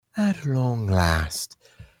At long last,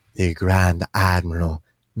 the Grand Admiral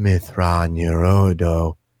Thrawn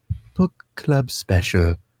Yorodo Book Club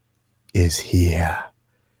Special is here.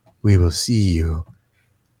 We will see you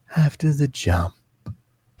after the jump.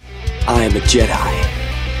 I am a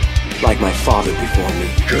Jedi, like my father before me.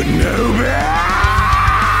 Kenobi!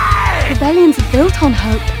 Rebellions are built on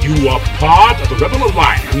hope. You are part of the Rebel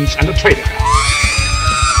Alliance and a traitor.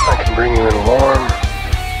 I can bring you in warm,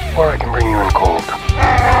 or I can bring you in cold.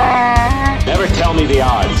 Never tell me the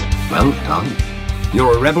odds. Well done.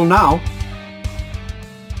 You're a rebel now.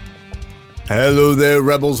 Hello there,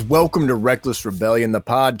 rebels. Welcome to Reckless Rebellion, the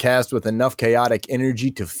podcast with enough chaotic energy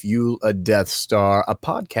to fuel a Death Star, a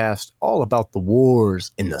podcast all about the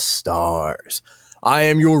wars in the stars. I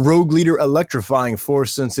am your rogue leader, electrifying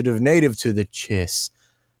force-sensitive native to the Chiss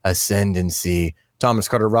Ascendancy, Thomas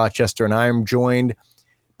Carter Rochester, and I am joined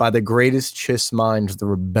by the greatest Chiss minds the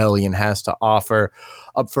Rebellion has to offer.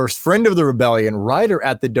 Up first, friend of the Rebellion, writer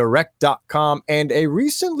at thedirect.com, and a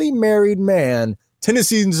recently married man,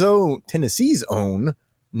 Tennessee's own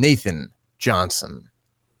Nathan Johnson.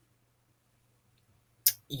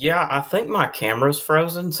 Yeah, I think my camera's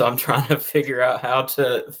frozen, so I'm trying to figure out how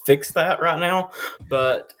to fix that right now.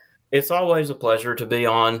 But it's always a pleasure to be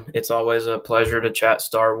on. It's always a pleasure to chat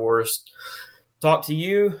Star Wars, talk to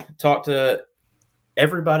you, talk to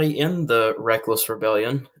everybody in the Reckless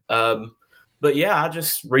Rebellion. But yeah, I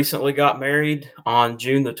just recently got married on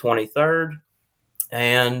June the 23rd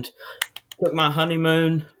and took my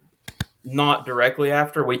honeymoon not directly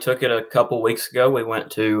after. We took it a couple weeks ago. We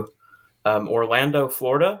went to Orlando,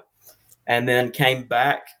 Florida, and then came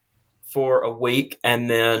back for a week and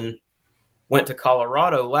then went to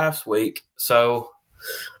Colorado last week. So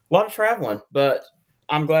a lot of traveling, but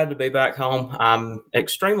I'm glad to be back home. I'm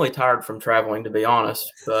extremely tired from traveling, to be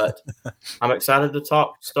honest, but I'm excited to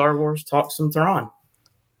talk Star Wars, talk some Thrawn.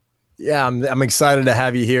 Yeah, I'm excited to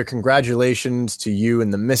have you here. Congratulations to you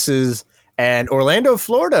and the missus. And Orlando,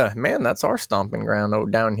 Florida, man, that's our stomping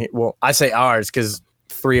ground down here. Well, I say ours because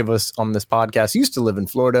three of us on this podcast used to live in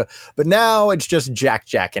Florida, but now it's just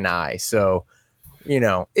Jack, and I. So,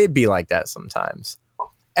 it'd be like that sometimes.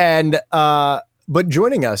 And, but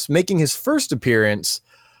joining us, making his first appearance,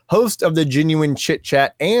 host of the Genuine Chit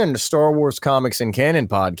Chat and Star Wars Comics and Canon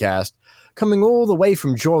podcast, coming all the way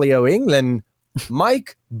from Jolio, England,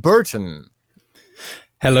 Mike Burton.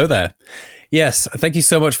 Hello there. Yes, thank you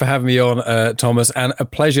so much for having me on, Thomas, and a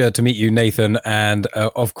pleasure to meet you, Nathan. And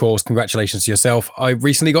of course, congratulations to yourself. I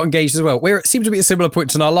recently got engaged as well. It seems to be at similar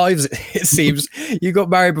points in our lives. It seems you got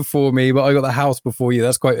married before me, but I got the house before you.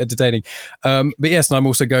 That's quite entertaining. But yes, and I'm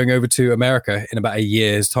also going over to America in about a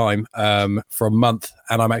year's time for a month,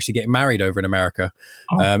 and I'm actually getting married over in America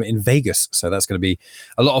in Vegas. So that's going to be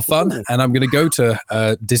a lot of fun. And I'm going to go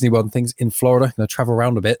to Disney World and things in Florida. I'm going to travel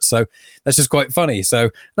around a bit. So that's just quite funny. So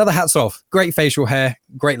another hats off. Great facial hair,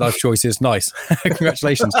 great life choices. Nice.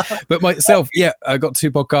 Congratulations. But myself, yeah, I got 2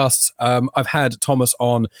 podcasts. I've had Thomas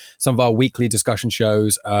on some of our weekly discussion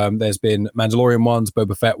shows. There's been Mandalorian ones,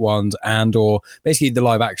 Boba Fett ones, or basically the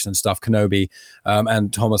live action stuff, Kenobi.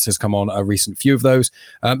 And Thomas has come on a recent few of those.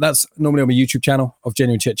 That's normally on my YouTube channel of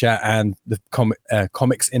Genuine Chit Chat and the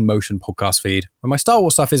Comics in Motion podcast feed. And my Star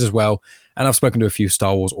Wars stuff is as well. And I've spoken to a few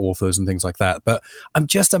Star Wars authors and things like that. But I'm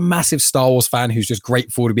just a massive Star Wars fan who's just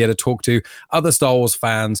grateful to be able to talk to other Star Wars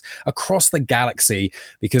fans across the galaxy.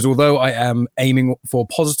 Because although I am aiming for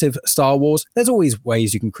positive Star Wars, there's always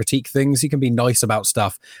ways you can critique things. You can be nice about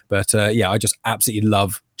stuff. But yeah, I just absolutely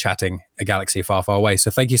love chatting a galaxy far, far away.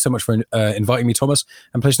 So thank you so much for inviting me, Thomas.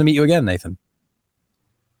 And pleasure to meet you again, Nathan.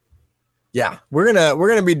 Yeah, we're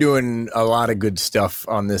gonna be doing a lot of good stuff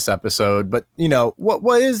on this episode, but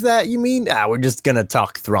what is that you mean? We're just gonna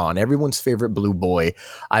talk Thrawn, everyone's favorite blue boy.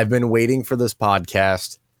 I've been waiting for this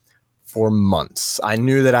podcast for months. I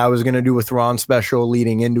knew that I was gonna do a Thrawn special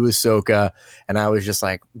leading into Ahsoka, and I was just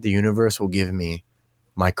like, the universe will give me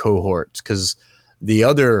my cohorts because the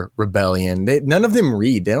other rebellion, none of them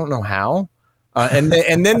read. They don't know how. And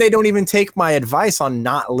then they don't even take my advice on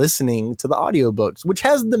not listening to the audiobooks, which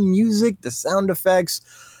has the music, the sound effects.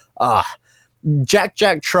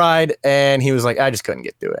 Jack tried, and he was like, I just couldn't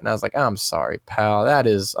get through it. And I was like, I'm sorry, pal. That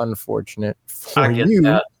is unfortunate for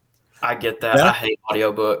you. I get that. I hate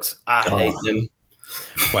audiobooks. I hate them.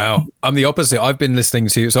 Wow. I'm the opposite. I listen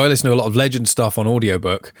to a lot of Legend stuff on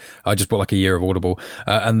audiobook. I just bought like a year of Audible.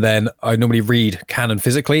 And then I normally read canon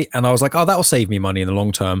physically. And I was like, oh, that'll save me money in the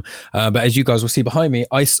long term. But as you guys will see behind me,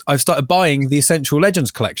 I've started buying the Essential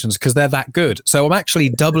Legends collections because they're that good. So I'm actually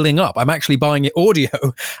doubling up. I'm actually buying it audio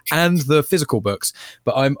and the physical books.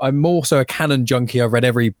 But I'm more so a canon junkie. I've read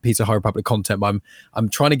every piece of High Republic content. But I'm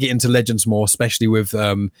trying to get into Legends more, especially with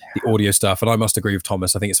the audio stuff. And I must agree with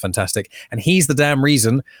Thomas. I think it's fantastic. And he's the damn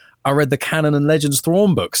reason I read the Canon and Legends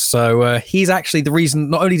Thrawn books. So he's actually the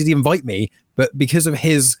reason. Not only did he invite me, but because of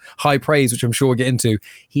his high praise, which I'm sure we'll get into,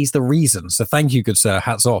 he's the reason. So thank you, good sir.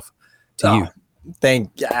 Hats off to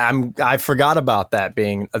you. I forgot about that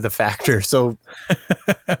being the factor. So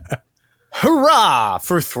hurrah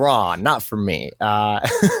for Thrawn, not for me.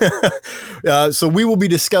 So we will be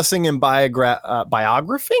discussing and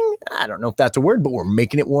biographing. I don't know if that's a word, but we're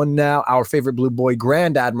making it one now. Our favorite blue boy,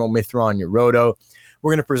 Grand Admiral Thrawn Yoroto. We're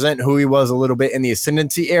going to present who he was a little bit in the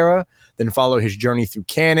Ascendancy era, then follow his journey through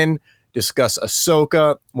canon, discuss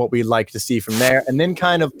Ahsoka, what we'd like to see from there, and then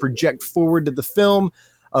kind of project forward to the film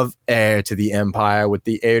of Heir to the Empire with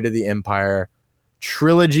the Heir to the Empire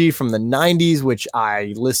trilogy from the 90s, which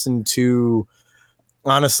I listened to.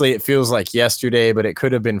 Honestly, it feels like yesterday, but it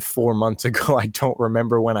could have been 4 months ago. I don't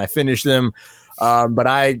remember when I finished them. But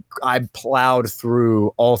I plowed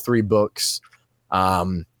through all 3 books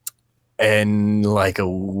in like a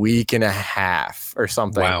week and a half or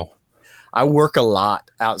something. Wow. I work a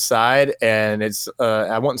lot outside, and it's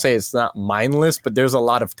I won't say it's not mindless, but there's a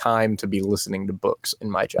lot of time to be listening to books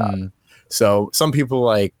in my job. So some people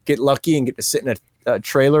like get lucky and get to sit in a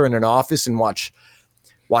trailer in an office and watch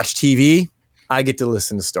TV. I get to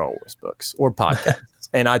listen to Star Wars books or podcasts.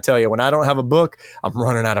 And I tell you, when I don't have a book, I'm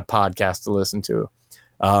running out of podcasts to listen to.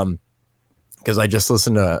 Because I just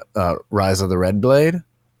listened to Rise of the Red Blade.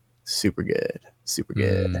 Super good.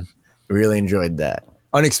 Really enjoyed that.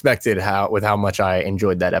 Unexpected with how much I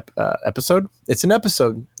enjoyed that episode. It's an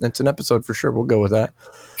episode for sure. We'll go with that.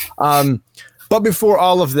 But before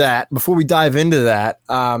all of that, before we dive into that,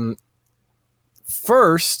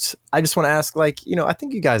 first, I just want to ask, I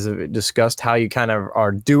think you guys have discussed how you kind of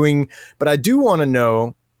are doing, but I do want to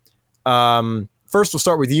know, first we'll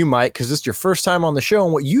start with you, Mike, because this is your first time on the show.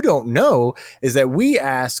 And what you don't know is that we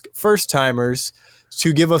ask first timers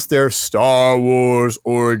to give us their Star Wars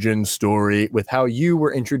origin story with how you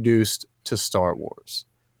were introduced to Star Wars.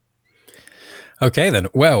 Okay, then.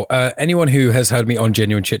 Well, anyone who has heard me on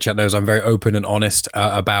Genuine Chit Chat knows I'm very open and honest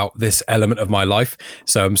about this element of my life.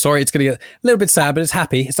 So I'm sorry it's going to get a little bit sad, but it's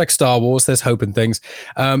happy. It's like Star Wars. There's hope and things.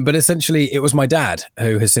 But essentially, it was my dad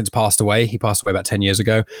who has since passed away. He passed away about 10 years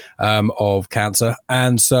ago of cancer.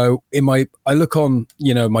 And so I look on,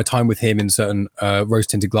 my time with him in certain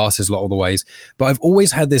rose-tinted glasses a lot of the ways. But I've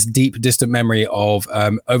always had this deep, distant memory of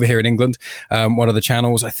over here in England, one of the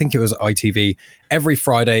channels, I think it was ITV, every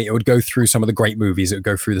Friday it would go through some of the great movies. It would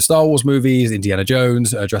go through the Star Wars movies, Indiana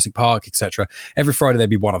Jones, Jurassic Park, etc. Every Friday there'd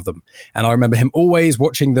be one of them. And I remember him always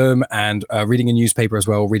watching them and reading a newspaper as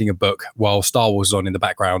well, reading a book while Star Wars was on in the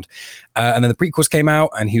background. And then the prequels came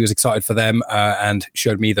out and he was excited for them and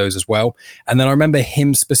showed me those as well. And then I remember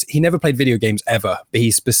him, he never played video games ever, but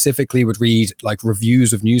he specifically would read like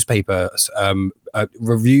reviews of newspapers,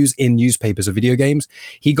 reviews in newspapers of video games.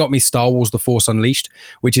 He got me Star Wars The Force Unleashed,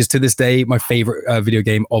 which is to this day my favorite video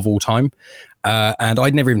game of all time. And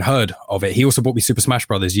I'd never even heard of it. He also bought me Super Smash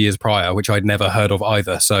Brothers years prior, which I'd never heard of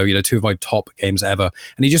either. So, 2 of my top games ever.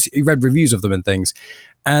 And he read reviews of them and things.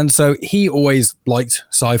 And so he always liked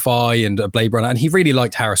sci-fi and Blade Runner, and he really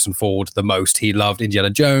liked Harrison Ford the most. He loved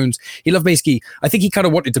Indiana Jones. He loved basically, I think he kind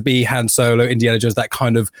of wanted to be Han Solo, Indiana Jones, that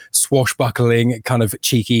kind of swashbuckling, kind of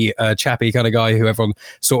cheeky, chappy kind of guy who everyone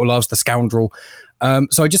sort of loves, the scoundrel.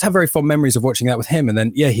 So I just have very fond memories of watching that with him. And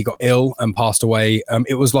then, he got ill and passed away.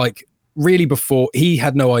 It was like really before, he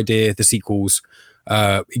had no idea the sequels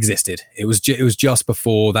existed. It was just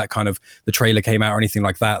before that kind of the trailer came out or anything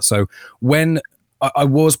like that. So when I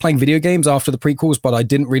was playing video games after the prequels, but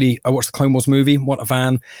I watched the Clone Wars movie, wasn't a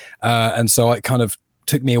fan. And so it kind of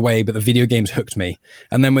took me away, but the video games hooked me.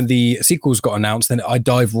 And then when the sequels got announced, then I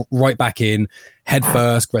dived right back in head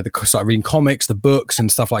first, started reading comics, the books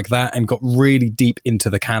and stuff like that, and got really deep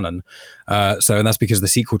into the canon. And that's because of the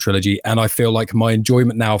sequel trilogy. And I feel like my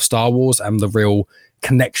enjoyment now of Star Wars and the real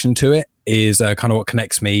connection to it is kind of what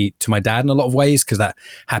connects me to my dad in a lot of ways, because that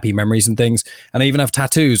happy memories and things. And I even have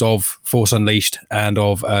tattoos of Force Unleashed and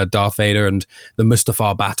of Darth Vader and the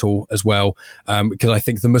Mustafar battle as well, because I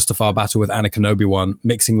think the Mustafar battle with Anakin Obi-Wan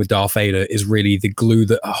mixing with Darth Vader is really the glue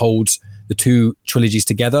that holds the 2 trilogies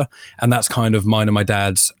together. And that's kind of mine and my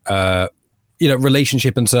dad's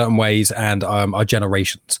relationship in certain ways and our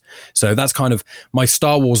generations. So that's kind of my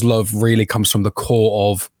Star Wars love really comes from the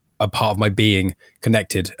core of a part of my being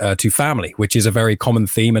connected to family, which is a very common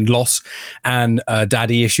theme, and loss and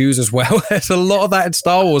daddy issues as well. There's a lot of that in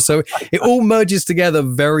Star Wars. So it all merges together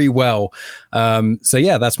very well. So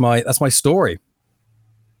yeah, that's my story.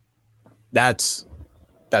 That's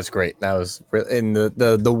great. That was in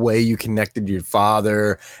the way you connected your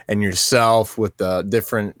father and yourself with the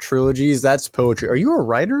different trilogies. That's poetry. Are you a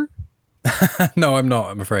writer? No, I'm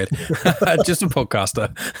not, I'm afraid. Just a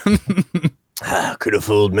podcaster. Could have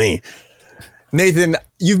fooled me. Nathan,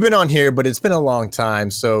 you've been on here, but it's been a long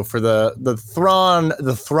time. So for the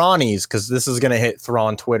Thrawnies, because this is going to hit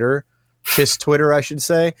Thrawn Twitter, Chiss Twitter, I should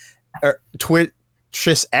say, or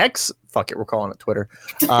Chiss X. Fuck it, we're calling it Twitter.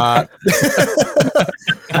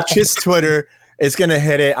 Chiss Twitter. It's going to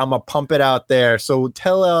hit it. I'm going to pump it out there. So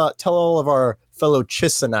tell all of our fellow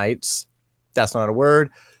Chissonites, that's not a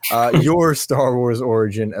word, your Star Wars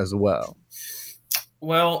origin as well.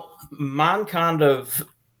 Well, mine kind of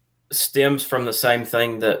stems from the same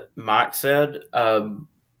thing that Mike said.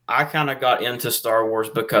 I kind of got into Star Wars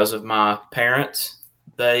because of my parents.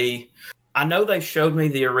 I know they showed me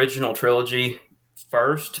the original trilogy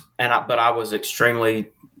first, but I was extremely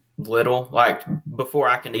little, like before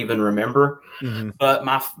I can even remember. Mm-hmm. But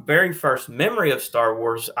my very first memory of Star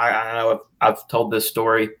Wars, I know I've told this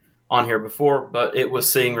story on here before, but it was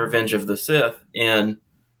seeing Revenge of the Sith in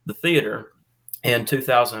the theater in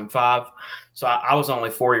 2005. So I was only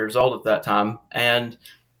 4 years old at that time. And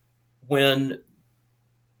when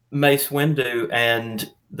Mace Windu and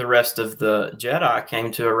the rest of the Jedi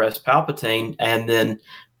came to arrest Palpatine, and then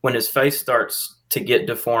when his face starts to get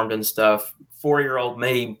deformed and stuff, 4-year-old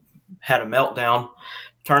me had a meltdown,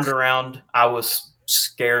 turned around. I was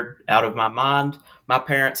scared out of my mind. My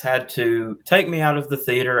parents had to take me out of the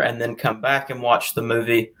theater and then come back and watch the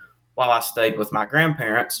movie while I stayed with my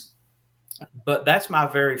grandparents. But that's my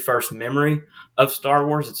very first memory of Star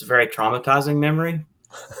Wars. It's a very traumatizing memory.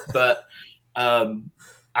 But,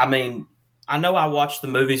 I mean, I know I watched the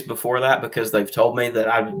movies before that because they've told me that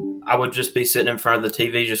I would just be sitting in front of the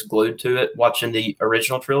TV, just glued to it, watching the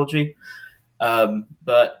original trilogy.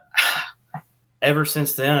 But ever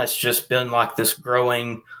since then, it's just been like this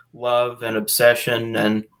growing love and obsession.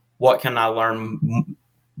 And what can I learn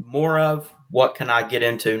more of? What can I get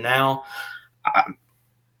into now?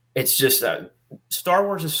 It's just Star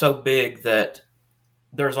Wars is so big that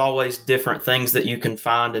there's always different things that you can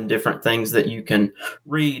find and different things that you can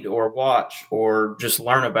read or watch or just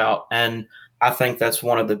learn about. And I think that's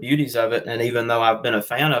one of the beauties of it. And even though I've been a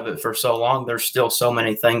fan of it for so long, there's still so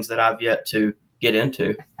many things that I've yet to get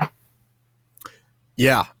into.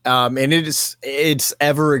 Yeah. And it's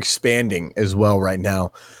ever expanding as well right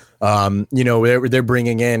now. They're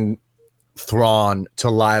bringing in Thrawn to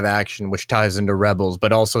live action, which ties into Rebels,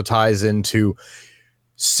 but also ties into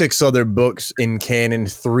 6 other books in canon,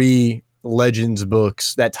 3 Legends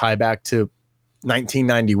books that tie back to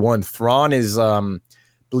 1991. Thrawn is, I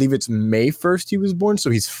believe it's May 1st he was born, so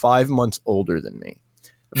he's 5 months older than me.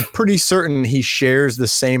 I'm pretty certain he shares the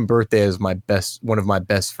same birthday as one of my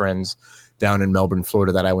best friends down in Melbourne,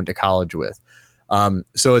 Florida, that I went to college with.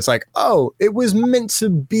 So it's like, oh, it was meant to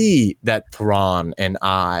be that Thrawn and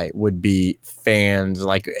I would be fans.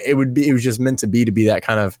 Like it was just meant to be that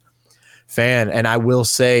kind of fan. And I will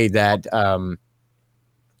say that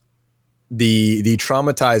the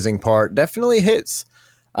traumatizing part definitely hits.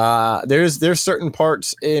 There's certain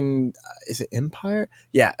parts in, is it Empire?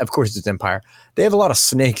 Yeah, of course it's Empire. They have a lot of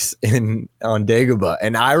snakes on Dagobah,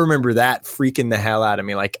 and I remember that freaking the hell out of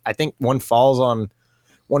me. Like I think one falls on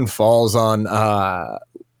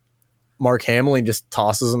Mark Hamill and just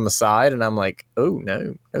tosses him aside, and I'm like, oh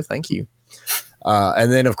no, thank you.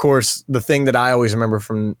 And then of course the thing that I always remember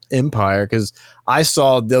from Empire, because I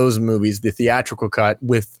saw those movies, the theatrical cut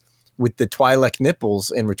with the Twi'lek nipples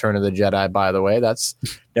in Return of the Jedi, by the way, that's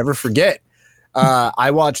never forget. I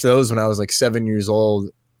watched those when I was like 7 years old.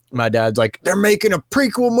 My dad's like, they're making a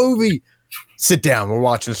prequel movie. Sit down, we're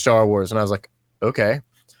watching Star Wars. And I was like, okay,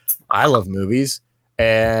 I love movies.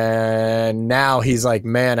 And now he's like,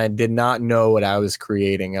 man, I did not know what I was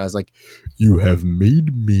creating. I was like, you have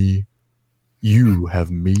made me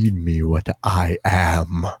what I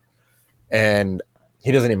am. And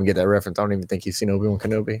he doesn't even get that reference. I don't even think he's seen Obi-Wan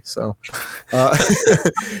Kenobi. So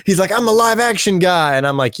he's like, I'm a live action guy. And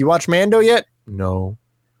I'm like, you watch Mando yet? No.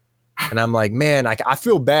 And I'm like, man, I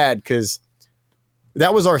feel bad because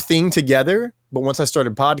that was our thing together. But once I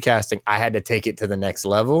started podcasting, I had to take it to the next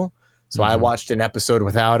level. So I watched an episode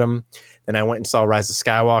without him. Then I went and saw Rise of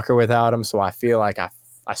Skywalker without him. So I feel like I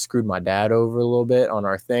screwed my dad over a little bit on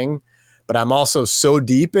our thing. but I'm also so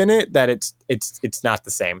deep in it that it's not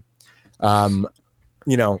the same.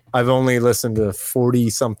 You know, I've only listened to 40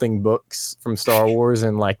 something books from Star Wars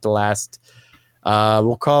in like the last,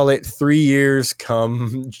 we'll call it 3 years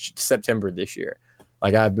come September this year.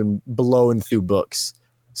 Like I've been blowing through books.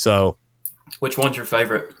 So Which one's your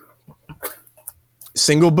favorite?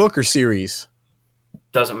 single book or series?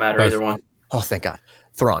 Doesn't matter, Both. either one. Oh, thank God.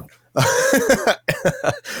 Thrawn.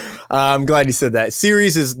 I'm glad you said that.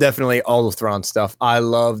 Series is definitely all of Thrawn stuff. I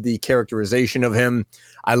love the characterization of him.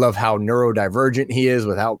 I love how neurodivergent he is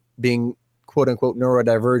without being quote unquote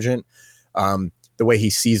neurodivergent. The way he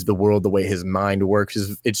sees the world, the way his mind works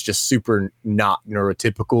it's just super not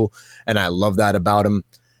neurotypical. And I love that about him.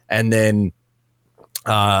 And then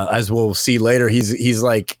as we'll see later, he's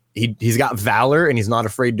like, he's got valor and he's not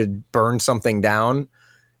afraid to burn something down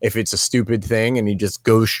if it's a stupid thing, and he just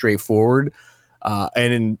goes straight forward.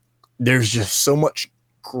 And there's just so much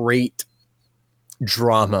great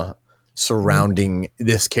drama surrounding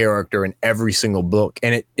this character in every single book.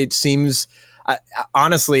 And it seems,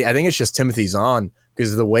 honestly, I think it's just Timothy Zahn,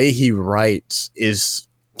 because the way he writes is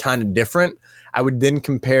kind of different. I would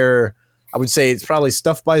say it's probably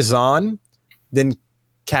stuff by Zahn, then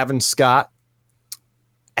Cavan Scott,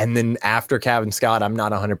 and then after Cavan Scott, I'm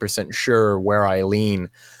not 100% sure where I lean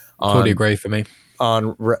on. Claudia Gray for me.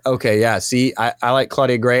 Okay, yeah. See, I like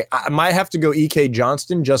Claudia Gray. I might have to go E.K.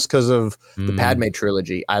 Johnston just because of the Padme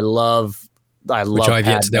trilogy. I love which I've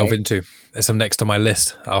yet to delve into. There's some next on my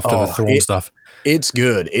list after the Thrawn stuff. It's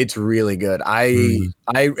good. It's really good. I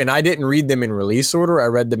didn't read them in release order. I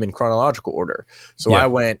read them in chronological order. So I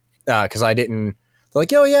went because I didn't.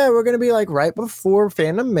 Like, oh yeah, we're gonna be like right before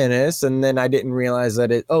Phantom Menace, and then I didn't realize that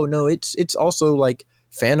it's also like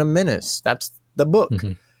Phantom Menace. That's the book.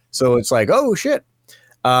 Mm-hmm. So it's like, oh shit.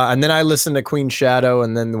 And then I listened to Queen's Shadow,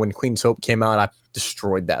 and then when Queen's Hope came out, I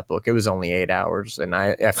destroyed that book. It was only 8 hours, and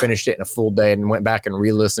I finished it in a full day and went back and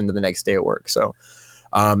re-listened to the next day at work. So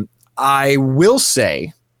I will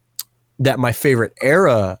say that my favorite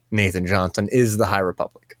era, Nathan Johnson, is the High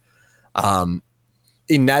Republic.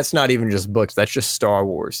 And that's not even just books. That's just Star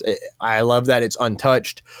Wars. I love that it's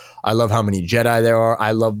untouched. I love how many Jedi there are.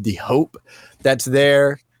 I love the hope that's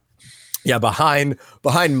there. Yeah, behind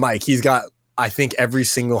Mike, he's got, I think, every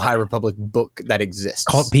single High Republic book that exists.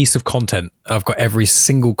 Piece of content. I've got every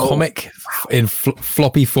single comic in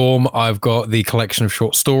floppy form. I've got the collection of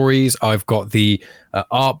short stories. I've got the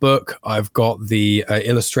art book. I've got the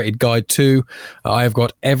illustrated guide too. I've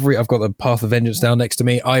got the Path of Vengeance down next to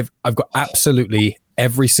me. I've got absolutely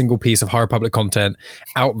every single piece of High Republic content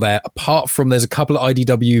out there, apart from there's a couple of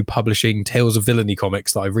IDW publishing Tales of Villainy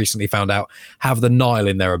comics that I've recently found out have the Nile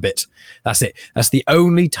in there a bit. That's it. That's the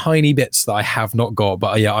only tiny bits that I have not got.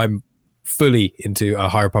 But yeah, I'm fully into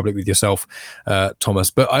High Republic with yourself, Thomas.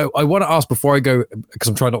 But I want to ask before I go, because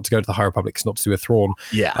I'm trying not to go to the High Republic, it's not to do with Thrawn.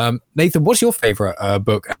 Yeah. Nathan, what's your favorite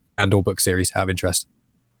book and or book series out of interest?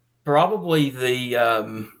 Probably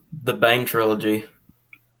the Bane trilogy.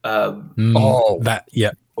 When I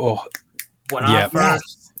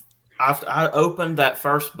opened that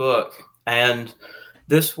first book, and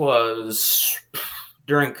this was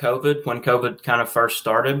during COVID, when COVID kind of first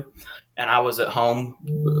started, and I was at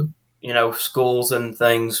home. You know, schools and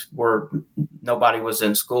things were, nobody was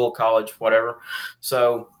in school, college, whatever.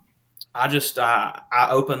 So I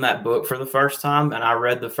opened that book for the first time, and I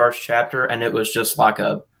read the first chapter, and it was just like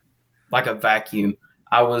a vacuum.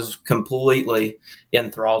 I was completely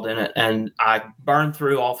enthralled in it, and I burned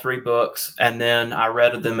through all 3 books, and then I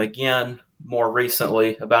read them again more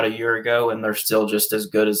recently, about a year ago, and they're still just as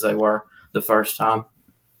good as they were the first time.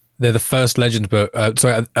 They're the first Legends book.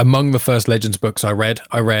 Among the first Legends books I read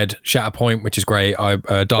Shatterpoint, which is great. Darth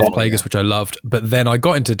Plagueis, which I loved. But then I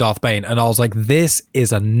got into Darth Bane, and I was like, this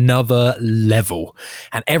is another level.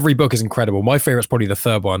 And every book is incredible. My favorite's probably the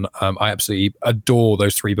third one. I absolutely adore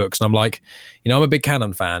those 3 books. And I'm like, I'm a big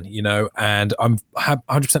canon fan, and I'm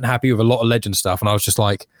 100% happy with a lot of Legend stuff. And I was just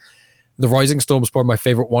like, The Rising Storm is probably my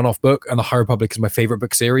favorite one-off book, and The High Republic is my favorite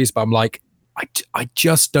book series. But I'm like, I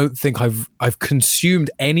just don't think I've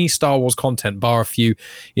consumed any Star Wars content, bar a few,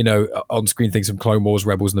 on-screen things from Clone Wars,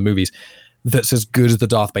 Rebels, and the movies, that's as good as the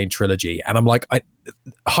Darth Bane trilogy. And I'm like,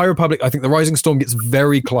 High Republic, I think The Rising Storm gets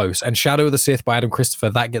very close, and Shadow of the Sith by Adam Christopher,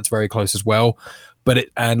 that gets very close as well.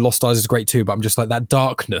 And Lost Stars is great too, but I'm just like, that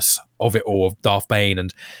darkness of it all, of Darth Bane,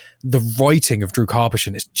 and the writing of Drew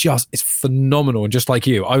Karpyshyn it's phenomenal. And just like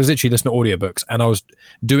you, I was literally listening to audiobooks, and I was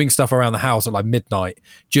doing stuff around the house at like midnight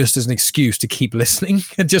just as an excuse to keep listening,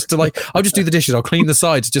 and just to like, I'll just do the dishes, I'll clean the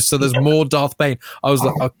sides just so there's more Darth Bane. I was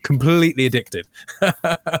like, completely addicted.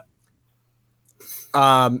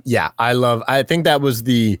 I think that was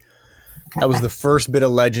That was the first bit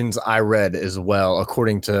of Legends I read as well.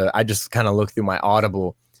 According to, I just kind of looked through my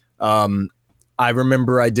Audible. I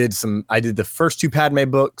remember I did the first 2 Padme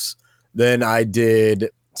books. Then I did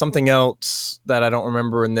something else that I don't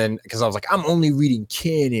remember. And then, because I was like, I'm only reading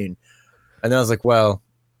canon. And then I was like, well,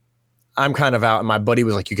 I'm kind of out. And my buddy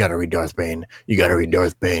was like, you got to read Darth Bane. You got to read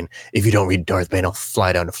Darth Bane. If you don't read Darth Bane, I'll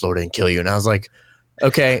fly down to Florida and kill you. And I was like,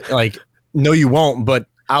 okay, like, no, you won't, but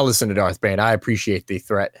I'll listen to Darth Bane. I appreciate the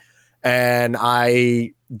threat. And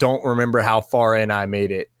I don't remember how far in I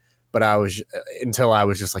made it, but until I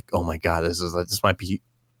was just like, oh my God, this might be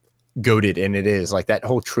goated. And it is like that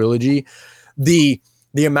whole trilogy.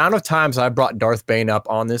 The amount of times I brought Darth Bane up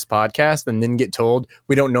on this podcast and then get told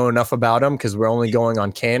we don't know enough about him because we're only going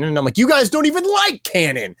on canon. And I'm like, you guys don't even like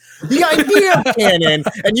canon. The idea of canon.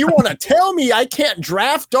 And you want to tell me I can't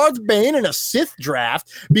draft Darth Bane in a Sith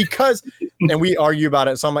draft because, and we argue about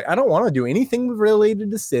it. So I'm like, I don't want to do anything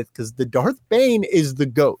related to Sith because the Darth Bane is the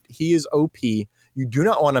GOAT. He is OP. You do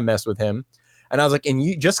not want to mess with him. And I was like, and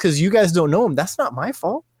you, just because you guys don't know him, that's not my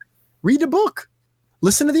fault. Read the book.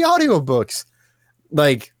 Listen to the audiobooks.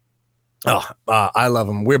 Like, I love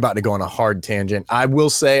them. We're about to go on a hard tangent. I will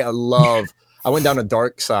say I went down a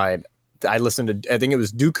dark side. I listened to, I think it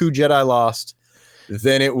was Dooku Jedi Lost.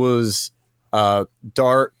 Then it was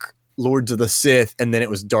Dark Lords of the Sith. And then it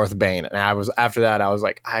was Darth Bane. And after that, I was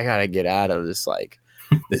like, I got to get out of this, like,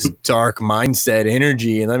 this dark mindset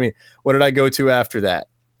energy. And what did I go to after that?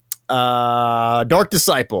 Dark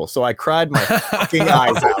Disciple. So I cried my fucking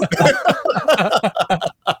eyes out.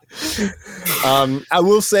 I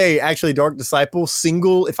will say, actually, Dark Disciple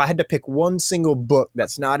if I had to pick one single book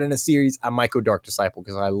that's not in a series, I might go Dark Disciple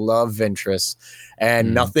because I love Ventress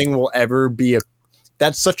and nothing will ever be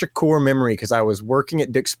that's such a core memory because I was working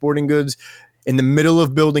at Dick's Sporting Goods in the middle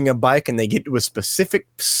of building a bike and they get to a specific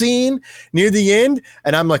scene near the end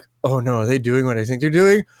and I'm like, oh no, are they doing what I think they're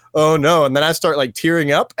doing? Oh no. And then I start like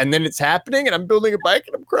tearing up and then it's happening and I'm building a bike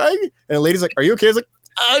and I'm crying and the lady's like, are you okay? I was like,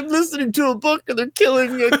 I'm listening to a book and they're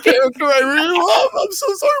killing a character I really love. I'm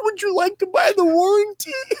so sorry. Would you like to buy the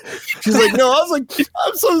warranty? She's like, no. I was like,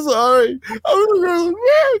 I'm so sorry. I'm going to go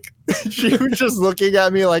back. She was just looking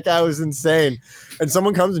at me like I was insane. And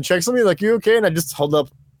someone comes and checks on me like, you okay? And I just held up.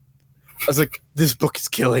 I was like, this book is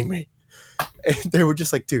killing me. And they were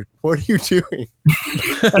just like, dude, what are you doing?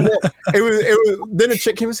 And then a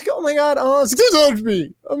chick came and said, oh my God. I was like, don't touch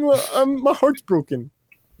me. My heart's broken.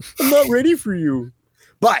 I'm not ready for you.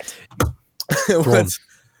 But let's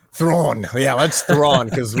Thrawn. Yeah, let's Thrawn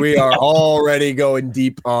because we are already going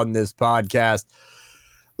deep on this podcast.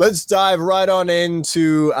 Let's dive right on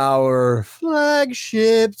into our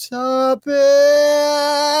flagship topic.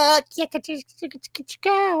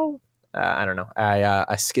 I don't know.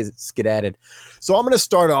 I skedadded. So I'm going to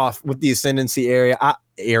start off with the Ascendancy era. I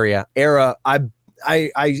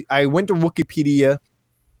went to Wikipedia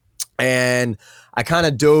and I kind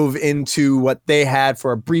of dove into what they had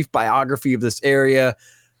for a brief biography of this era,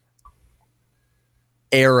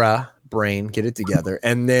 brain, get it together.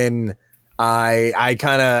 And then I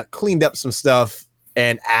kind of cleaned up some stuff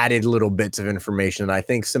and added little bits of information that I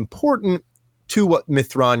think is important to what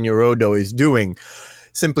Thrawn Yorodo is doing.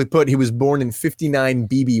 Simply put, he was born in 59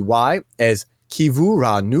 BBY as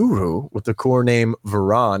Kivura Nuru with the core name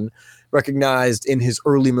Varan, recognized in his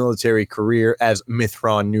early military career as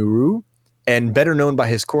Mithran Nuru, and better known by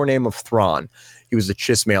his core name of Thrawn. He was a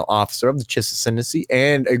Chiss male officer of the Chiss Ascendancy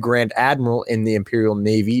and a Grand Admiral in the Imperial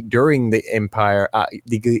Navy during the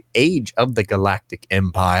age of the Galactic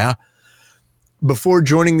Empire. Before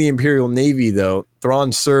joining the Imperial Navy, though,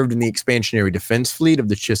 Thrawn served in the Expansionary Defense Fleet of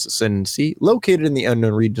the Chiss Ascendancy, located in the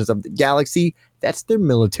unknown regions of the galaxy. That's their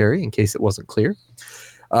military, in case it wasn't clear.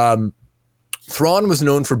 Thrawn was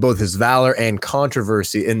known for both his valor and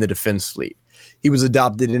controversy in the Defense Fleet. He was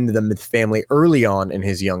adopted into the Myth family early on in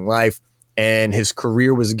his young life, and his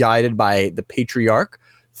career was guided by the Patriarch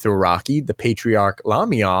Thuraki, the Patriarch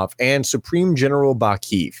Lamiov, and Supreme General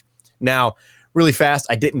Bakiv. Now, really fast,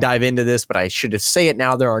 I didn't dive into this, but I should have say it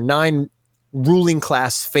now. There are 9 ruling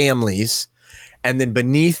class families, and then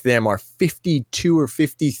beneath them are 52 or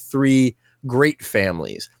 53 great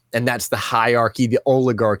families. And that's the hierarchy, the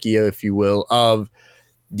oligarchy, if you will, of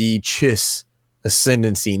the Chiss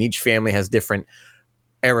Ascendancy. And each family has different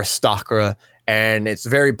aristocra, and it's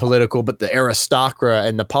very political, but the aristocra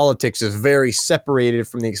and the politics is very separated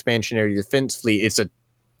from the Expansionary Defense Fleet. It's a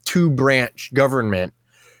 2-branch government,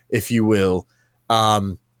 if you will.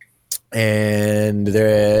 And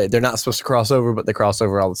they're not supposed to cross over, but they cross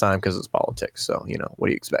over all the time because it's politics. So, what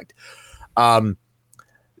do you expect? Lamiov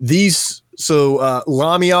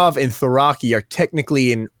and Thuraki are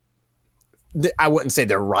technically in I wouldn't say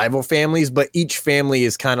they're rival families, but each family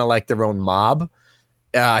is kind of like their own mob.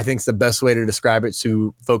 I think it's the best way to describe it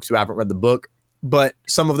to folks who haven't read the book. But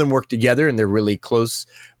some of them work together and they're really close,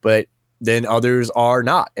 but then others are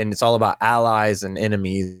not. And it's all about allies and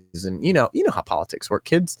enemies. And you know how politics work,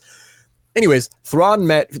 kids. Anyways, Thrawn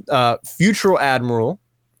met future Admiral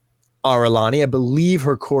Aralani. I believe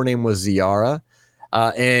her core name was Ziara.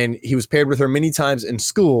 And he was paired with her many times in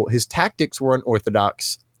school. His tactics were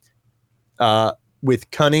unorthodox, with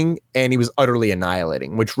cunning, and he was utterly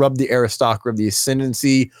annihilating, which rubbed the aristocracy of the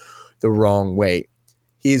Ascendancy the wrong way.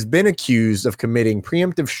 He has been accused of committing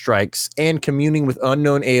preemptive strikes and communing with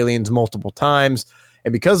unknown aliens multiple times.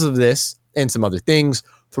 And because of this and some other things,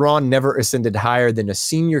 Thrawn never ascended higher than a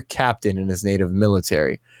senior captain in his native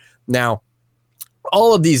military. Now,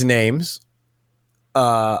 all of these names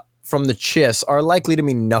from the Chiss are likely to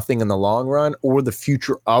mean nothing in the long run or the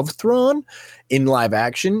future of Thrawn in live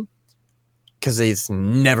action, because it's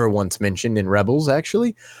never once mentioned in Rebels,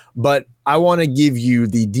 actually. But I want to give you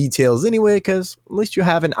the details anyway, because at least you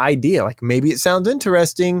have an idea. Like, maybe it sounds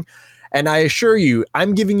interesting. And I assure you,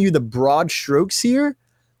 I'm giving you the broad strokes here,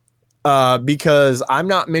 because I'm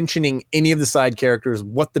not mentioning any of the side characters,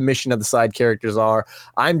 what the mission of the side characters are.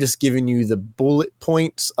 I'm just giving you the bullet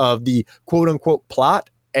points of the quote-unquote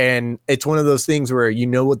plot. And it's one of those things where you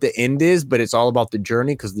know what the end is, but it's all about the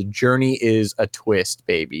journey, because the journey is a twist,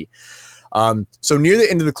 baby. So near the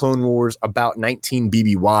end of the Clone Wars, about 19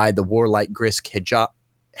 BBY, the warlike Grisk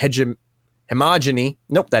Hemogeny,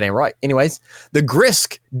 nope, that ain't right. Anyways, the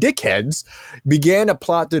Grisk dickheads began a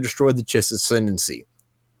plot to destroy the Chiss Ascendancy.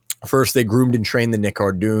 First, they groomed and trained the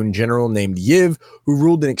Nickar general named Yiv, who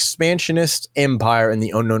ruled an expansionist empire in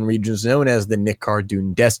the unknown regions known as the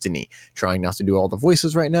Nickar Destiny. Trying not to do all the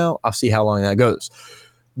voices right now. I'll see how long that goes.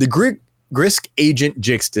 The Grisk agent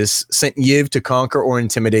Jixtus sent Yiv to conquer or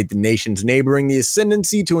intimidate the nations neighboring the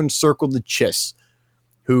Ascendancy to encircle the Chiss,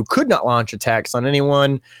 who could not launch attacks on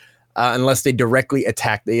anyone unless they directly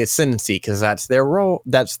attacked the Ascendancy, because that's their role,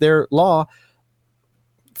 that's their law,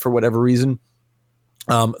 for whatever reason.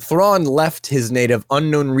 Thrawn left his native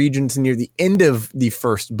unknown regions near the end of the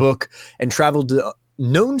first book and traveled to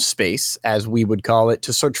known space, as we would call it,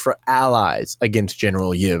 to search for allies against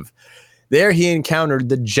General Yiv. There he encountered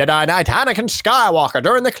the Jedi Knight Anakin Skywalker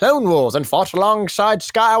during the Clone Wars and fought alongside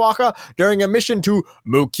Skywalker during a mission to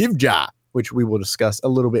Mokivja, which we will discuss a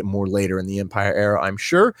little bit more later in the Empire era, I'm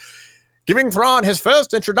sure, giving Thrawn his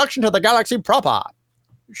first introduction to the galaxy proper.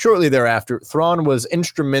 Shortly thereafter, Thrawn was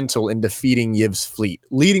instrumental in defeating Yiv's fleet,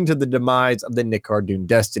 leading to the demise of the Nickar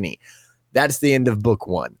Destiny. That's the end of Book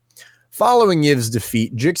 1. Following Yiv's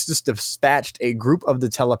defeat, Jixtus dispatched a group of the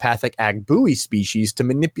telepathic Agbui species to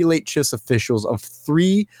manipulate Chiss officials of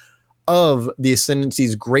 3 of the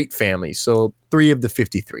Ascendancy's great families, so 3 of the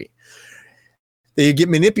 53. They get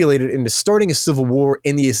manipulated into starting a civil war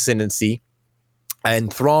in the Ascendancy,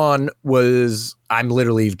 and Thrawn was, I'm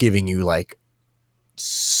literally giving you like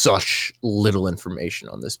such little information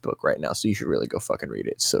on this book right now, so you should really go fucking read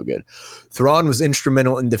it. It's so good. Thrawn was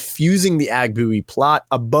instrumental in diffusing the Agbui plot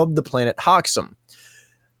above the planet Hoxham.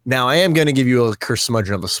 Now, I am going to give you a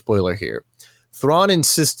curmudgeon of a spoiler here. Thrawn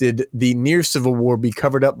insisted the near civil war be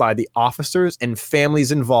covered up by the officers and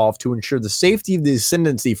families involved to ensure the safety of the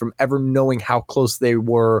Ascendancy from ever knowing how close they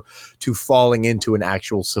were to falling into an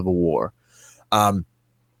actual civil war.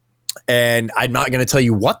 And I'm not going to tell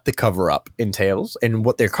you what the cover-up entails and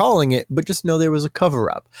what they're calling it, but just know there was a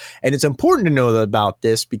cover-up. And it's important to know about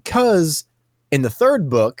this because in the third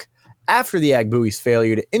book, after the Agbui's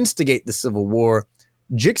failure to instigate the Civil War,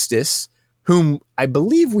 Jixtus, whom I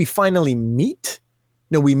believe we finally meet.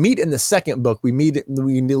 No, we meet in the second book. We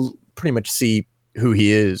pretty much see who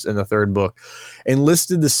he is in the third book,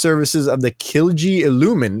 enlisted the services of the Kilji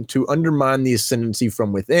Illumin to undermine the Ascendancy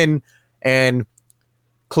from within, and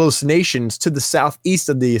close nations to the southeast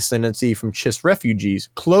of the Ascendancy from Chiss refugees.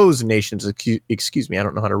 Close nations, excuse me, I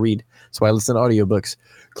don't know how to read, so I listen to audiobooks.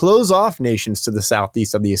 Close off nations to the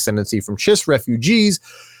southeast of the Ascendancy from Chiss refugees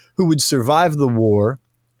who would survive the war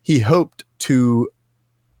he hoped to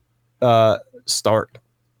start.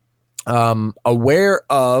 Aware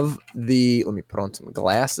of the, let me put on some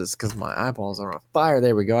glasses because my eyeballs are on fire.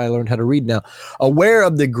 There we go. I learned how to read now. Aware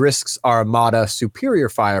of the Grisk's armada superior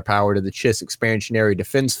firepower to the Chiss expansionary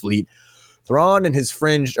defense fleet, Thrawn and his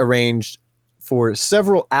friends arranged for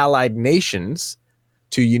several allied nations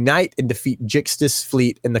to unite and defeat Jixtus'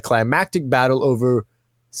 fleet in the climactic battle over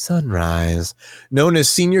Sunrise, known as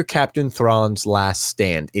Senior Captain Thrawn's Last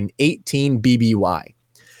Stand in 18 BBY.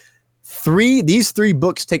 These three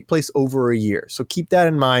books take place over a year, so keep that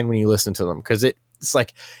in mind when you listen to them, because It's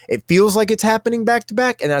like it feels like it's happening back to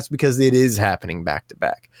back, and that's because it is happening back to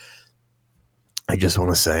back. I just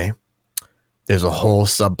want to say there's a whole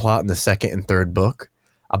subplot in the second and third book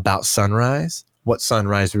about Sunrise, what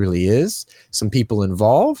Sunrise really is, some people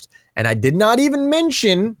involved, and I did not even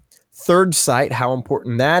mention Third Sight, how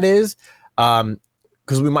important that is,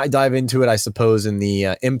 because we might dive into it, I suppose, in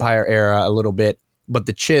the Empire era a little bit. But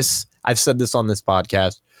the Chiss, I've said this on this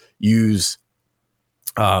podcast, use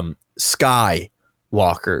sky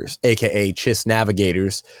walkers, aka Chiss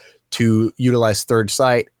navigators, to utilize Third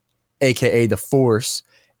Sight, aka the Force,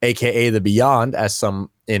 aka the Beyond, as some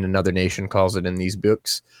in another nation calls it in these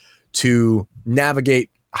books, to navigate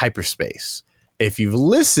hyperspace. If you've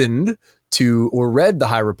listened to or read The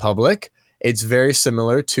High Republic, it's very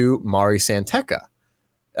similar to Mari Santeca,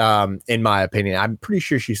 in my opinion. I'm pretty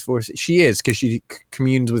sure she's Force. She is, because she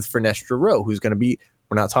communes with Fernestra Rowe, who's going to be.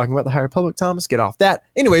 We're not talking about The High Republic, Thomas. Get off that.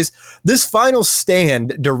 Anyways, this final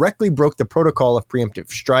stand directly broke the protocol of preemptive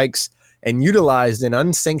strikes and utilized an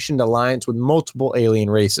unsanctioned alliance with multiple alien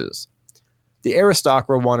races. The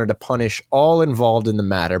aristocrat wanted to punish all involved in the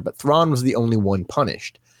matter, but Thrawn was the only one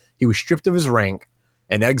punished. He was stripped of his rank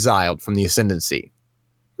and exiled from the ascendancy.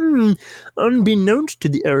 Unbeknownst to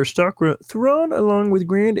the aristocrat, Thrawn, along with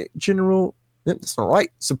Grand General, that's not right,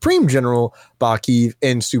 Supreme General Bakiv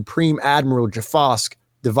and Supreme Admiral Jafosk,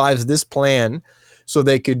 devised this plan so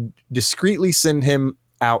they could discreetly send him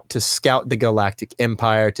out to scout the Galactic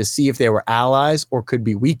Empire to see if they were allies or could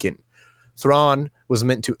be weakened. Thrawn was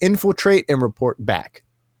meant to infiltrate and report back.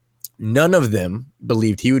 None of them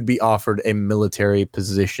believed he would be offered a military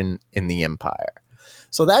position in the Empire.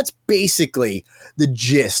 So that's basically the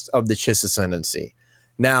gist of the Chiss Ascendancy.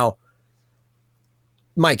 Now,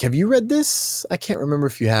 Mike, have you read this? I can't remember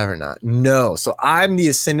if you have or not. No. So I'm the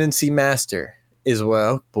Ascendancy Master as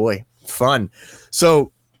well. Boy, fun.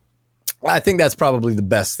 So I think that's probably the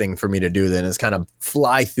best thing for me to do then, is kind of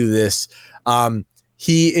fly through this. Thrawn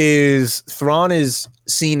is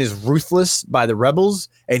seen as ruthless by the rebels,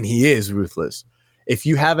 and he is ruthless. If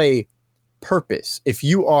you have a purpose, if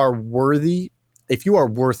you are worthy, if you are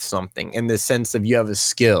worth something in the sense of you have a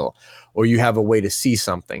skill or you have a way to see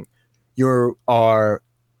something, you're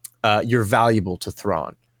valuable to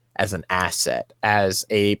Thrawn as an asset, as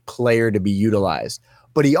a player to be utilized.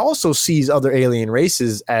 But he also sees other alien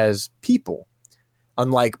races as people.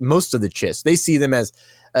 Unlike most of the Chiss, they see them as,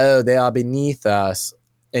 oh, they are beneath us.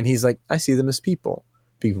 And he's like, I see them as people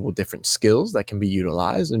with different skills that can be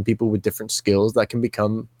utilized, and people with different skills that can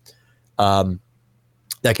become,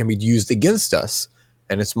 that can be used against us.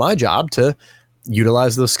 And it's my job to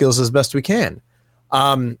utilize those skills as best we can.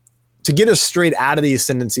 To get us straight out of the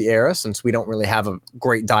Ascendancy era, since we don't really have a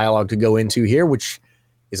great dialogue to go into here, which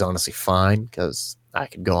is honestly fine because I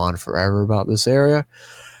could go on forever about this area.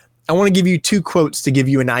 I want to give you two quotes to give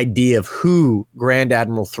you an idea of who Grand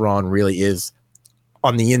Admiral Thrawn really is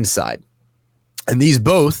on the inside. And these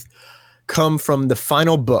both come from the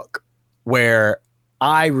final book, where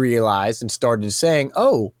I realized and started saying,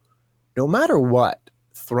 oh, no matter what,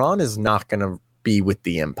 Thrawn is not going to be with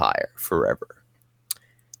the Empire forever.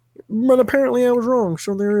 But apparently I was wrong,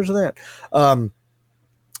 so there is that.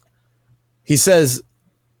 He says,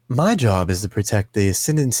 my job is to protect the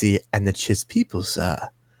Ascendancy and the Chiss people, sir.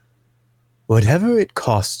 Whatever it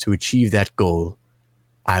costs to achieve that goal,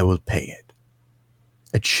 I will pay it.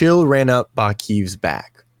 A chill ran up Bakiv's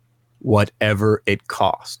back. Whatever it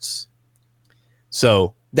costs.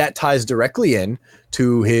 So that ties directly in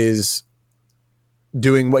to his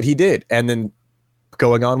doing what he did and then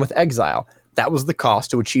going on with exile. That was the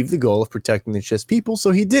cost to achieve the goal of protecting the Chiss people,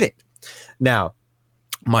 so he did it. Now,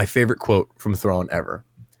 my favorite quote from Thrawn ever.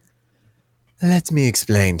 Let me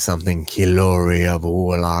explain something, Kilori of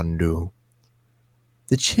Ulandu.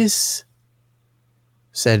 The Chiss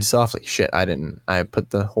said softly. Shit, I put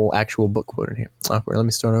the whole actual book quote in here. Awkward. Let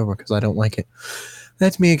me start over because I don't like it.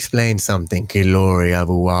 Let me explain something, Kilori of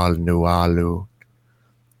Ulandu Alu.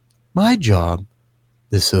 My job,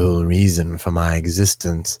 the sole reason for my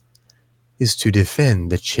existence, is to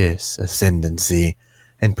defend the Chiss Ascendancy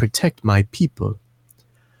and protect my people.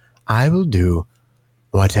 I will do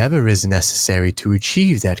whatever is necessary to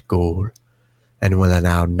achieve that goal, and will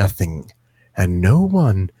allow nothing and no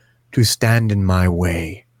one to stand in my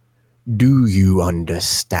way. Do you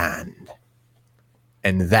understand?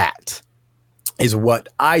 And that is what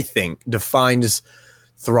I think defines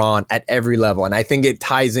Thrawn at every level. And I think it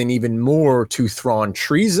ties in even more to Thrawn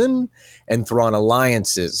treason and Thrawn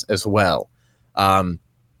alliances as well.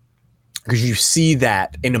 Because you see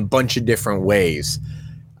that in a bunch of different ways.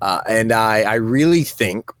 And I really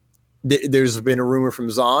think there's been a rumor from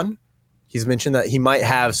Zahn. He's mentioned that he might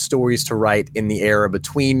have stories to write in the era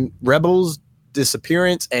between Rebels'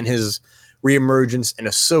 disappearance and his reemergence in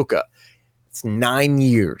Ahsoka. It's 9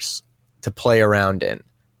 years to play around in.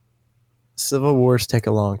 Civil wars take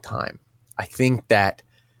a long time. I think that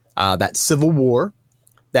that civil war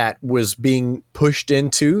that was being pushed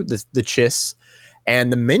into the Chiss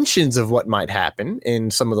and the mentions of what might happen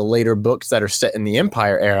in some of the later books that are set in the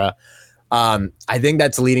Empire era, I think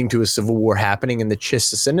that's leading to a civil war happening in the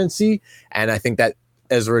Chiss ascendancy, and I think that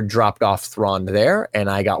Ezra dropped off Thrawn there, and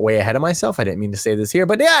I got way ahead of myself. I didn't mean to say this here,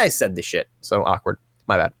 but yeah, I said this shit. So awkward.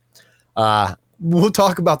 My bad. We'll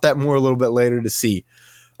talk about that more a little bit later to see.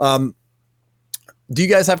 Do you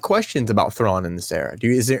guys have questions about Thrawn in this era?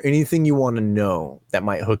 Is there anything you want to know that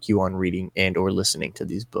might hook you on reading and or listening to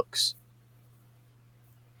these books?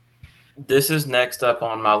 This is next up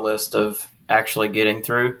on my list of actually getting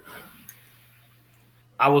through.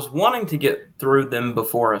 I was wanting to get through them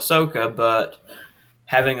before Ahsoka, but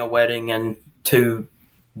having a wedding and 2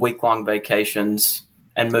 week-long vacations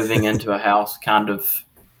and moving into a house kind of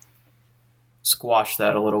squashed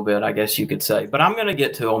that a little bit, I guess you could say. But I'm going to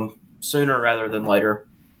get to them sooner rather than later.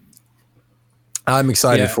 I'm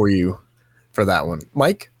excited for you for that one.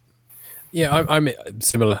 Mike? Yeah, I'm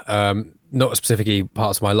similar. Not specifically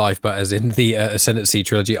parts of my life, but as in the Ascendancy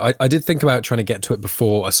trilogy. I did think about trying to get to it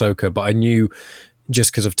before Ahsoka, but I knew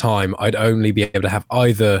just because of time, I'd only be able to have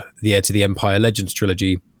either the Heir to the Empire Legends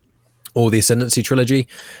trilogy or the Ascendancy trilogy.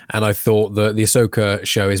 And I thought that the Ahsoka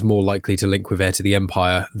show is more likely to link with Heir to the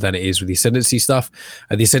Empire than it is with the Ascendancy stuff.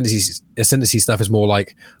 The Ascendancy stuff is more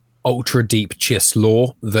like ultra deep Chiss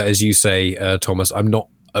lore that, as you say, Thomas, I'm not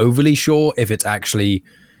overly sure if it's actually,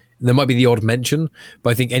 there might be the odd mention,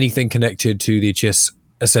 but I think anything connected to the Chiss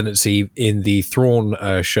ascendancy in the Thrawn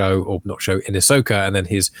show, or not show, in Ahsoka, and then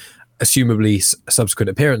his assumably subsequent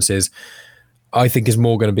appearances, I think is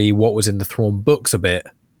more going to be what was in the Thrawn books a bit,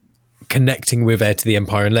 connecting with Heir to the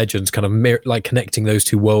Empire and Legends, kind of like connecting those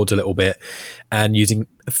two worlds a little bit and using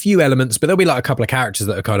a few elements, but there'll be like a couple of characters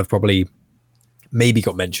that are kind of probably maybe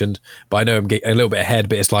got mentioned, but I know I'm getting a little bit ahead,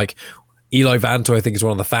 but it's like Eli Vanto, I think, is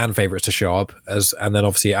one of the fan favorites to show up, and then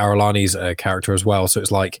obviously Aralani's character as well. So it's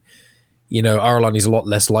like, you know, Aralani's a lot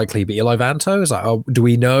less likely, but Eli Vanto is like, oh, do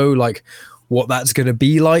we know like what that's going to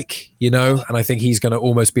be like, you know? And I think he's going to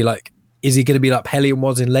almost be like, is he going to be like Pelion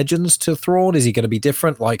was in Legends to Thrawn? Is he going to be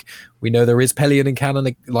different? Like, we know there is Pelion in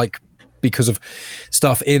canon, like because of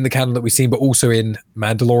stuff in the canon that we've seen, but also in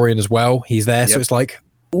Mandalorian as well. He's there. Yep. So it's like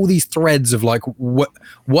all these threads of like, what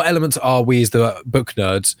elements are we as the book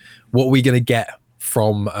nerds? What are we going to get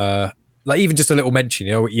from, like even just a little mention,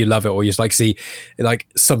 you know, you love it, or you just like see like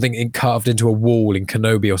something carved into a wall in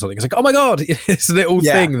Kenobi or something. It's like, oh my God, it's a little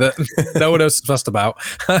thing that no one else is fussed about.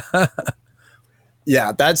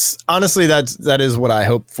 Yeah, that's honestly, that is what I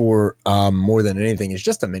hope for more than anything, is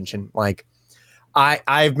just a mention. Like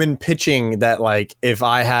I've been pitching that, like, if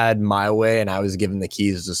I had my way and I was given the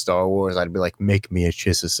keys to Star Wars, I'd be like, make me a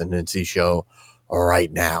Chiss Ascendancy show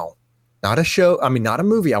right now. Not a show. I mean, not a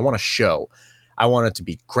movie. I want a show. I want it to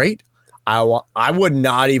be great. I would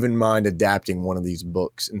not even mind adapting one of these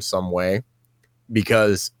books in some way,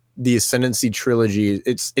 because the Ascendancy trilogy,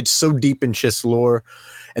 it's so deep in Chiss lore,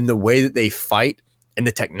 and the way that they fight and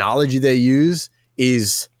the technology they use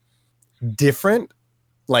is different.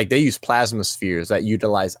 Like, they use plasma spheres that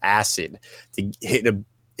utilize acid to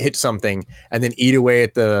hit something and then eat away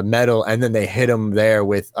at the metal, and then they hit them there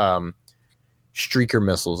with streaker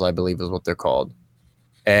missiles, I believe is what they're called,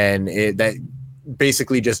 and that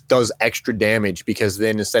basically just does extra damage, because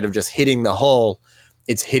then instead of just hitting the hull,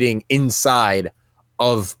 it's hitting inside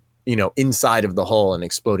of the hull and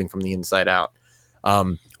exploding from the inside out.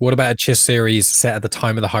 What about a Chiss series set at the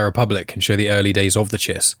time of the High Republic and show the early days of the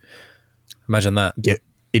Chiss? Imagine that.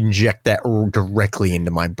 Inject that directly into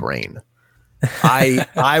my brain.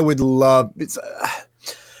 I would love it's.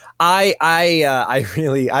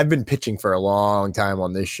 I've been pitching for a long time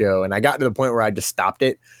on this show, and I got to the point where I just stopped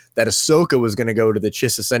it. That Ahsoka was going to go to the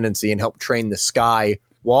Chiss Ascendancy and help train the Sky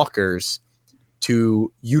Walkers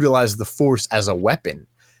to utilize the Force as a weapon,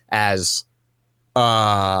 as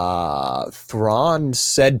Thrawn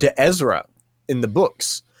said to Ezra in the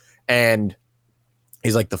books. And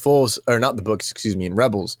he's like, the Force, or not the books, excuse me, in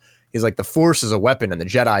Rebels, he's like, the Force is a weapon and the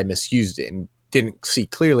Jedi misused it and didn't see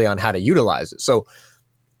clearly on how to utilize it. So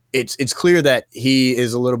it's clear that he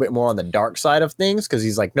is a little bit more on the dark side of things, because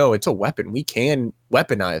he's like, no, it's a weapon. We can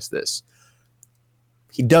weaponize this.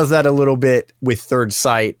 He does that a little bit with Third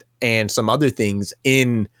Sight and some other things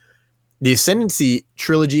in the Ascendancy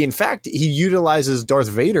trilogy. In fact, he utilizes Darth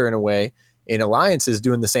Vader in a way in Alliances,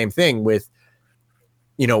 doing the same thing with,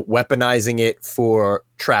 weaponizing it for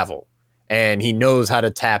travel and he knows how to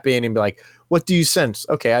tap in and be like, what do you sense?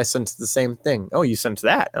 Okay, I sense the same thing. Oh, you sense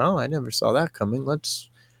that? Oh, I never saw that coming. Let's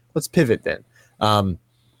pivot then.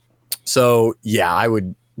 So yeah, I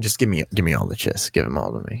would just give me all the chiss. Give them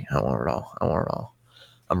all to me. I want it all.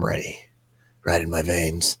 I'm ready. Right in my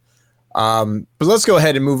veins. But let's go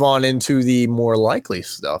ahead and move on into the more likely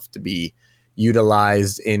stuff to be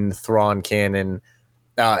utilized in Thrawn canon,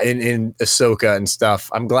 in Ahsoka and stuff.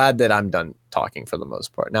 I'm glad that I'm done talking for the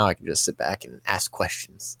most part. Now I can just sit back and ask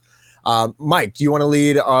questions. Mike, do you want to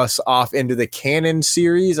lead us off into the canon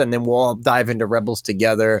series, and then we'll all dive into Rebels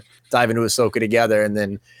together, dive into Ahsoka together, and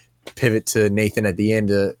then pivot to Nathan at the end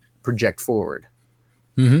to project forward?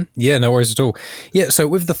 Mm-hmm. Yeah, no worries at all. Yeah, so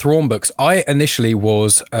with the Thrawn books, I initially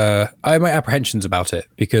was, I had my apprehensions about it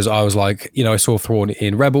because I was like, I saw Thrawn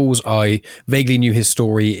in Rebels. I vaguely knew his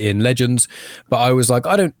story in Legends, but I was like,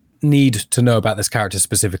 I don't need to know about this character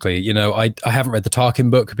specifically. I haven't read the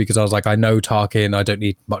Tarkin book because I was like, I know Tarkin. I don't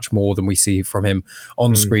need much more than we see from him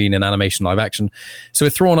on screen in animation live action. So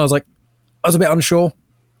with Thrawn, I was a bit unsure.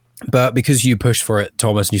 But because you pushed for it,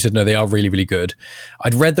 Thomas, and you said, no, they are really, really good.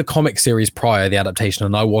 I'd read the comic series prior, the adaptation,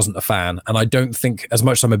 and I wasn't a fan. And I don't think, as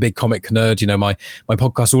much as I'm a big comic nerd, my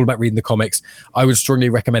podcast is all about reading the comics, I would strongly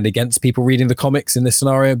recommend against people reading the comics in this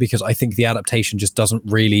scenario because I think the adaptation just doesn't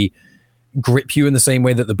really grip you in the same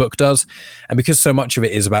way that the book does. And because so much of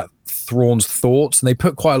it is about Thrawn's thoughts, and they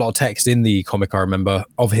put quite a lot of text in the comic, I remember,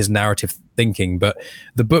 of his narrative thinking, but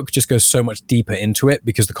the book just goes so much deeper into it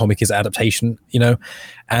because the comic is adaptation,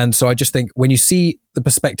 and so I just think when you see the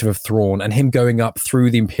perspective of Thrawn and him going up through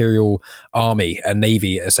the Imperial army and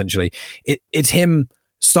navy, essentially it's him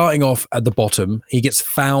starting off at the bottom. He gets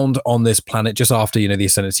found on this planet just after, the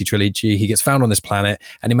Ascendancy trilogy. He gets found on this planet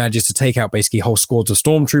and he manages to take out basically whole squads of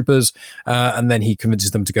stormtroopers. And then he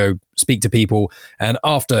convinces them to go speak to people. And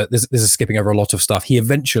after this is skipping over a lot of stuff, he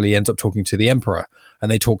eventually ends up talking to the Emperor,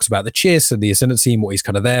 and they talks about the Chiss and the Ascendancy and what he's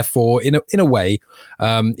kind of there for. In a way,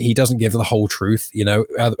 he doesn't give the whole truth,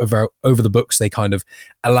 over the books. They kind of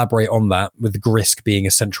elaborate on that, with Grisk being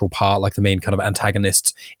a central part, like the main kind of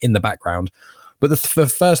antagonists in the background. But the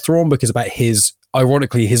first Thrawn book is about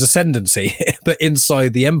ironically, his ascendancy, but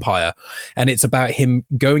inside the Empire. And it's about him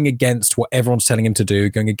going against what everyone's telling him to do,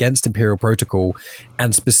 going against Imperial protocol,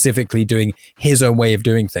 and specifically doing his own way of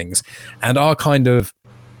doing things. And our kind of,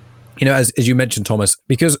 as you mentioned, Thomas,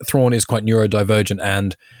 because Thrawn is quite neurodivergent,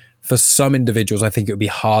 and for some individuals, I think it would be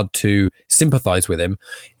hard to sympathize with him.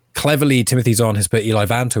 Cleverly, Timothy Zahn has put Eli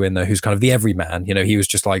Vanto in there, who's kind of the everyman. He was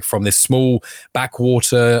just like from this small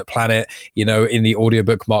backwater planet. In the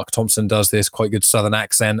audiobook, Mark Thompson does this quite good Southern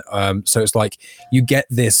accent. So it's like you get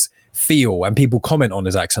this feel, and people comment on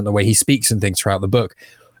his accent, the way he speaks and things throughout the book.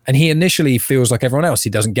 And he initially feels like everyone else. He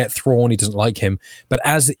doesn't get Thrawn. He doesn't like him. But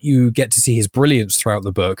as you get to see his brilliance throughout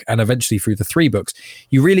the book, and eventually through the 3 books,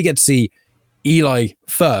 you really get to see Eli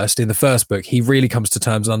first. In the first book, he really comes to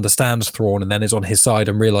terms and understands Thrawn, and then is on his side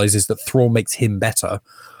and realizes that Thrawn makes him better.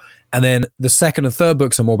 And then the second and third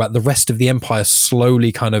books are more about the rest of the Empire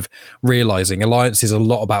slowly kind of realizing. Alliance is a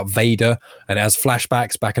lot about Vader, and it has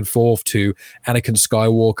flashbacks back and forth to Anakin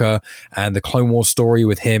Skywalker and the Clone Wars story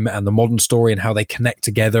with him, and the modern story and how they connect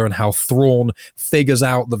together, and how Thrawn figures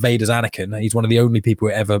out that Vader's Anakin. He's one of the only people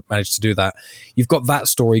who ever managed to do that. You've got that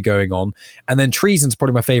story going on. And then Treason's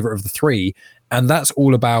probably my favorite of the 3. And that's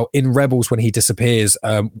all about in Rebels when he disappears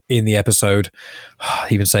in the episode.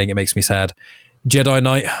 Even saying it makes me sad. Jedi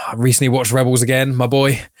Knight. I recently watched Rebels again, my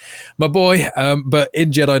boy. But in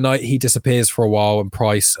Jedi Knight, he disappears for a while, and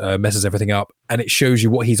Price messes everything up, and it shows you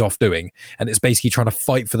what he's off doing. And it's basically trying to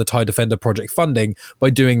fight for the TIE Defender project funding by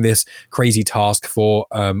doing this crazy task for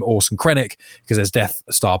Orson Krennic, because there's Death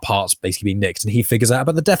Star parts basically being nicked, and he figures out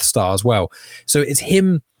about the Death Star as well. So it's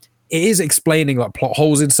him. It is explaining like plot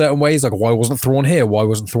holes in certain ways, like why wasn't Thrawn here? Why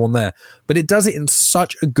wasn't Thrawn there? But it does it in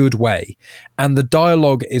such a good way. And the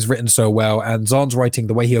dialogue is written so well. And Zahn's writing,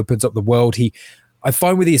 the way he opens up the world, I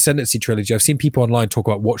find with the Ascendancy trilogy, I've seen people online talk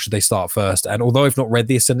about what should they start first. And although I've not read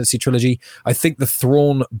the Ascendancy trilogy, I think the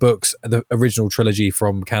Thrawn books, the original trilogy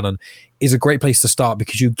from canon, is a great place to start,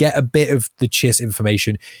 because you get a bit of the Chiss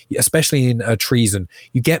information, especially in Treason.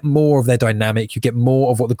 You get more of their dynamic. You get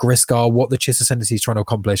more of what the Grisk are, what the Chiss Ascendancy is trying to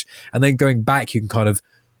accomplish. And then going back, you can kind of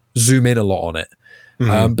zoom in a lot on it.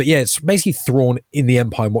 But yeah, it's basically Thrawn in the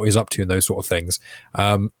Empire and what he's up to and those sort of things.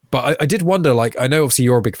 But I did wonder, like, I know obviously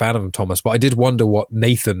you're a big fan of them, Thomas, but I did wonder what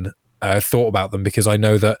Nathan thought about them, because I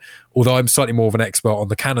know that although I'm slightly more of an expert on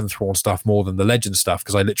the canon Thrawn stuff more than the legend stuff,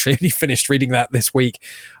 because I literally only finished reading that this week,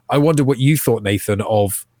 I wonder what you thought, Nathan,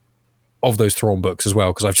 of those Thrawn books as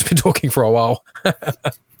well, because I've just been talking for a while.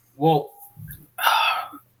 Well,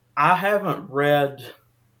 I haven't read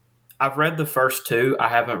I've read the first two. I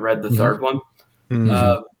haven't read the Mhm. third one.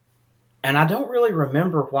 Mhm. And I don't really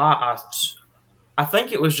remember why I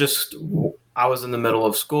think it was just I was in the middle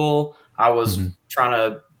of school. I was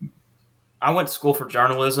I went to school for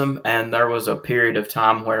journalism, and there was a period of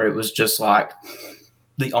time where it was just like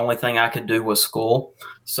the only thing I could do was school.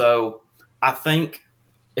 So I think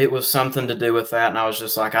it was something to do with that. And I was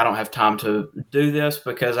just like, I don't have time to do this,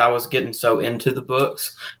 because I was getting so into the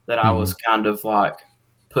books that I was kind of like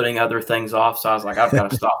putting other things off. So I was like, I've got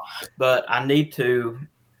to stop. But I need to,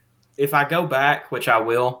 if I go back, which I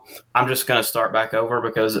will, I'm just going to start back over,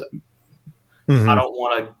 because I don't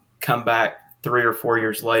want to come back 3 or 4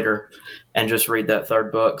 years later and just read that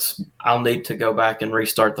third book. I'll need to go back and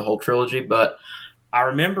restart the whole trilogy. But I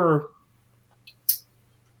remember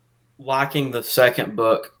liking the second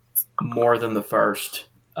book more than the first.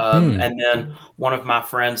 And then one of my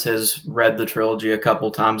friends has read the trilogy a couple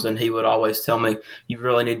times, and he would always tell me, you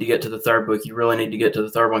really need to get to the third book. You really need to get to the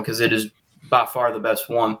third one, because it is by far the best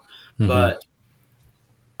one. But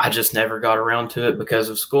I just never got around to it because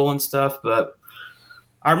of school and stuff. But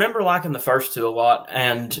I remember liking the first two a lot,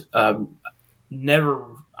 and I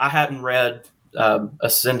hadn't read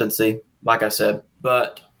Ascendancy, like I said,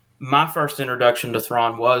 but my first introduction to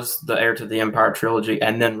Thrawn was the Heir to the Empire trilogy,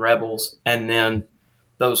 and then Rebels, and then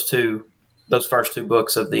those first two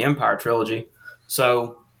books of the Empire trilogy.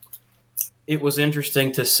 So it was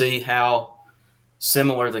interesting to see how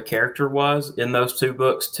similar the character was in those two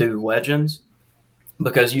books to Legends,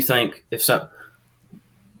 because you think if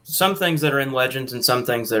some things that are in Legends and some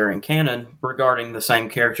things that are in canon regarding the same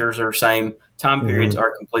characters or same time periods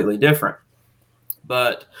are completely different.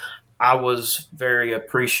 But I was very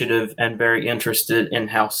appreciative and very interested in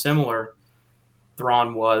how similar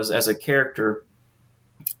Thrawn was as a character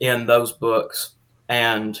in those books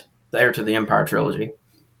and the Heir to the Empire trilogy.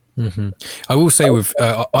 I will say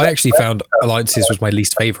I actually found Alliances was my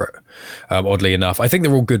least favorite, oddly enough. I think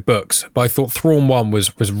they're all good books, but I thought Thrawn 1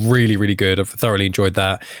 was really, really good. I've thoroughly enjoyed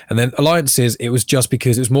that. And then Alliances, it was just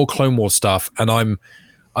because it was more Clone Wars stuff, and I'm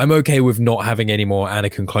okay with not having any more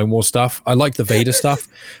Anakin Clone Wars stuff. I like the Vader stuff,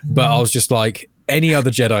 but I was just like, any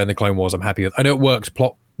other Jedi in the Clone Wars I'm happy with. I know it worked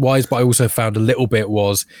plot-wise, but I also found a little bit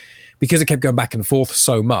was, because it kept going back and forth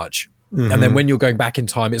so much, and then when you're going back in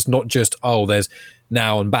time, it's not just, there's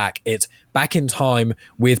now and back. It's back in time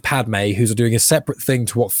with Padme, who's doing a separate thing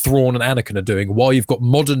to what Thrawn and Anakin are doing, while you've got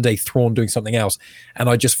modern day Thrawn doing something else. And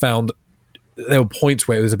I just found there were points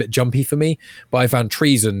where it was a bit jumpy for me, but I found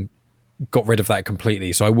Treason got rid of that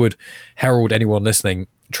completely. So I would herald anyone listening,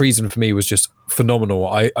 Treason for me was just phenomenal.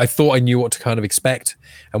 I thought I knew what to kind of expect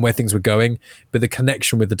and where things were going, but the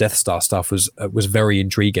connection with the Death Star stuff was very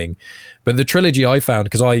intriguing. But the trilogy I found,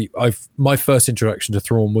 because my first introduction to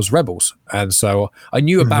Thrawn was Rebels, and so I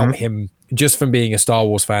knew about him just from being a Star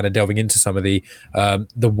Wars fan and delving into some of the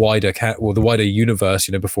wider universe,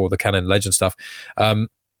 before the canon legend stuff.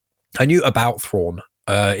 I knew about Thrawn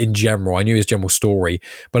in general. I knew his general story,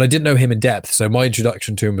 but I didn't know him in depth. So my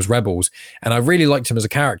introduction to him was Rebels, and I really liked him as a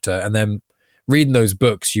character. And then reading those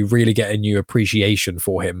books, you really get a new appreciation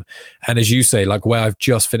for him. And as you say, like where I've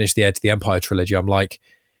just finished the Heir to the Empire trilogy, I'm like,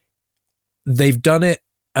 they've done it.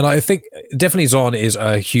 And I think definitely Zahn is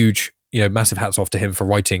a huge, massive hats off to him for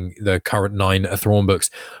writing the current 9 Thrawn books.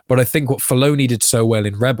 But I think what Filoni did so well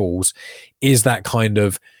in Rebels is that kind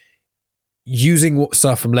of using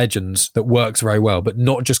stuff from Legends that works very well, but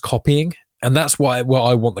not just copying. And that's where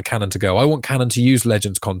I want the canon to go. I want canon to use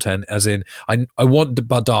Legends content, as in I want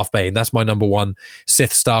Darth Bane. That's my number one.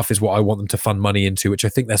 Sith stuff is what I want them to fund money into, which I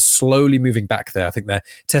think they're slowly moving back there. I think they're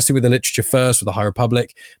testing with the literature first with the High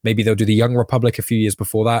Republic. Maybe they'll do the Young Republic a few years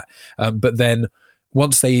before that. But then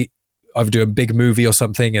once they either do a big movie or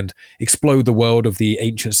something and explode the world of the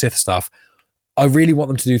ancient Sith stuff, I really want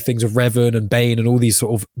them to do things of Revan and Bane and all these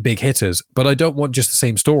sort of big hitters, but I don't want just the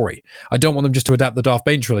same story. I don't want them just to adapt the Darth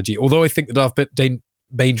Bane trilogy. Although I think the Darth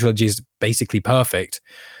Bane trilogy is basically perfect,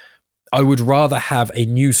 I would rather have a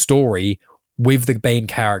new story with the Bane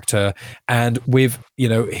character and with,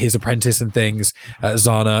 his apprentice and things,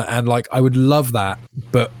 Zana, and I would love that,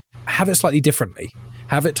 but have it slightly differently.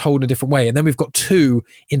 Have it told in a different way. And then we've got 2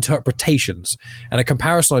 interpretations. And a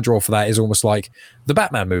comparison I draw for that is almost like the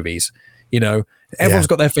Batman movies. Everyone's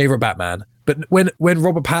got their favorite Batman, but when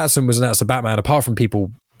Robert Pattinson was announced as Batman, apart from people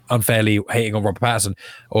unfairly hating on Robert Pattinson,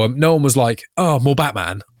 or no one was like, oh, more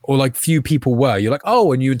Batman, or few people were. You're like,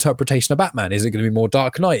 oh, a new interpretation of Batman. Is it going to be more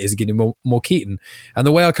Dark Knight? Is it going to be more Keaton? And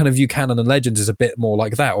the way I kind of view canon and Legends is a bit more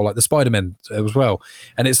like that, or like the Spider-Man as well.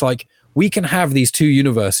 And it's like, we can have these two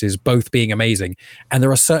universes both being amazing, and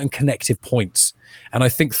there are certain connective points. And I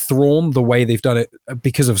think Thrawn, the way they've done it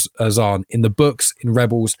because of Zahn in the books, in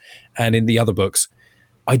Rebels, and in the other books,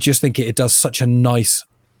 I just think it does such a nice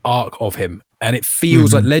arc of him. And it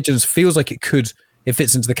feels like Legends feels like it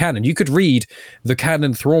fits into the canon. You could read the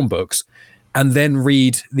canon Thrawn books and then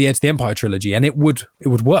read the Edge of the Empire trilogy, and it would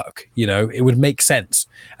work. It would make sense.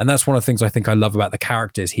 And that's one of the things I think I love about the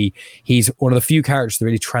characters. He's one of the few characters that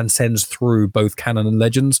really transcends through both canon and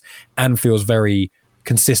Legends and feels very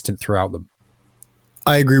consistent throughout them.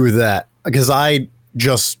 I agree with that, because I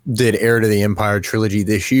just did Heir to the Empire trilogy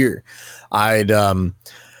this year.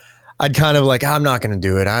 I'd kind of like, I'm not going to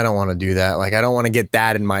do it. I don't want to do that. Like, I don't want to get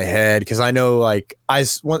that in my head, because I know, like,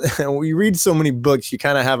 when you read so many books, you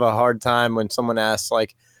kind of have a hard time when someone asks,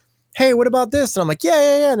 like, hey, what about this? And I'm like,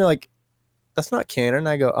 yeah. And they're like, that's not canon.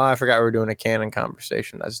 I go, oh, I forgot we were doing a canon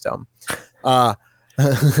conversation. That's dumb. I'm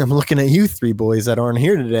looking at you three boys that aren't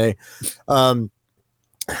here today.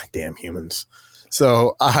 Damn humans.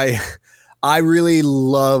 So I really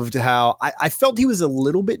loved how I felt he was a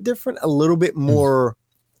little bit different, a little bit more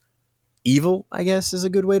evil, I guess is a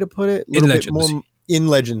good way to put it. In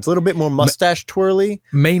Legends, a little bit more mustache twirly.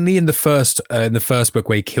 Mainly in the first book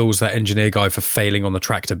where he kills that engineer guy for failing on the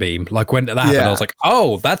tractor beam. Like when that happened, I was like,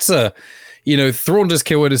 oh, that's Thrawn does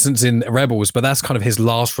kill innocents in Rebels, but that's kind of his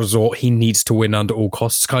last resort. He needs to win under all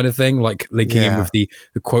costs kind of thing, like linking in with the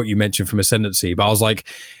quote you mentioned from Ascendancy. But I was like,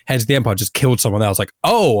 Heads of the Empire just killed someone else. Like,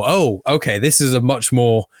 oh, okay, this is a much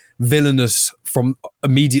more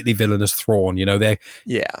immediately villainous Thrawn. They're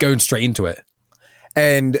going straight into it.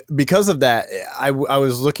 And because of that, I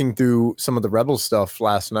was looking through some of the Rebel stuff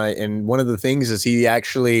last night, and one of the things is he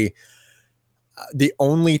actually, the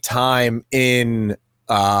only time in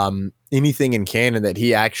anything in canon that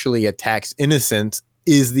he actually attacks innocents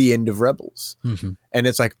is the end of Rebels. And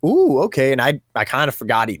it's like, ooh, okay. And I kind of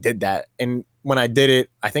forgot he did that. And when I did it,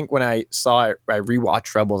 I think when I saw it, I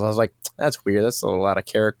rewatched Rebels, I was like, that's weird. That's a little out of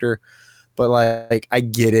character. But like, I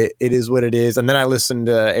get it. It is what it is. And then I listened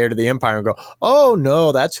to Heir to the Empire and go, oh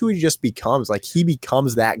no, that's who he just becomes. Like, he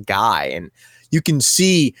becomes that guy. And you can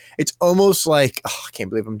see, it's almost like, oh, I can't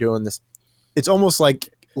believe I'm doing this. It's almost like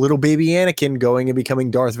little baby Anakin going and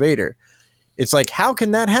becoming Darth Vader. It's like, how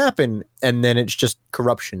can that happen? And then it's just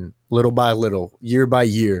corruption, little by little, year by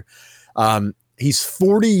year. He's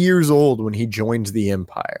 40 years old when he joins the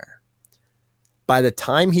Empire. By the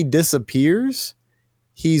time he disappears,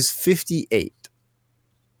 he's 58.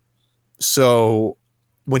 So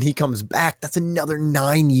when he comes back, that's another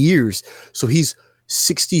 9 years. So he's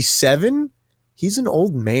 67. He's an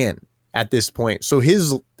old man at this point. So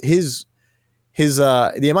his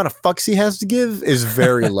the amount of fucks he has to give is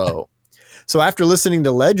very low. So after listening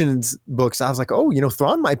to Legends books, I was like, oh,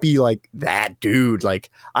 Thrawn might be like that dude. Like,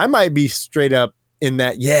 I might be straight up in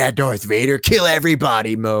that, Darth Vader, kill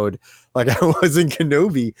everybody mode, like I was in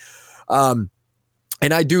Kenobi. And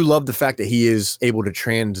I do love the fact that he is able to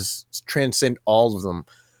transcend all of them.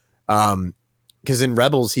 Because in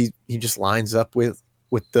Rebels, he just lines up with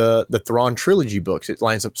the Thrawn trilogy books. It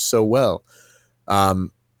lines up so well.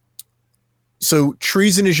 So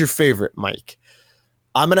treason is your favorite, Mike.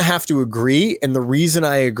 I'm going to have to agree. And the reason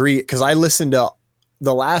I agree, because I listened to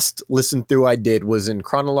the last listen through I did was in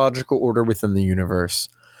chronological order within the universe.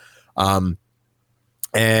 And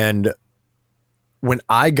when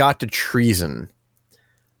I got to treason,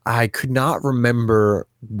 I could not remember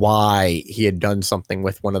why he had done something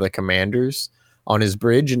with one of the commanders on his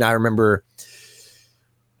bridge. And I remember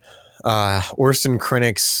Orson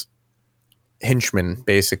Krennic's henchman,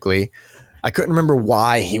 basically. I couldn't remember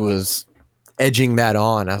why he was edging that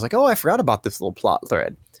on. I was like, oh, I forgot about this little plot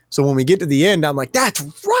thread. So when we get to the end, I'm like, that's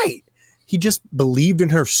right. He just believed in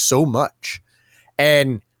her so much.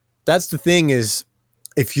 And that's the thing is,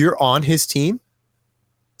 if you're on his team,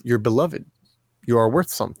 you're beloved. You are worth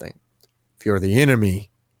something. If you're the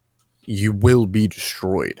enemy, you will be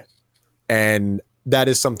destroyed. And that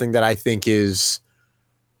is something that I think is,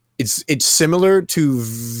 it's similar to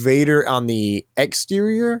Vader on the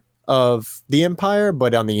exterior of the Empire,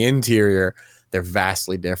 but on the interior, they're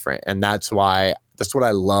vastly different. And that's what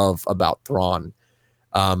I love about Thrawn.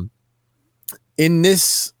 In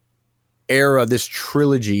this era, this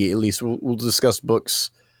trilogy, at least we'll discuss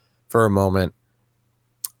books for a moment.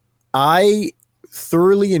 I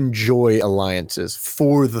thoroughly enjoy alliances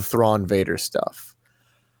for the Thrawn Vader stuff.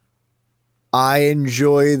 I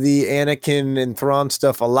enjoy the Anakin and Thrawn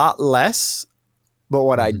stuff a lot less, but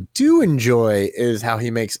what I do enjoy is how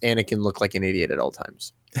he makes Anakin look like an idiot at all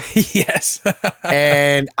times. Yes.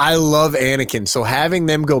 And I love Anakin. So having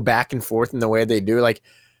them go back and forth in the way they do, like,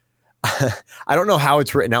 I don't know how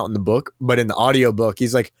it's written out in the book, but in the audiobook,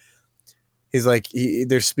 they're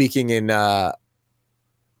speaking in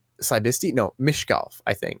Sibisti, no, Mishgalf,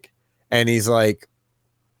 I think. And he's like,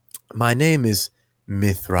 my name is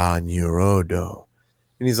Mithra Neurodo.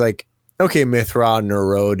 And he's like, okay, Mithra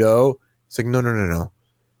Neurodo. It's like, no.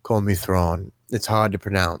 Call me Thrawn. It's hard to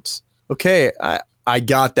pronounce. Okay, I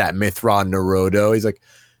got that, Mithra Neurodo. He's like,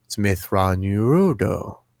 it's Mithra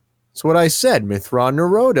Neurodo. That's what I said, Mithra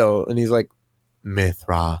Neurodo. And he's like,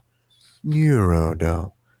 Mithra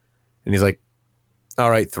Neurodo. And he's like, all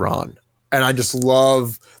right, Thrawn. And I just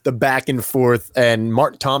love the back and forth. And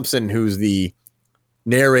Mark Thompson, who's the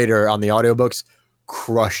narrator on the audiobooks,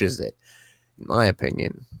 crushes it. In my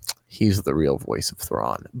opinion, he's the real voice of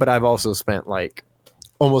Thrawn. But I've also spent like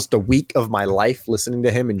almost a week of my life listening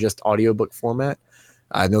to him in just audiobook format.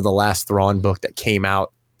 I know the last Thrawn book that came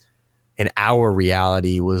out in our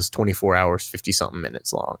reality was 24 hours, 50 something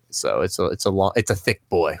minutes long. So it's a thick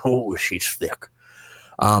boy. Oh, she's thick.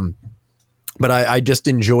 But I just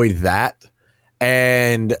enjoyed that.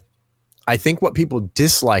 And I think what people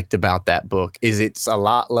disliked about that book is it's a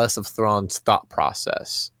lot less of Thrawn's thought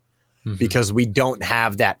process, because we don't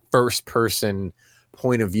have that first person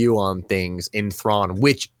point of view on things in Thrawn,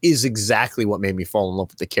 which is exactly what made me fall in love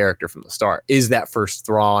with the character from the start, is that first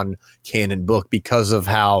Thrawn canon book, because of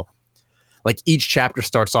how like each chapter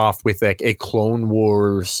starts off with like a Clone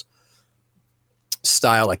Wars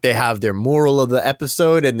style. Like they have their moral of the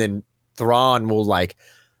episode, and then Thrawn will like,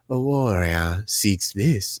 a warrior seeks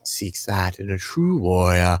this, seeks that, and a true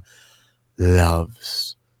warrior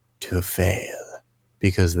loves to fail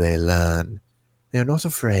because they learn. They're not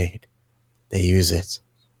afraid. They use it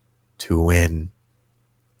to win.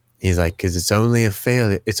 He's like, because it's only a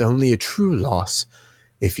failure. It's only a true loss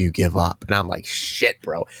if you give up. And I'm like, shit,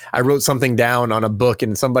 bro. I wrote something down on a book,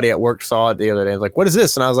 and somebody at work saw it the other day. I was like, what is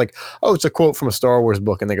this? And I was like, oh, it's a quote from a Star Wars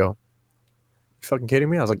book. And they go, you fucking kidding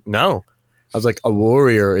me? I was like, no. I was like, a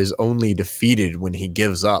warrior is only defeated when he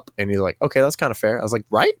gives up. And he's like, okay, that's kind of fair. I was like,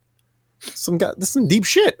 right? This is some deep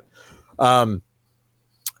shit.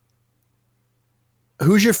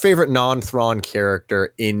 Who's your favorite non-Thrawn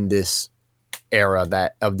character in this era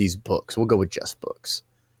of these books? We'll go with just books.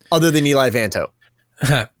 Other than Eli Vanto.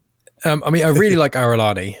 I mean, I really like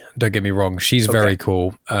Aralani. Don't get me wrong. She's very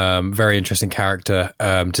cool. Very interesting character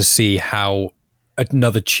to see how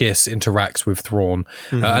another Chiss interacts with Thrawn.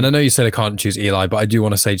 And I know you said I can't choose Eli, but I do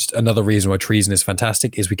want to say just another reason why Treason is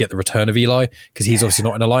fantastic is we get the return of Eli, because he's obviously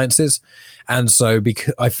not in alliances. And so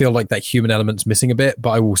because I feel like that human element's missing a bit, but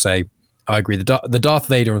I will say, I agree. The Darth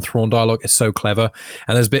Vader and Thrawn dialogue is so clever.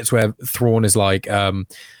 And there's bits where Thrawn is like,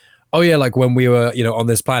 oh yeah, like when we were, on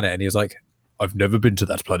this planet, and he was like, I've never been to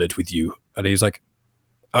that planet with you. And he's like,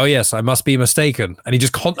 oh yes, I must be mistaken. And he's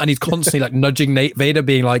constantly like nudging Vader,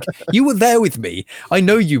 being like, you were there with me. I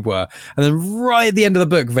know you were. And then right at the end of the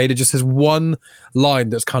book, Vader just has one line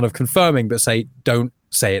that's kind of confirming, but don't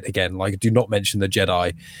say it again. Like, do not mention the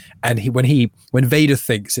Jedi. And when Vader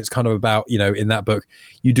thinks, it's kind of about, in that book,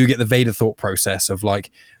 you do get the Vader thought process of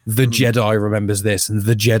like, the Jedi remembers this and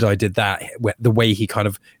the Jedi did that, the way he kind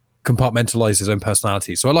of compartmentalizes his own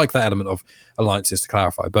personality. So I like that element of alliances, to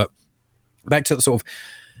clarify. But back to the sort of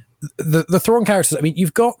the Thrawn characters. I mean,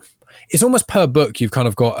 it's almost per book you've kind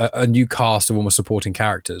of got a new cast of almost supporting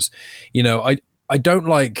characters. I don't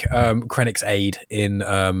like Krennic's aide in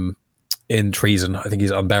Treason. I think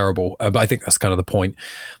he's unbearable, but I think that's kind of the point.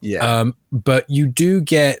 Yeah. But you do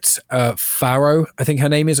get Pharaoh, I think her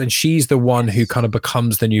name is, and she's the one who kind of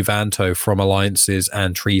becomes the new Vanto from Alliances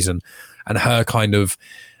and Treason, and her kind of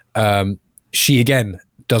she again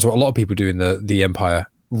does what a lot of people do in the Empire.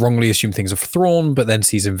 Wrongly assume things of Thrawn, but then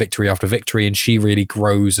sees him victory after victory, and she really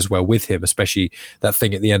grows as well with him, especially that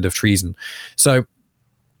thing at the end of Treason. So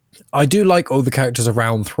I do like all the characters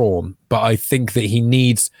around Thrawn, but I think that he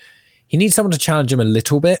needs someone to challenge him a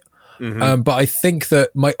little bit. But I think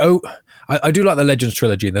that I do like the Legends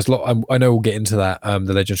trilogy, and there's a lot. I know we'll get into that,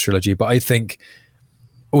 the Legends trilogy, but I think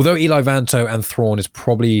although Eli Vanto and Thrawn is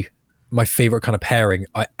probably my favorite kind of pairing,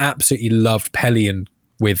 I absolutely loved Pelion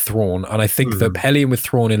with Thrawn, and I think that Pelion with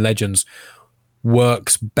Thrawn in Legends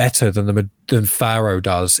works better than Pharaoh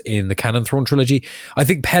does in the canon Thrawn trilogy. I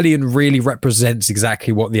think Pelion really represents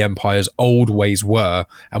exactly what the Empire's old ways were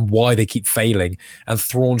and why they keep failing, and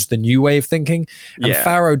Thrawn's the new way of thinking. And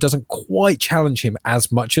Pharaoh doesn't quite challenge him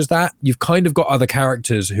as much as that. You've kind of got other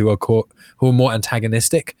characters who are more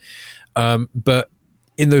antagonistic, but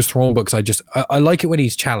in those Thrawn books, I like it when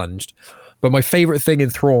he's challenged. But my favorite thing in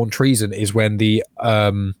Thrawn Treason is when the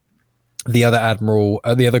other Admiral,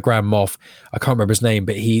 the other Grand Moff, I can't remember his name,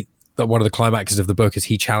 but one of the climaxes of the book is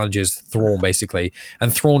he challenges Thrawn basically,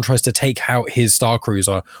 and Thrawn tries to take out his Star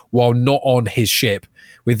Cruiser while not on his ship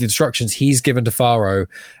with the instructions he's given to Faro,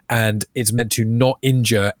 and it's meant to not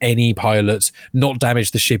injure any pilots, not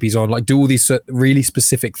damage the ship he's on, like do all these really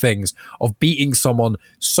specific things of beating someone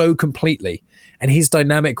so completely. And his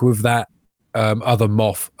dynamic with that the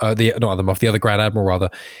other Grand Admiral rather,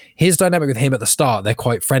 his dynamic with him at the start, they're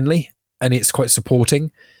quite friendly and it's quite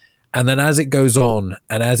supporting. And then as it goes on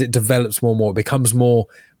and as it develops more and more, it becomes more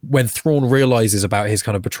when Thrawn realizes about his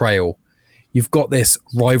kind of betrayal, you've got this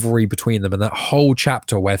rivalry between them. And that whole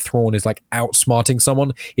chapter where Thrawn is like outsmarting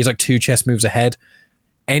someone, he's like 2 chess moves ahead.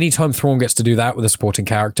 Anytime Thrawn gets to do that with a supporting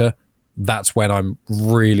character, that's when I'm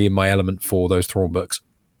really in my element for those Thrawn books.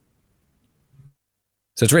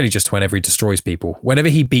 So it's really just whenever he destroys people, whenever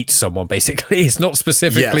he beats someone, basically. It's not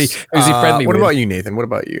specifically who's he friendly with. What about you, Nathan? What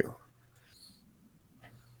about you?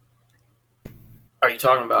 Are you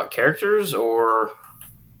talking about characters or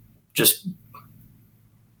just?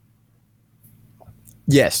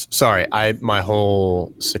 Yes. Sorry, my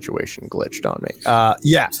whole situation glitched on me.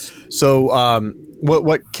 Yeah. So,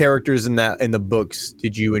 what characters in the books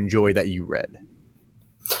did you enjoy that you read?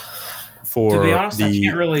 For to be honest, I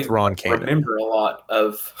can't really Thrawn canon. Remember a lot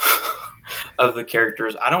of of the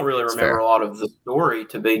characters. I don't really remember a lot of the story,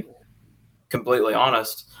 to be completely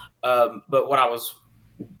honest. But what I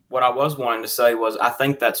was wanting to say was I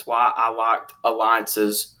think that's why I liked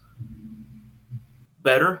Alliances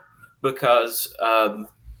better, because I'm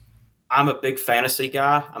a big fantasy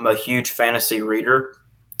guy. I'm a huge fantasy reader.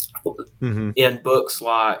 Mm-hmm. In books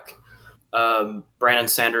like Brandon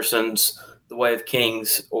Sanderson's The Way of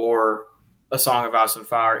Kings or A Song of Ice and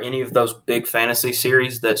Fire, any of those big fantasy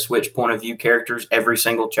series that switch point of view characters every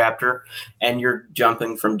single chapter, and you're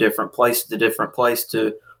jumping from different place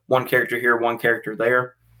to one character here, one character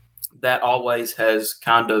there. That always has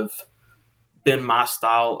kind of been my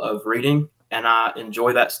style of reading, and I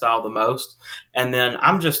enjoy that style the most. And then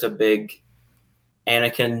I'm just a big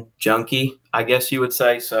Anakin junkie, I guess you would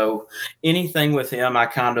say. So anything with him, I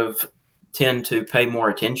kind of tend to pay more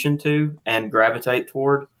attention to and gravitate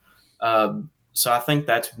toward. So I think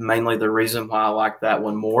that's mainly the reason why I like that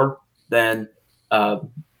one more than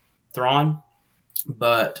Thrawn.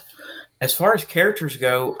 But as far as characters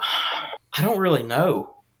go, I don't really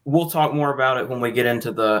know. We'll talk more about it when we get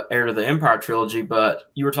into the Heir to the Empire trilogy,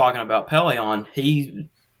 but you were talking about Pelion. He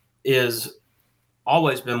is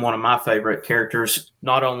always been one of my favorite characters,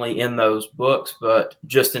 not only in those books, but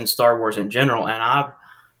just in Star Wars in general. And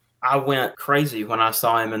I went crazy when I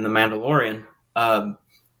saw him in The Mandalorian.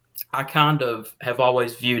 I kind of have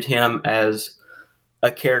always viewed him as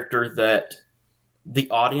a character that the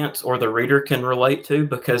audience or the reader can relate to,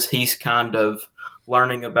 because he's kind of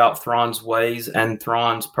learning about Thrawn's ways and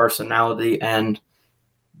Thrawn's personality and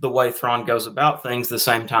the way Thrawn goes about things the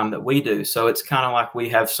same time that we do. So it's kind of like we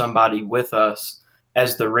have somebody with us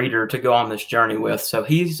as the reader to go on this journey with. So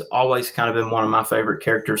he's always kind of been one of my favorite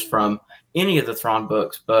characters from any of the Thrawn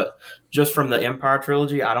books, but just from the Empire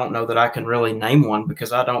trilogy, I don't know that I can really name one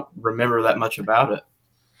because I don't remember that much about it.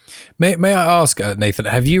 May I ask, Nathan,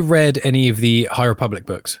 have you read any of the High Republic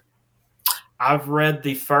books? I've read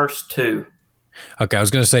the first 2. Okay, I was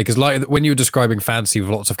going to say, because like when you were describing fantasy with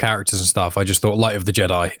lots of characters and stuff, I just thought Light of the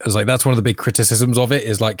Jedi. I was like, that's one of the big criticisms of it,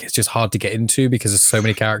 is like it's just hard to get into because there's so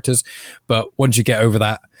many characters. But once you get over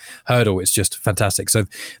that hurdle, it's just fantastic. So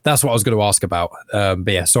that's what I was going to ask about. But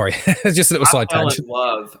yeah, sorry, just a little side tangent.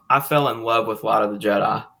 I fell in love with Light of the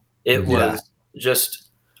Jedi. It was just,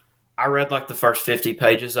 I read like the first 50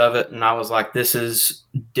 pages of it, and I was like, this is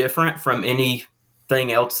different from anything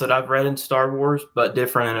else that I've read in Star Wars, but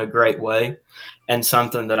different in a great way and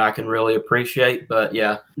something that I can really appreciate. But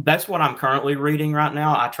yeah, that's what I'm currently reading right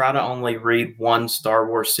now. I try to only read one Star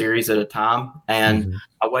Wars series at a time, and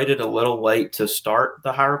I waited a little late to start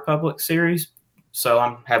the High Republic series, so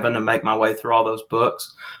I'm having to make my way through all those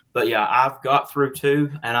books. But yeah, I've got through 2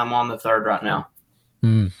 and I'm on the 3rd right now.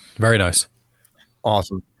 Very nice.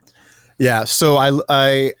 Awesome. Yeah, so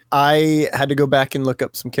I had to go back and look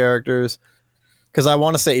up some characters because I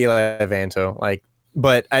want to say Eli Vanto,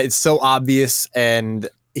 but it's so obvious, and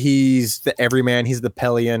he's the everyman. He's the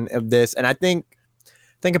Pelion of this, and I think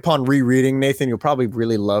upon rereading, Nathan, you'll probably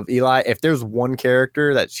really love Eli. If there's one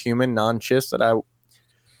character that's human, non-chiss, that I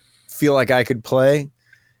feel like I could play,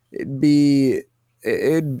 it'd be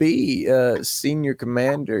Senior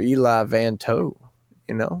Commander Eli Vanto.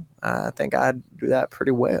 You know, I think I'd do that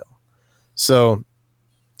pretty well. So,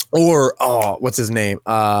 or what's his name?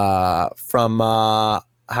 From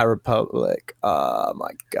High Republic.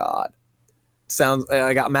 My God, sounds.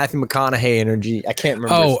 I got Matthew McConaughey energy. I can't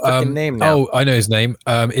remember his fucking name now. Oh, I know his name.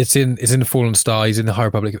 It's in the Fallen Star. He's in the High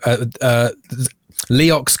Republic. Leox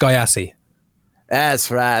Skyassi. That's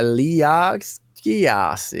right, Leox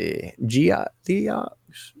Giassi.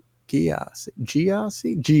 Giassi.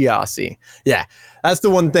 Yeah, that's the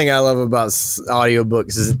one thing I love about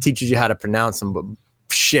audiobooks is it teaches you how to pronounce them, but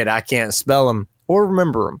shit, I can't spell them or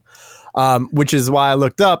remember them. Which is why I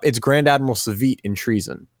looked up. It's Grand Admiral Savit in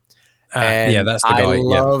Treason. And that's the guy.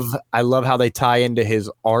 I love how they tie into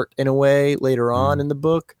his art in a way later on in the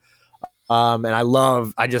book. And I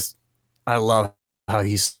love how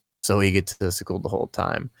he's so egotistical the whole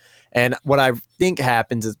time. And what I think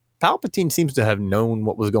happens is Palpatine seems to have known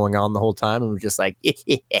what was going on the whole time and was just like,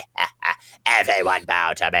 everyone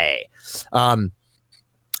bow to me. And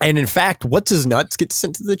in fact, what's his nuts gets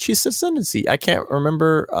sent to the Chief Ascendancy. I can't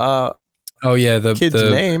remember the kid's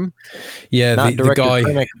name. Yeah, not the guy.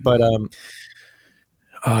 Krennic, but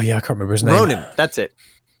oh yeah, I can't remember his name. Ronan, that's it.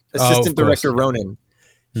 Assistant Director Ronan.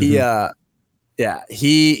 He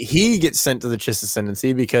he gets sent to the Chiss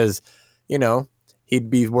Ascendancy because, he'd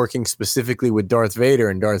be working specifically with Darth Vader,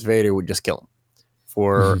 and Darth Vader would just kill him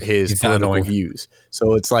for his political views.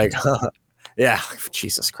 So it's like, yeah,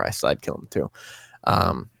 Jesus Christ, I'd kill him too.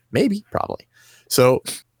 Maybe, probably. So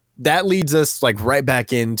that leads us like right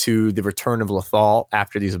back into the Return of Lothal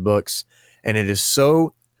after these books, and it is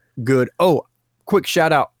so good. Oh, quick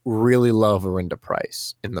shout out! Really love Arinda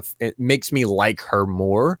Price. It makes me like her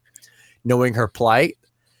more, knowing her plight.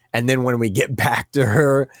 And then when we get back to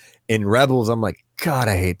her in Rebels, I'm like, God,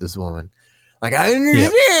 I hate this woman. Like I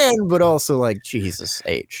understand, but also like Jesus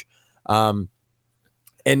H. And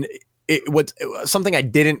what's something I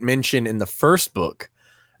didn't mention in the first book.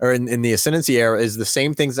 Or in the Ascendancy era is the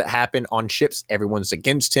same things that happen on ships. Everyone's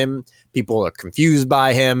against him. People are confused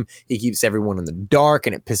by him. He keeps everyone in the dark,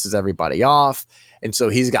 and it pisses everybody off. And so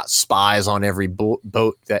he's got spies on every boat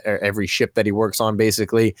or every ship that he works on,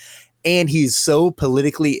 basically. And he's so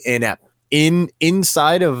politically inept.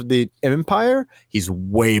 Inside of the Empire, he's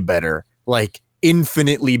way better, like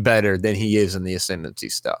infinitely better than he is in the Ascendancy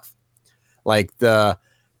stuff. Like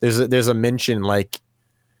there's a mention like.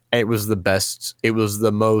 It was the best. It was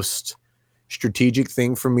the most strategic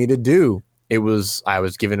thing for me to do. I was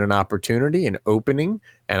given an opportunity, an opening,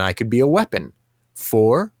 and I could be a weapon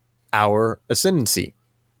for our Ascendancy.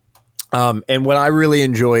 And what I really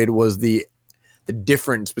enjoyed was the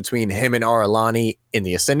difference between him and Aralani in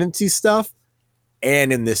the Ascendancy stuff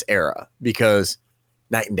and in this era, because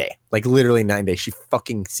night and day, like literally night and day. She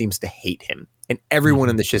fucking seems to hate him, and everyone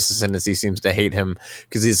in the Chiss Ascendancy seems to hate him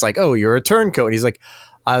because he's like, "Oh, you're a turncoat." And he's like,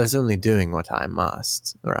 I was only doing what I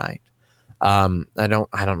must, right? I don't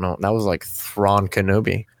know. That was like Thrawn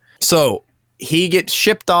Kenobi. So he gets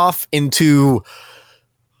shipped off into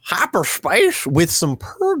hyperspace with some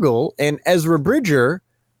Purgle and Ezra Bridger.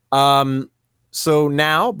 So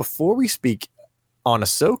now, before we speak on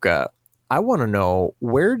Ahsoka, I want to know,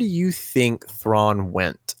 where do you think Thrawn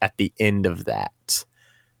went at the end of that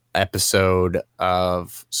episode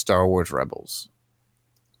of Star Wars Rebels?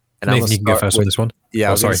 And Nathan, you can go first on this one. Yeah,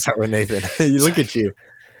 I was going to start with Nathan. You look at you.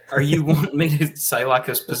 Are you wanting me to say like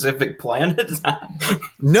a specific planet?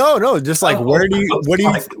 No, just like what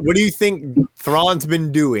do you think Thrawn's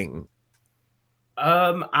been doing?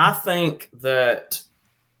 I think that,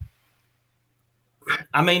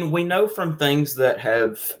 I mean, we know from things that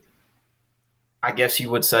have, I guess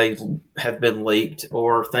you would say, have been leaked,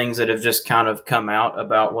 or things that have just kind of come out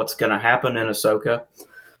about what's going to happen in Ahsoka,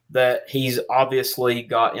 that he's obviously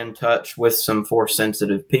got in touch with some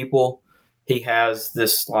Force-sensitive people. He has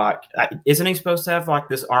this, like, isn't he supposed to have, like,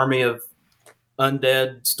 this army of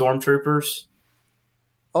undead stormtroopers?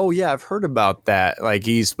 Oh, yeah, I've heard about that. Like,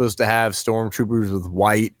 he's supposed to have stormtroopers with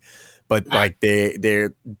white, but, like,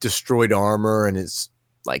 they're destroyed armor, and it's,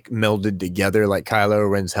 like, melded together like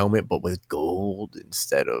Kylo Ren's helmet, but with gold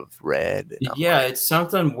instead of red. Yeah, like, it's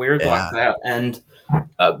something weird like that. And,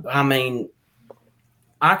 I mean,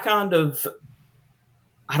 I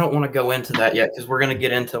don't want to go into that yet because we're going to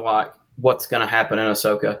get into like what's going to happen in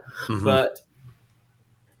Ahsoka. Mm-hmm. But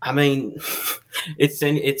I mean, it's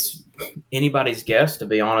anybody's guess, to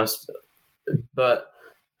be honest. But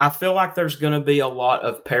I feel like there's going to be a lot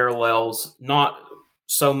of parallels, not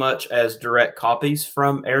so much as direct copies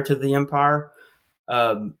from Heir to the Empire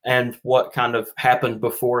and what kind of happened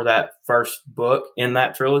before that first book in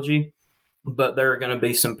that trilogy, but there are going to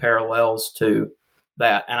be some parallels to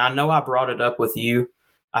that. And I know I brought it up with you.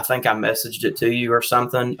 I think I messaged it to you or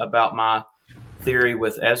something about my theory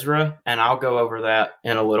with Ezra, and I'll go over that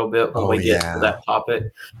in a little bit when we get to that topic.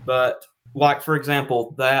 But like, for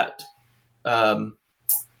example, that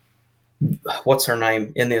what's her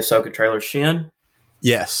name in the Ahsoka trailer, Shin.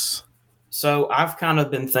 Yes. So I've kind of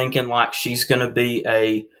been thinking like she's going to be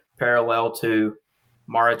a parallel to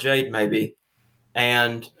Mara Jade, maybe,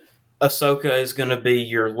 and Ahsoka is going to be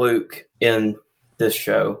your Luke in this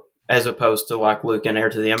show, as opposed to like Luke in Heir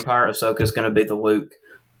to the Empire. Ahsoka is going to be the Luke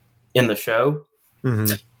in the show.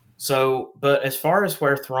 Mm-hmm. So, but as far as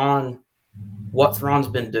what Thrawn's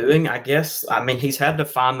been doing, I guess, I mean, he's had to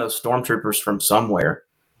find those stormtroopers from somewhere,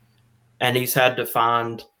 and he's had to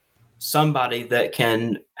find somebody that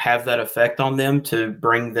can have that effect on them to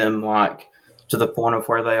bring them like to the point of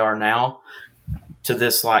where they are now, to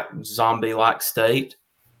this like zombie-like state.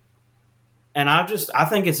 And I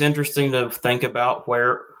think it's interesting to think about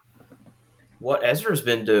what Ezra's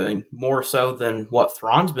been doing more so than what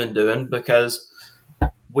Thrawn's been doing, because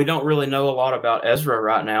we don't really know a lot about Ezra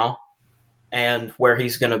right now and where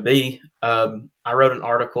he's going to be. I wrote an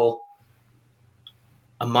article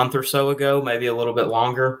a month or so ago, maybe a little bit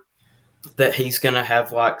longer, that he's going to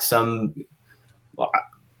have like some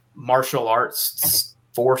martial arts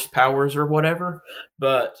force powers or whatever.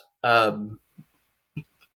 But I'm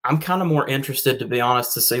kind of more interested, to be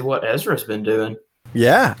honest, to see what Ezra's been doing.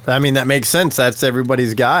 Yeah, I mean, that makes sense. That's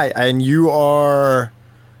everybody's guy. And you were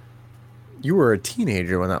a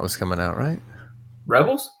teenager when that was coming out, right?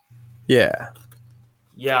 Rebels? Yeah.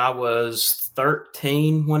 Yeah, I was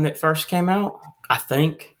 13 when it first came out, I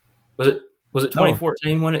think. Was it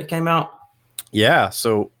 2014 when it came out? Yeah,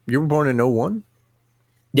 so you were born in 01?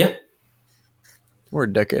 Yeah. We're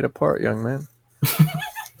a decade apart, young man.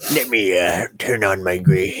 Let me turn on my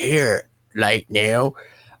gray hair light now.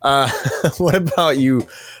 What about you,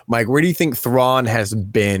 Mike? Where do you think Thrawn has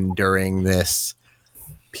been during this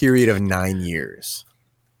period of 9 years?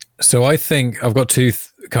 So I think I've got two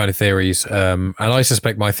kind of theories, and I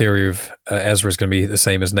suspect my theory of Ezra is going to be the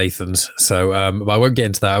same as Nathan's. So I won't get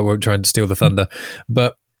into that. I won't try and steal the thunder.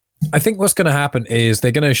 But I think what's going to happen is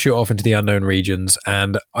they're going to shoot off into the unknown regions,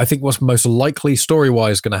 and I think what's most likely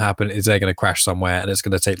story-wise going to happen is they're going to crash somewhere, and it's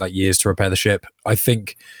going to take like years to repair the ship. I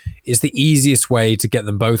think it's the easiest way to get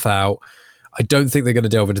them both out. I don't think they're going to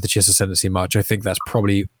delve into the Chiss Ascendancy much. I think that's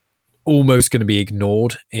probably almost going to be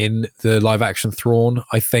ignored in the live-action Thrawn.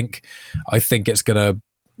 I think it's going to.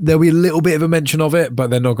 There'll be a little bit of a mention of it, but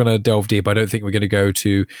they're not going to delve deep. I don't think we're going to go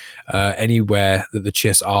to anywhere that the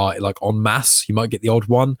Chiss are like en masse. You might get the odd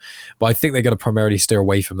one, but I think they're going to primarily steer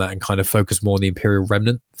away from that and kind of focus more on the Imperial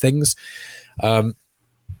Remnant things. I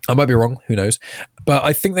might be wrong, who knows? But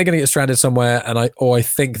I think they're going to get stranded somewhere, and I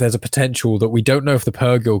think there's a potential that we don't know if the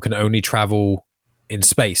Purrgil can only travel in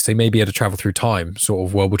space. They may be able to travel through time, sort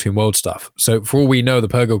of world between world stuff. So for all we know, the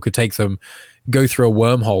Purrgil could take them, go through a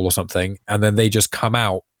wormhole or something, and then they just come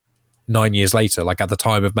out 9 years later, like at the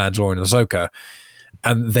time of Mandalorian and Ahsoka,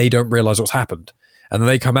 and they don't realize what's happened. And then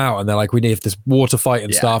they come out and they're like, we need this water fight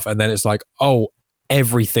and stuff. And then it's like, oh,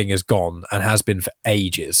 everything is gone and has been for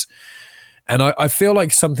ages. And I feel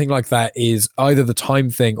like something like that is either the time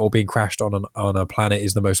thing or being crashed on a planet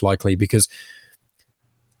is the most likely, because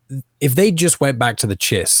if they just went back to the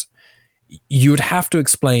Chiss, you would have to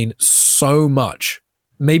explain so much.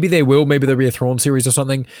 Maybe they will, maybe there'll be a Thrawn series or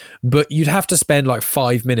something, but you'd have to spend like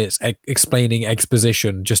 5 minutes explaining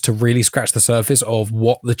exposition just to really scratch the surface of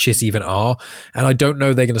what the Chiss even are. And I don't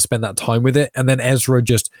know they're going to spend that time with it. And then Ezra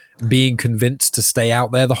just being convinced to stay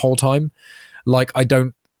out there the whole time. Like, I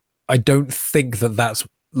don't think that that's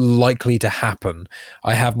likely to happen.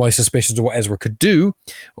 I have my suspicions of what Ezra could do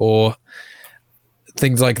or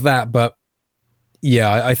things like that. But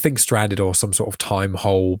yeah, I think stranded or some sort of time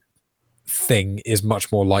hole thing is much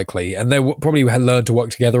more likely, and they will probably learn to work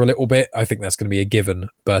together a little bit. I think that's going to be a given,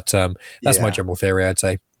 but that's my general theory, I'd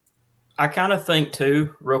say. I kind of think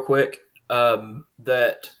too, real quick,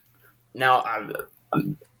 that now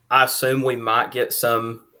I assume we might get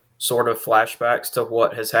some sort of flashbacks to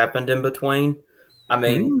what has happened in between. I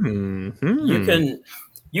mean,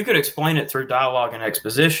 you could explain it through dialogue and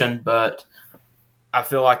exposition, but I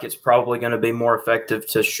feel like it's probably going to be more effective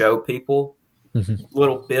to show people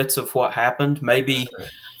little bits of what happened, maybe,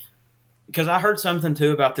 because I heard something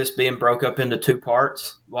too about this being broke up into 2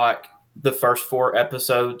 parts, like the first 4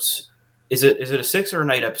 episodes. Is it a 6 or an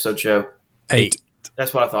 8 episode show? 8.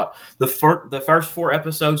 That's what I thought. The first 4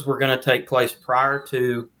 episodes were going to take place prior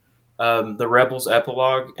to the Rebels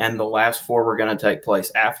epilogue, and the last 4 were going to take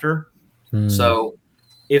place after. So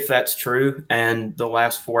if that's true and the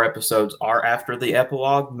last 4 episodes are after the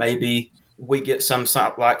epilogue, maybe we get some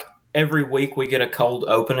like every week we get a cold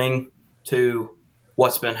opening to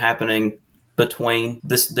what's been happening between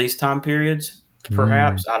these time periods,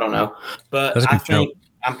 perhaps. I don't know. But I think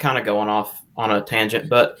I'm kind of going off on a tangent.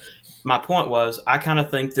 But my point was, I kind of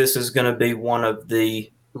think this is going to be one of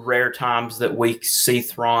the rare times that we see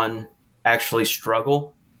Thrawn actually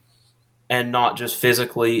struggle, and not just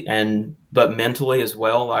physically but mentally as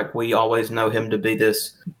well. Like, we always know him to be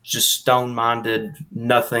this just stone-minded,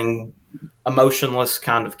 nothing, emotionless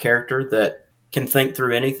kind of character that can think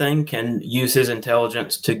through anything, can use his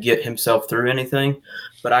intelligence to get himself through anything.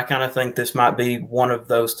 But I kind of think this might be one of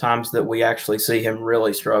those times that we actually see him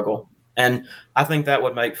really struggle. And I think that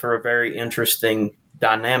would make for a very interesting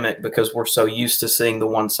dynamic, because we're so used to seeing the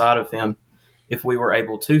one side of him. If we were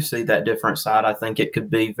able to see that different side, I think it could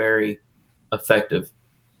be very effective.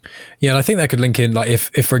 Yeah, and I think that could link in, like, if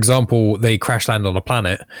for example they crash land on a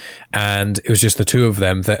planet and it was just the two of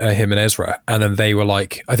them, him and Ezra, and then they were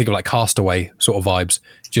like, I think of like Castaway sort of vibes,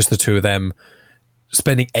 just the two of them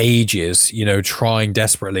spending ages, trying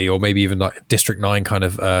desperately, or maybe even like District 9 kind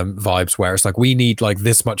of vibes, where it's like, we need like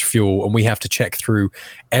this much fuel and we have to check through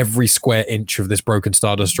every square inch of this broken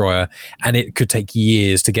Star Destroyer, and it could take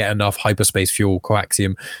years to get enough hyperspace fuel,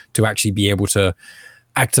 coaxium, to actually be able to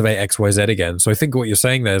activate XYZ again. So I think what you're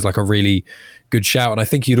saying there is like a really good shout. And I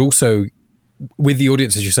think you'd also, with the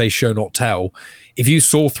audience, as you say, show not tell, if you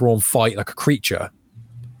saw Thrawn fight like a creature,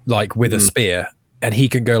 like with a spear, and he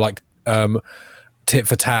can go like tit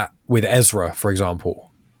for tat with Ezra, for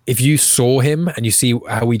example, if you saw him and you see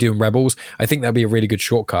how we do in Rebels, I think that'd be a really good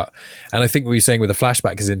shortcut. And I think what you're saying with the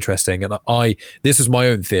flashback is interesting. And this is my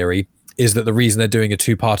own theory, is that the reason they're doing a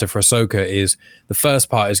two-parter for Ahsoka is the first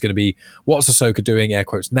part is going to be, what's Ahsoka doing, air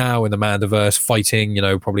quotes, now in the Mandiverse, fighting,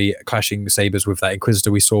 probably clashing sabers with that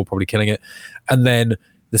Inquisitor we saw, probably killing it. And then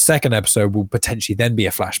the second episode will potentially then be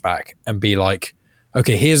a flashback and be like,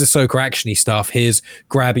 okay, here's Ahsoka actiony stuff, here's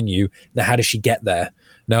grabbing you, now how does she get there?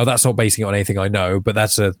 Now, that's not basing it on anything I know, but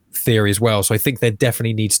that's a theory as well. So I think there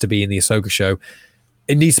definitely needs to be, in the Ahsoka show,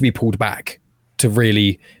 it needs to be pulled back to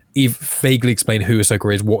really vaguely explain who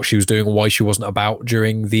Ahsoka is, what she was doing, and why she wasn't about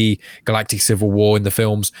during the Galactic Civil War in the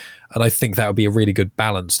films. And I think that would be a really good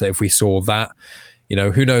balance, that if we saw that,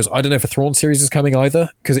 who knows? I don't know if a Thrawn series is coming either,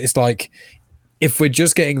 because it's like, if we're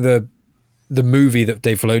just getting the movie that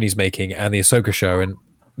Dave Filoni's making and the Ahsoka show, and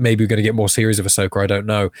maybe we're going to get more series of Ahsoka, I don't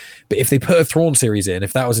know. But if they put a Thrawn series in,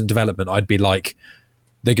 if that was in development, I'd be like,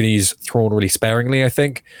 they're going to use Thrawn really sparingly, I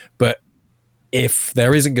think. But if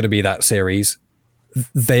there isn't going to be that series,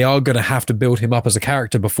 they are going to have to build him up as a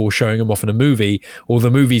character before showing him off in a movie, or the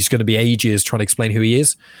movie's going to be ages trying to explain who he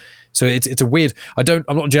is. So it's a weird. I'm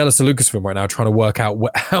not jealous of Lucasfilm right now, trying to work out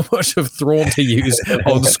how much of Thrawn to use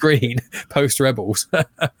on screen post Rebels. Do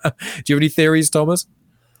you have any theories, Thomas?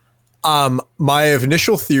 My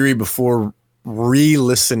initial theory before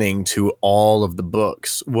re-listening to all of the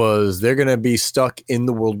books was they're going to be stuck in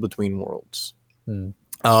the world between worlds.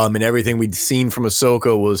 And everything we'd seen from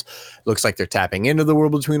Ahsoka looks like they're tapping into the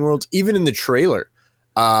world between worlds. Even in the trailer,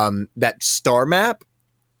 that star map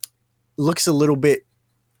looks a little bit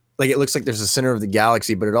like, it looks like there's a center of the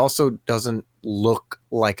galaxy, but it also doesn't look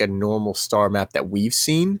like a normal star map that we've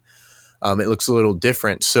seen. It looks a little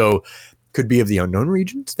different. So could be of the unknown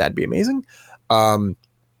regions. That'd be amazing. And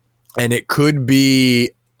it could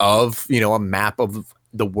be of, a map of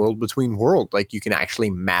the world between world. Like, you can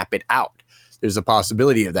actually map it out. There's a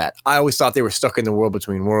possibility of that. I always thought they were stuck in the world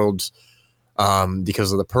between worlds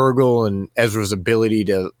because of the Purgle and Ezra's ability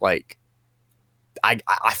to, like,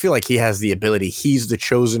 I feel like he has the ability. He's the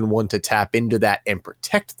chosen one to tap into that and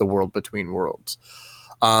protect the world between worlds.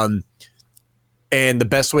 And the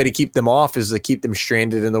best way to keep them off is to keep them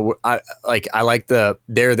stranded in the. I like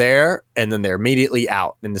they're there and then they're immediately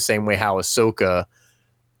out, in the same way how Ahsoka,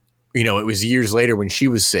 it was years later when she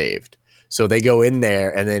was saved. So they go in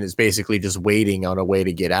there and then it's basically just waiting on a way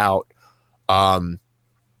to get out. But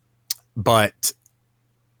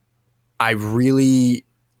I really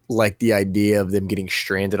like the idea of them getting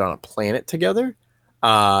stranded on a planet together.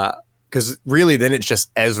 Because really then it's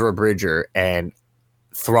just Ezra Bridger and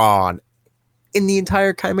Thrawn in the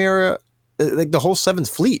entire Chimera. Like, the whole Seventh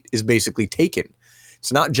Fleet is basically taken.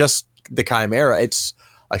 It's not just the Chimera. It's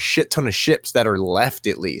a shit ton of ships that are left,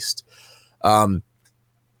 at least.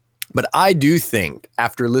 But I do think,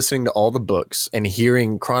 after listening to all the books and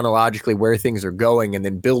hearing chronologically where things are going, and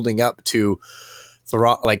then building up to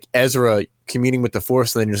like Ezra communing with the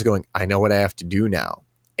Force and then just going, I know what I have to do now.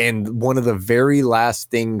 And one of the very last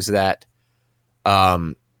things that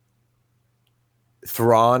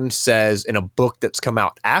Thrawn says in a book that's come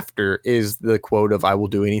out after is the quote of, I will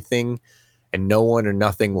do anything and no one or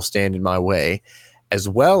nothing will stand in my way, as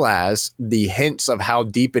well as the hints of how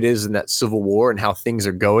deep it is in that Civil War and how things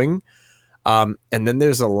are going. And then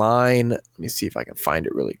there's a line, let me see if I can find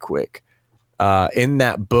it really quick. In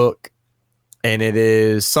that book, And it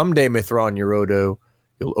is someday, Mithra Yorodo,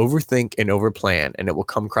 you'll overthink and overplan, and it will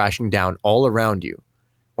come crashing down all around you.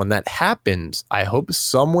 When that happens, I hope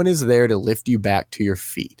someone is there to lift you back to your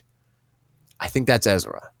feet. I think that's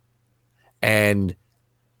Ezra. And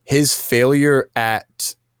his failure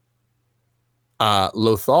at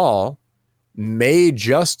Lothal may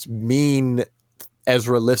just mean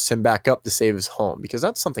Ezra lifts him back up to save his home, because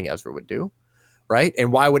that's something Ezra would do, right?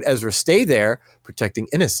 And why would Ezra stay there? Protecting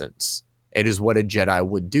innocence. It is what a Jedi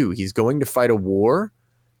would do. He's going to fight a war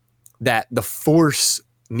that the Force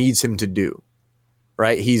needs him to do,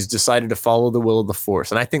 right? He's decided to follow the will of the Force.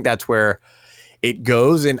 And I think that's where it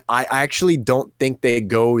goes. And I actually don't think they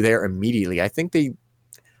go there immediately.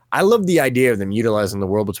 I love the idea of them utilizing the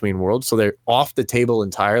world between worlds. So they're off the table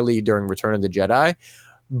entirely during Return of the Jedi.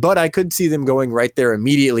 But I could see them going right there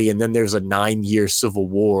immediately. And then there's a 9-year civil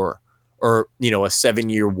war, or, a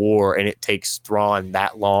 7-year war. And it takes Thrawn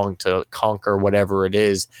that long to conquer whatever it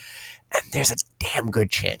is. And there's a damn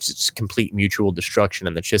good chance it's complete mutual destruction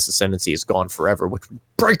and the Chiss ascendancy is gone forever, which would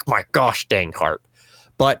break my gosh dang heart.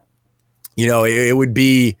 But, it would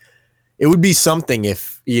be something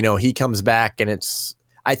if, he comes back, and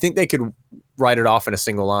I think they could write it off in a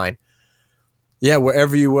single line. Yeah,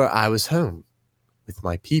 wherever you were, I was home with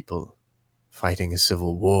my people fighting a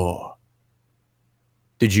civil war.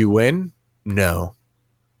 Did you win? No.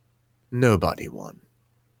 Nobody won.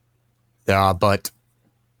 There are but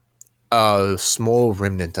a small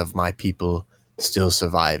remnant of my people still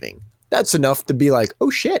surviving. That's enough to be like, oh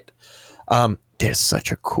shit. There's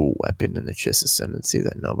such a cool weapon in the Chiss ascendancy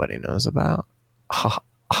that nobody knows about.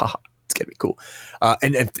 It's gonna be cool.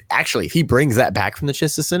 And actually, if he brings that back from the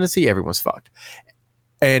Chiss ascendancy, everyone's fucked.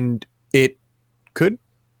 And it could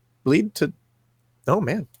lead to,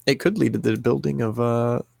 it could lead to the building of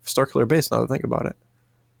Starkiller Base, now that I think about it.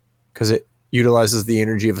 Because it utilizes the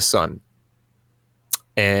energy of a sun.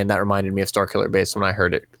 And that reminded me of Starkiller Base when I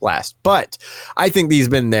heard it last. But I think he's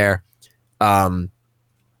been there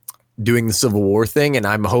doing the Civil War thing, and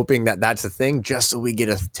I'm hoping that that's a thing just so we get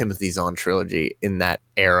a Timothy Zahn trilogy in that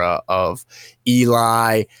era of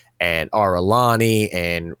Eli and Aralani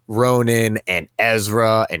and Ronan and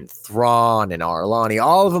Ezra and Thrawn and Aralani,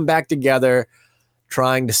 all of them back together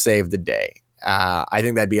trying to save the day. I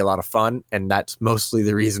think that'd be a lot of fun, and that's mostly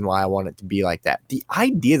the reason why I want it to be like that. The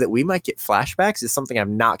idea that we might get flashbacks is something I've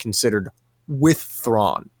not considered with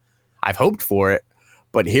Thrawn. I've hoped for it,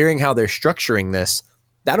 but hearing how they're structuring this,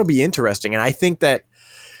 that'll be interesting. And I think that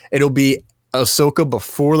it'll be Ahsoka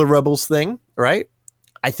before the Rebels thing, right?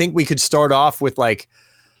 I think we could start off with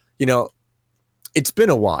it's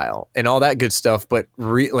been a while and all that good stuff, but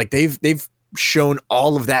they've shown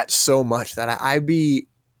all of that so much that I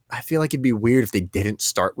feel like it'd be weird if they didn't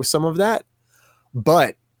start with some of that,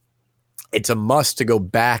 but it's a must to go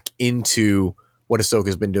back into what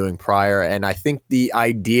Ahsoka's been doing prior. And I think the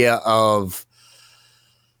idea of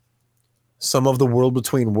some of the world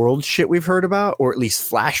between worlds shit we've heard about, or at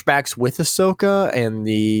least flashbacks with Ahsoka and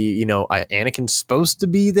the, Anakin's supposed to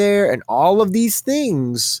be there, and all of these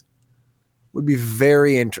things would be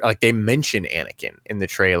very interesting. Like, they mention Anakin in the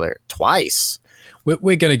trailer twice.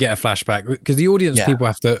 We're going to get a flashback because the audience people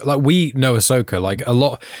have to, we know Ahsoka, a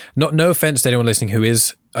lot, no offense to anyone listening who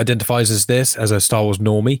identifies as a Star Wars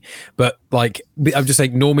normie, but I'm just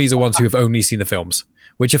saying normies are ones who have only seen the films,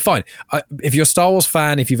 which are fine. If you're a Star Wars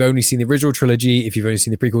fan, if you've only seen the original trilogy, if you've only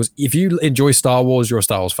seen the prequels, if you enjoy Star Wars, you're a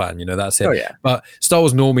Star Wars fan, that's it. Oh, yeah. But Star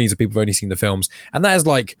Wars normies are people who've only seen the films. And that is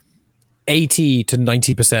 80 to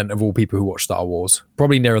 90% of all people who watch Star Wars,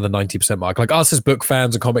 probably nearer the 90% mark. Like us as book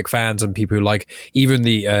fans and comic fans and people who even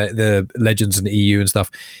the legends and the EU and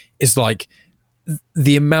stuff, is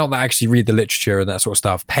the amount that actually read the literature and that sort of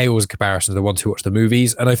stuff pales in comparison to the ones who watch the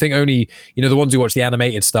movies. And I think only, the ones who watch the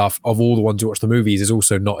animated stuff of all the ones who watch the movies is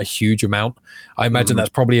also not a huge amount. I imagine that's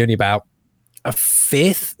probably only about a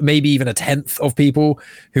fifth, maybe even a tenth of people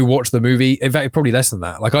who watch the movie. In fact, probably less than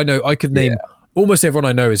that. I could name almost everyone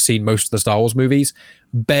I know has seen most of the Star Wars movies.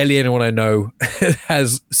 Barely anyone I know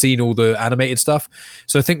has seen all the animated stuff.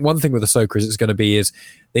 So I think one thing with Ahsoka is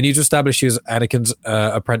they need to establish she is Anakin's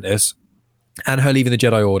apprentice, and her leaving the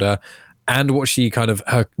Jedi Order, and what she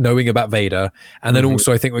her knowing about Vader. And then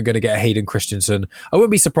also I think we're going to get a Hayden Christensen. I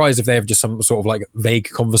wouldn't be surprised if they have just some sort of vague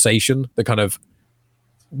conversation that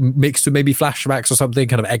mixed with maybe flashbacks or something,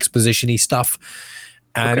 exposition-y stuff.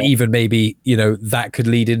 And even maybe, that could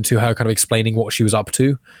lead into her explaining what she was up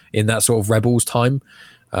to in that sort of Rebels time.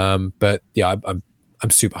 But yeah, I'm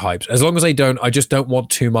super hyped. As long as I just don't want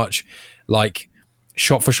too much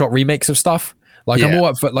shot for shot remakes of stuff. Like I'm all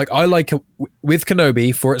up for, like, I like with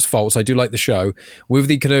Kenobi for its faults. I do like the show. With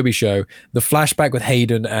the Kenobi show, the flashback with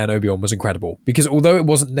Hayden and Obi-Wan was incredible because although it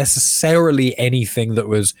wasn't necessarily anything that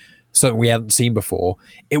was something we hadn't seen before,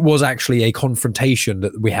 it was actually a confrontation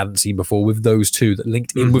that we hadn't seen before with those two that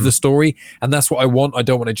linked in with the story. And that's what I want. I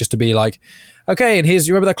don't want it just to be like, okay, and here's,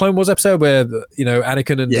 you remember that Clone Wars episode where, you know,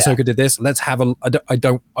 Anakin and Ahsoka did this? Let's have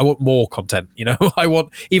I want more content, you know? I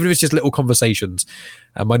want, even if it's just little conversations.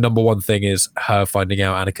 And my number one thing is her finding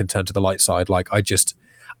out Anakin turned to the light side. Like,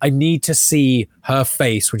 I need to see her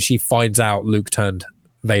face when she finds out Luke turned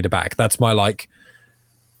Vader back. That's my, like,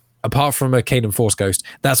 apart from a Kanan Force Ghost,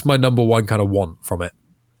 that's my number one kind of want from it.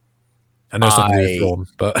 I know it's not really Thrawn,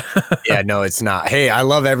 but yeah, no, it's not. Hey, I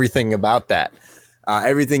love everything about that.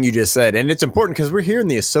 Everything you just said. And it's important because we're here in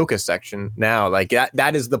the Ahsoka section now. Like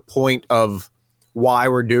that is the point of why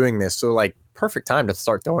we're doing this. So like perfect time to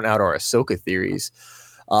start throwing out our Ahsoka theories.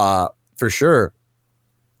 For sure.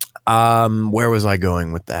 Where was I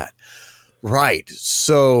going with that? Right.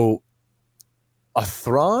 So a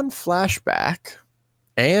Thrawn flashback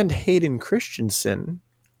and Hayden Christensen.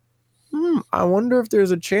 I wonder if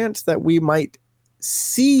there's a chance that we might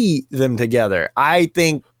see them together. I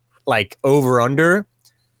think like over under,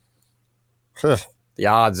 the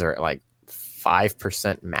odds are like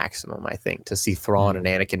 5% maximum, I think, to see Thrawn and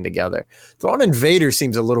Anakin together. Thrawn and Vader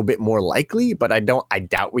seems a little bit more likely, but I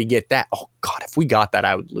doubt we get that. Oh God, if we got that,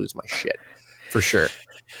 I would lose my shit for sure.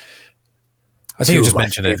 I think you just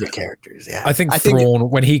mentioned it. Characters, yeah. I think Thrawn,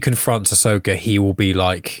 when he confronts Ahsoka, he will be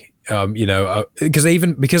like, because they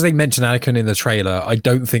mentioned Anakin in the trailer, I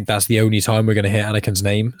don't think that's the only time we're going to hear Anakin's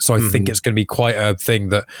name. So I think it's going to be quite a thing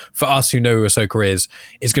that for us who know who Ahsoka is,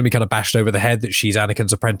 it's going to be kind of bashed over the head that she's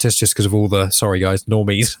Anakin's apprentice just because of all the, sorry guys,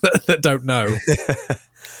 normies that don't know.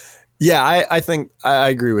 Yeah, I think I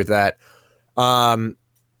agree with that.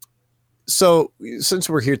 So since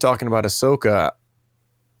we're here talking about Ahsoka,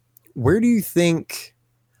 what do you think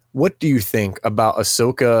about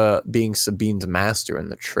Ahsoka being Sabine's master in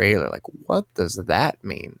the trailer? Like, what does that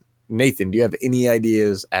mean? Nathan, do you have any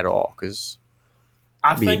ideas at all? Because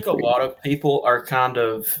I think a lot of people are kind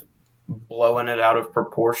of blowing it out of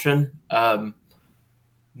proportion.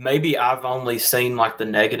 Maybe I've only seen like the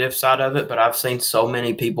negative side of it, but I've seen so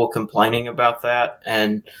many people complaining about that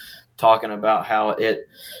and talking about how it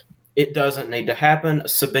doesn't need to happen.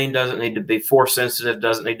 Sabine doesn't need to be force sensitive,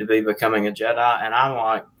 doesn't need to be becoming a Jedi. And I'm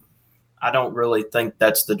like, I don't really think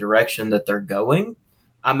that's the direction that they're going.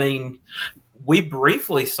 I mean, we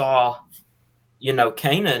briefly saw,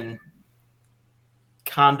 Kanan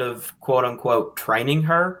kind of quote unquote training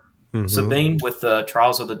her, Sabine, with the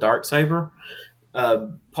Trials of the Darksaber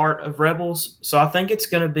part of Rebels. So I think it's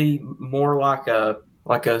going to be more like a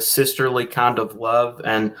sisterly kind of love,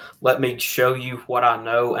 and let me show you what I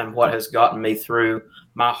know and what has gotten me through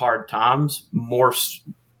my hard times, more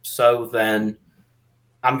so than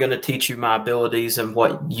I'm going to teach you my abilities and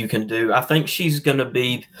what you can do. I think she's going to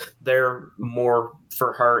be there more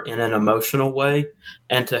for her in an emotional way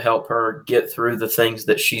and to help her get through the things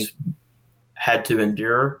that she's had to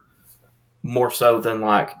endure, more so than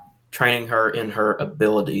like training her in her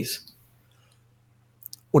abilities.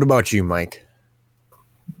 What about you, Mike?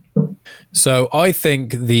 So I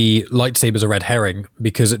think the lightsaber's a red herring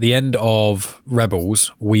because at the end of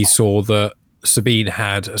Rebels, we saw that Sabine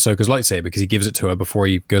had Ahsoka's lightsaber because he gives it to her before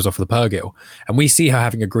he goes off the Purgil. And we see her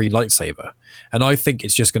having a green lightsaber. And I think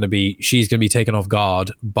it's just going to be, she's going to be taken off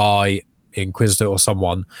guard by Inquisitor or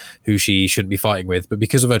someone who she shouldn't be fighting with. But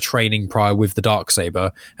because of her training prior with the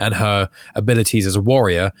Darksaber and her abilities as a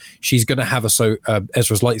warrior, she's going to have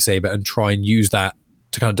Ezra's lightsaber and try and use that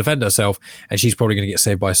to kind of defend herself. And she's probably going to get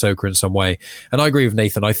saved by Ahsoka in some way. And I agree with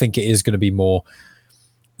Nathan. I think it is going to be more...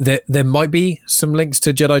 There might be some links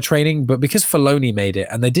to Jedi training, but because Filoni made it,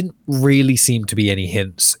 and there didn't really seem to be any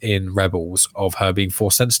hints in Rebels of her being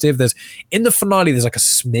force sensitive. In the finale, there's like a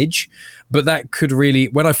smidge, but that could really,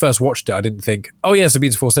 when I first watched it, I didn't think, oh yeah,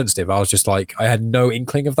 Sabine's force sensitive. I was just like, I had no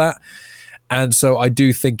inkling of that. And so I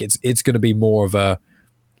do think it's going to be more of a,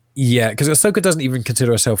 yeah, because Ahsoka doesn't even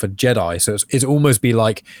consider herself a Jedi. So it's almost be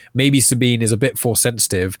like, maybe Sabine is a bit force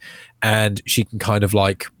sensitive and she can kind of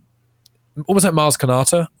like, almost like Mars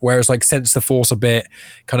Kanata, whereas like sense the force a bit,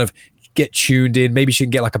 kind of get tuned in. Maybe she can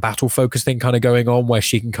get like a battle focus thing kind of going on where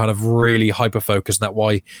she can kind of really hyper focus,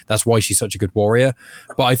 and that's why she's such a good warrior.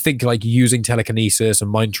 But I think like using telekinesis and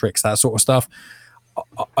mind tricks, that sort of stuff,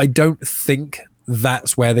 I don't think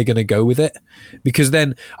that's where they're going to go with it, because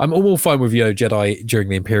then I'm all fine with Jedi during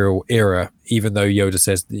the Imperial era, even though Yoda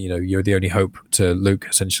says you're the only hope to Luke.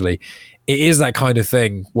 Essentially, it is that kind of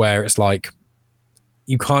thing where it's like,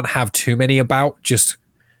 you can't have too many about just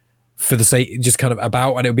for the sake, just kind of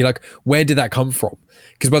about, and it would be like, where did that come from?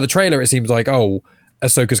 Because by the trailer, it seems like, oh,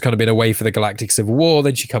 Ahsoka's kind of been away for the Galactic Civil War,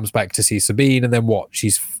 then she comes back to see Sabine, and then what?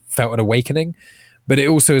 She's felt an awakening. But it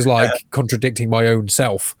also is like contradicting my own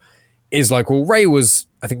self. Is like, well, Rey was,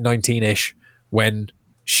 I think, 19-ish when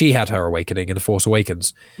she had her awakening in The Force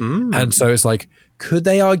Awakens. And so it's like, could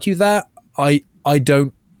they argue that? I'm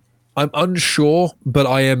unsure, but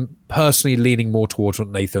I am personally leaning more towards what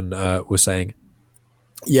Nathan was saying.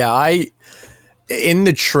 Yeah, in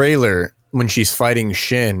the trailer, when she's fighting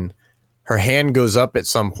Shin, her hand goes up at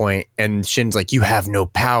some point and Shin's like, you have no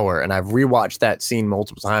power. And I've rewatched that scene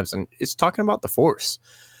multiple times, and it's talking about the Force.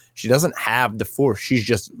 She doesn't have the Force. She's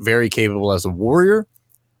just very capable as a warrior.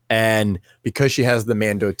 And because she has the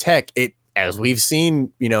Mando tech, as we've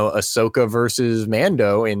seen, Ahsoka versus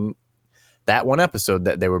Mando in that one episode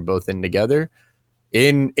that they were both in together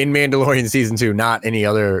in Mandalorian season 2, not any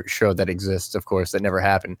other show that exists, of course, that never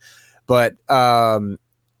happened. But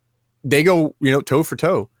they go, toe for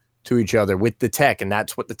toe to each other with the tech, and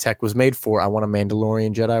that's what the tech was made for. I want a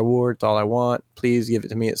Mandalorian Jedi War. It's all I want. Please give it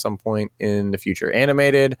to me at some point in the future.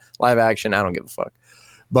 Animated, live action, I don't give a fuck.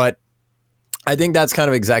 But I think that's kind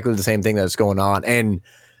of exactly the same thing that's going on. And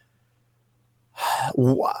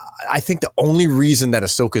I think the only reason that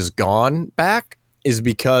Ahsoka's gone back is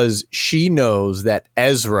because she knows that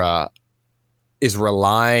Ezra is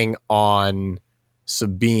relying on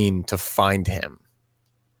Sabine to find him.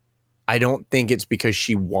 I don't think it's because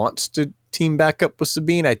she wants to team back up with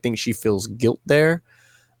Sabine. I think she feels guilt there.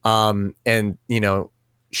 And,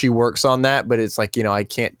 she works on that, but it's like, I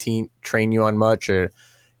can't train you on much, or,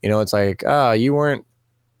 it's like,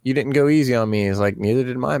 you didn't go easy on me. It's like, neither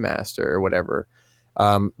did my master or whatever.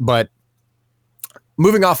 But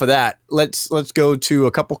moving off of that, let's go to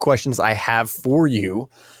a couple questions I have for you.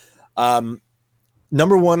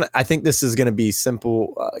 Number one, I think this is going to be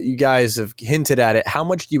simple. You guys have hinted at it. How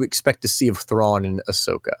much do you expect to see of Thrawn and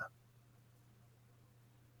Ahsoka?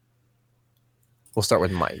 We'll start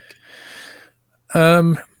with Mike.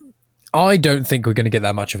 I don't think we're going to get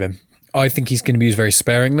that much of him. I think he's going to be used very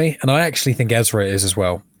sparingly, and I actually think Ezra is as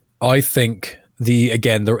well. I think the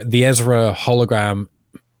Ezra hologram,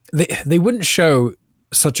 they wouldn't show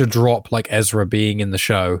such a drop like Ezra being in the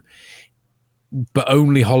show, but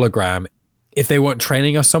only hologram, if they weren't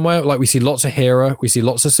training us somewhere. Like, we see lots of Hera, we see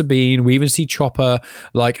lots of Sabine, we even see Chopper,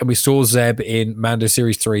 and we saw Zeb in Mando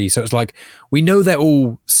Series 3. So it's like, we know they're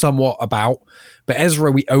all somewhat about, but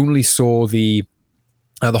Ezra, we only saw the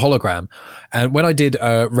hologram. And when I did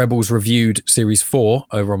Rebels Reviewed Series 4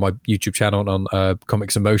 over on my YouTube channel on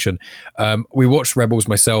Comics in Motion, we watched Rebels,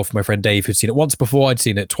 myself, my friend Dave, who'd seen it once before, I'd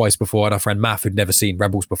seen it twice before, and our friend Matt, who'd never seen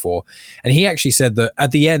Rebels before. And he actually said that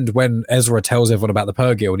at the end, when Ezra tells everyone about the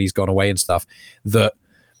Purrgil and he's gone away and stuff, that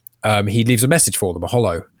he leaves a message for them, a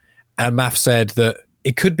holo. And Matt said that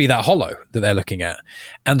it could be that holo that they're looking at.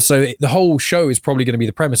 And so the whole show is probably going to be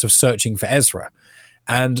the premise of searching for Ezra.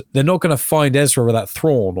 And they're not going to find Ezra without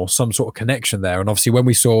Thrawn or some sort of connection there. And obviously, when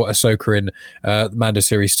we saw Ahsoka in the Mando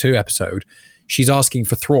Series 2 episode, she's asking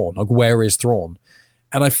for Thrawn. Like, where is Thrawn?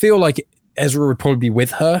 And I feel like Ezra would probably be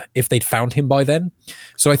with her if they'd found him by then.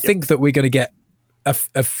 So I think that we're going to get a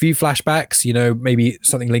few flashbacks, maybe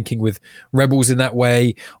something linking with Rebels in that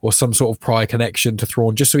way, or some sort of prior connection to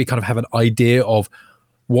Thrawn, just so we kind of have an idea of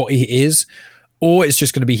what he is. Or it's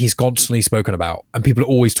just going to be he's constantly spoken about, and people are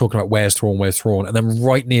always talking about where's Thrawn, and then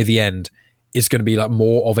right near the end, it's going to be like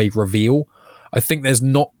more of a reveal. I think there's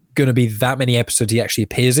not going to be that many episodes he actually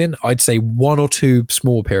appears in. I'd say 1 or 2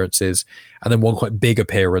 small appearances, and then one quite big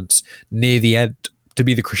appearance near the end to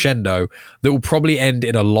be the crescendo that will probably end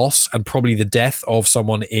in a loss and probably the death of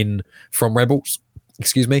someone from Rebels.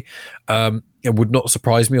 Excuse me. It would not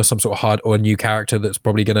surprise me, or some sort of hard or a new character that's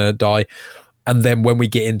probably going to die. And then when we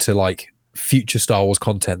get into future Star Wars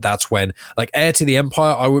content, that's when, Heir to the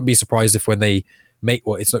Empire, I wouldn't be surprised if when they make,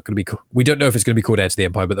 it's not going to be, we don't know if it's going to be called Heir to the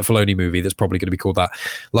Empire, but the Filoni movie, that's probably going to be called that.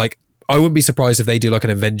 I wouldn't be surprised if they do an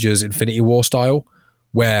Avengers Infinity War style,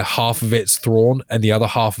 where half of it's Thrawn and the other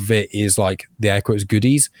half of it is the air quotes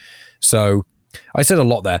goodies. So I said a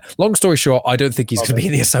lot there. Long story short, I don't think he's going to be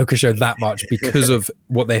in the Ahsoka show that much because of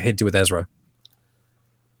what they hinted with Ezra.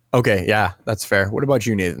 Okay, yeah, that's fair. What about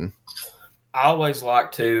you, Nathan? I always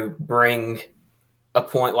like to bring a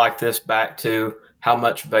point like this back to how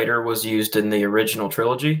much Vader was used in the original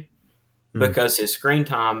trilogy, because his screen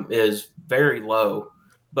time is very low,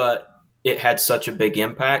 but it had such a big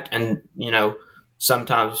impact. And,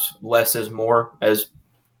 sometimes less is more, as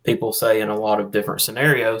people say in a lot of different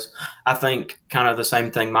scenarios. I think kind of the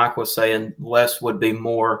same thing Mike was saying, less would be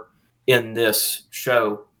more in this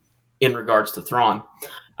show in regards to Thrawn.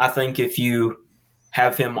 I think if you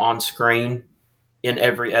have him on screen in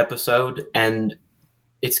every episode, and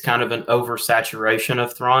it's kind of an oversaturation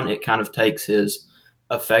of Thrawn. It kind of takes his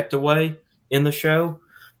effect away in the show.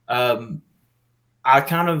 I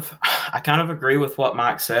kind of agree with what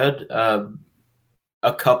Mike said.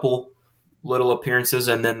 A couple little appearances,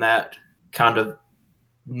 and then that kind of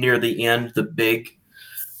near the end,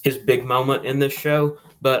 his big moment in this show.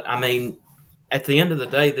 But I mean, at the end of the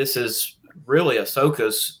day, this is really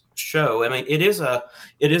Ahsoka's show. I mean, it is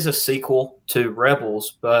a sequel to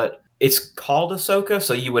Rebels, but it's called Ahsoka,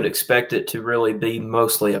 so you would expect it to really be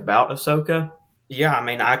mostly about Ahsoka. Yeah, I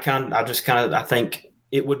mean, I think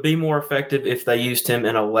it would be more effective if they used him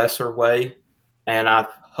in a lesser way, and I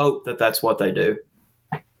hope that that's what they do.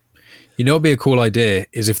 You know, it'd be a cool idea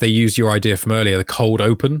is if they used your idea from earlier, the cold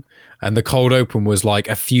open, and the cold open was like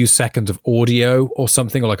a few seconds of audio or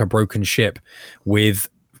something, or like a broken ship with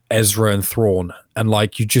Ezra and Thrawn, and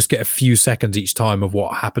like you just get a few seconds each time of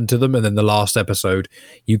what happened to them, and then the last episode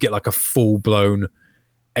you get like a full-blown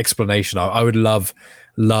explanation. I would love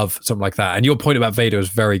something like that. And your point about Vader is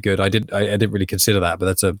very good. I didn't really consider that, but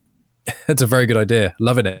that's a very good idea.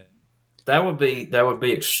 Loving it. That would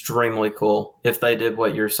be extremely cool if they did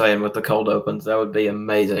what you're saying with the cold opens. That would be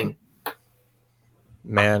amazing.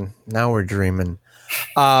 Man, now we're dreaming.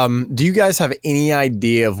 Do you guys have any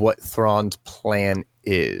idea of what Thrawn's plan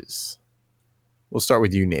is? We'll start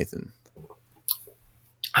with you, Nathan.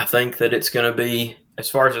 I think that it's going to be, as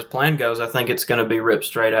far as his plan goes, I think it's going to be ripped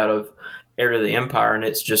straight out of Heir to the Empire, and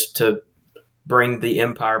it's just to bring the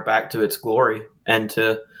Empire back to its glory and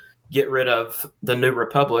to get rid of the New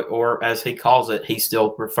Republic, or as he calls it, he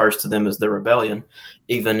still refers to them as the Rebellion,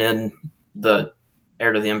 even in the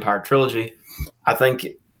Heir to the Empire trilogy. I think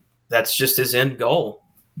that's just his end goal.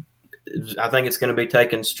 I think it's going to be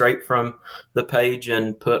taken straight from the page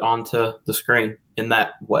and put onto the screen in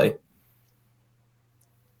that way.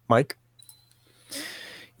 Mike?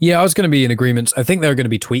 Yeah, I was going to be in agreement. I think there are going to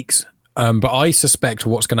be tweaks, but I suspect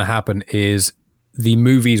what's going to happen is the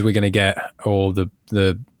movies we're going to get, or the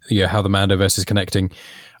how the Mandoverse is connecting.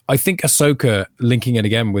 I think Ahsoka, linking it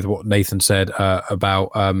again with what Nathan said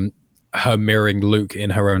about her mirroring Luke in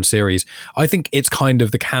her own series, I think it's kind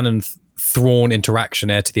of the canon Thrawn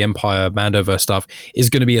interaction, Heir to the Empire, Mandoverse stuff, is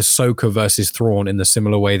going to be Ahsoka versus Thrawn in the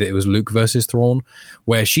similar way that it was Luke versus Thrawn,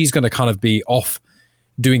 where she's going to kind of be off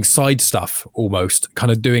doing side stuff, almost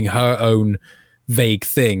kind of doing her own vague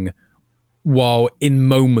thing, while in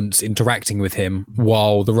moments interacting with him,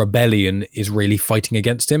 while the rebellion is really fighting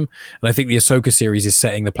against him. And I think the Ahsoka series is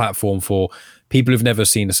setting the platform for people who've never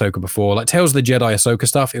seen Ahsoka before. Like Tales of the Jedi Ahsoka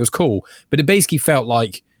stuff, it was cool, but it basically felt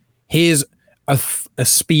like here's a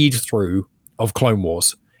speed through of Clone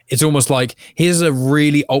Wars. It's almost like here's a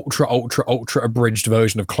really ultra abridged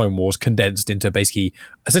version of Clone Wars condensed into basically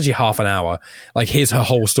essentially half an hour. Like here's her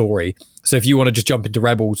whole story. So if you want to just jump into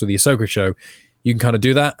Rebels or the Ahsoka show, you can kind of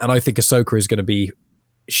do that. And I think Ahsoka is going to be,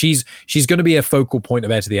 she's going to be a focal point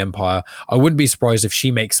of Heir to the Empire. I wouldn't be surprised if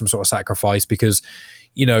she makes some sort of sacrifice because,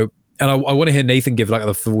 you know, and I want to hear Nathan give like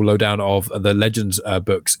the full lowdown of the Legends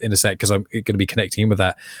books in a sec, because I'm going to be connecting him with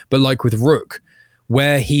that. But like with Rook,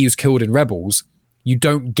 where he was killed in Rebels, you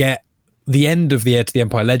don't get the end of the Heir to the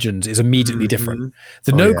Empire Legends is immediately different.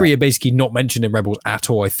 The Nogri are basically not mentioned in Rebels at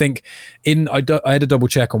all. I think I had a double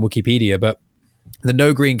check on Wikipedia, but the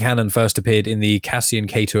Nogri in canon first appeared in the Cassian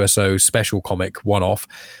K2SO special comic one-off.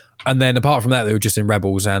 And then apart from that, they were just in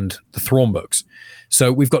Rebels and the Thrawn books.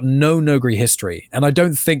 So we've got no Nogri history. And I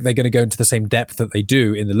don't think they're going to go into the same depth that they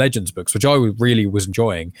do in the Legends books, which I really was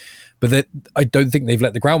enjoying. But I don't think they've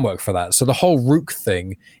let the groundwork for that. So the whole Rook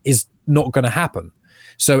thing is not going to happen.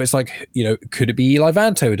 So it's like, you know, could it be Eli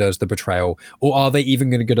Vanto who does the betrayal? Or are they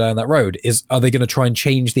even going to go down that road? Are they going to try and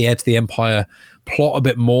change the Heir to the Empire plot a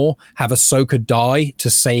bit more? Have Ahsoka die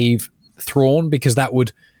to save Thrawn? Because that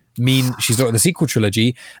would mean she's not in the sequel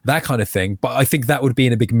trilogy, that kind of thing. But I think that would be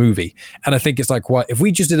in a big movie. And I think it's like, what if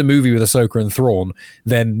we just did a movie with Ahsoka and Thrawn,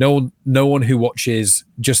 then no one who watches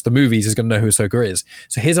just the movies is going to know who Ahsoka is.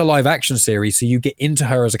 So here's a live action series, so you get into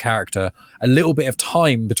her as a character, a little bit of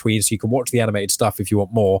time between, so you can watch the animated stuff if you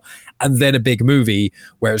want more, and then a big movie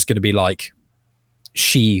where it's going to be like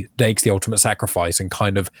she makes the ultimate sacrifice and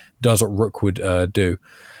kind of does what Rook would do.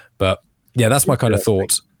 But yeah, that's my kind of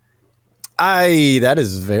thoughts. That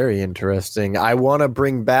is very interesting. I want to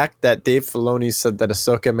bring back that Dave Filoni said that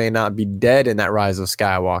Ahsoka may not be dead in that Rise of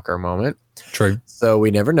Skywalker moment. True. So we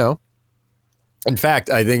never know. In fact,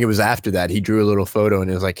 I think it was after that he drew a little photo and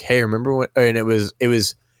it was like, "Hey, remember when?" And it was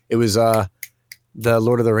the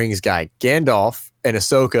Lord of the Rings guy, Gandalf and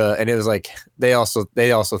Ahsoka, and it was like they also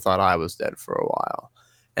thought I was dead for a while,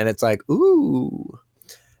 and it's like, ooh.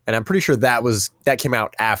 And I'm pretty sure that came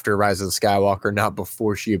out after Rise of the Skywalker, not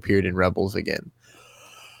before she appeared in Rebels again.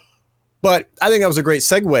 But I think that was a great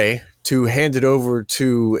segue to hand it over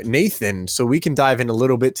to Nathan so we can dive in a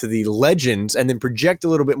little bit to the legends and then project a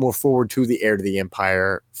little bit more forward to the Heir to the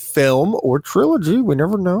Empire film or trilogy. We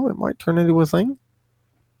never know. It might turn into a thing.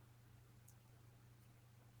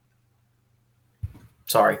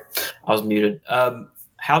 Sorry, I was muted.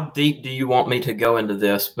 How deep do you want me to go into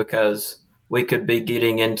this? Because we could be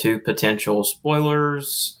getting into potential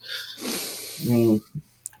spoilers.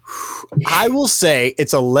 I will say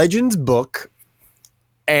it's a Legends book,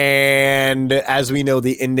 and as we know,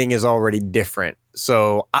 the ending is already different.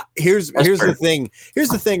 So here's the thing. Here's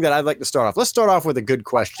the thing that I'd like to start off. Let's start off with a good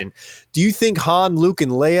question. Do you think Han, Luke,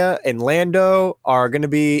 and Leia and Lando are going to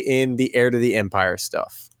be in the Heir to the Empire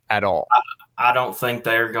stuff at all? I don't think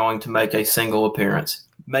they're going to make a single appearance.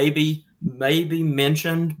 Maybe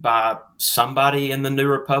mentioned by somebody in the New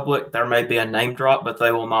Republic. There may be a name drop, but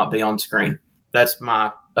they will not be on screen. That's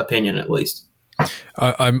my opinion, at least.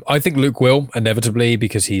 I think Luke will, inevitably,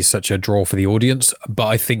 because he's such a draw for the audience, but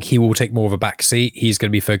I think he will take more of a back seat. He's going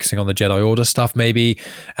to be focusing on the Jedi Order stuff, maybe.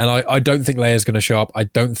 And I don't think Leia's going to show up. I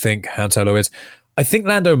don't think Han Solo is. I think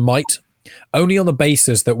Lando might, only on the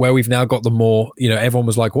basis that where we've now got the more, everyone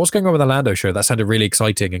was like, what's going on with the Lando show? That sounded really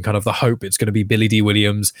exciting, and kind of the hope it's going to be Billy D.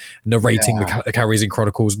 Williams narrating the Calrissian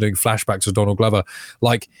Chronicles and doing flashbacks of Donald Glover.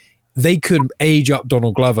 Like, they could age up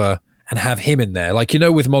Donald Glover and have him in there. Like,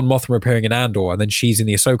 with Mon Mothma appearing in Andor and then she's in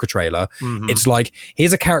the Ahsoka trailer, it's like,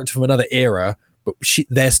 here's a character from another era, but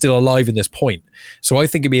they're still alive in this point. So I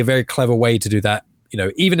think it'd be a very clever way to do that,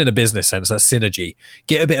 even in a business sense, that synergy.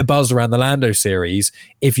 Get a bit of buzz around the Lando series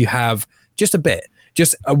if you have just a bit,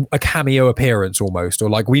 just a cameo appearance almost, or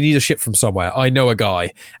like, we need a ship from somewhere, I know a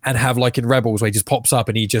guy, and have like in Rebels where he just pops up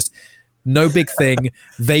and he just, no big thing.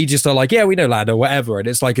 They just are like, yeah, we know Lando, whatever. And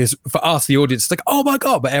it's like, for us, the audience, it's like, oh my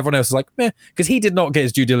God. But everyone else is like, meh, because he did not get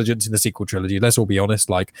his due diligence in the sequel trilogy. Let's all be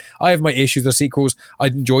honest. Like, I have my issues with the sequels. I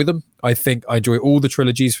enjoy them. I think I enjoy all the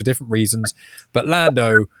trilogies for different reasons. But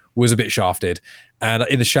Lando was a bit shafted. And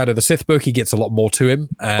in the Shadow of the Sith book, he gets a lot more to him.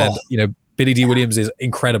 And, Billy D. Williams is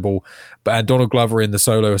incredible. But Donald Glover in the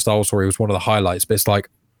Solo Star Wars story was one of the highlights. But it's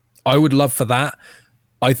like, I would love for that.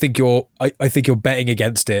 I think you're betting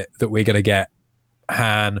against it that we're going to get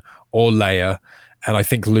Han or Leia, and I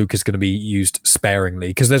think Luke is going to be used sparingly,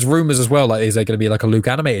 because there's rumors as well, like, is there going to be like a Luke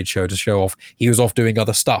animated show to show off he was off doing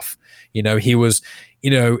other stuff? He was,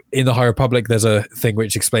 in the High Republic, there's a thing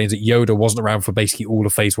which explains that Yoda wasn't around for basically all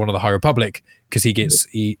of Phase 1 of the High Republic because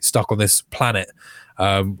he stuck on this planet,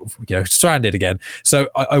 stranded again. So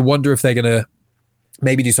I wonder if they're going to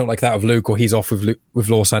maybe do something like that with Luke, or he's off with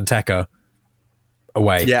Lor San Tekka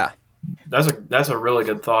away. Yeah, that's a really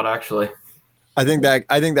good thought, actually. I think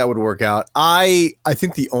that would work out. I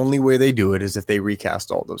think the only way they do it is if they recast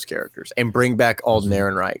all those characters and bring back Alden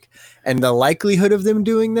Ehrenreich, and the likelihood of them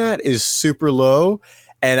doing that is super low.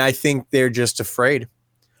 And I think they're just afraid.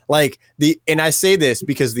 And I say this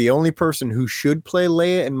because the only person who should play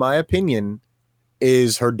Leia, in my opinion,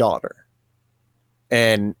 is her daughter,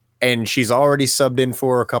 and she's already subbed in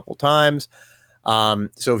for her a couple times.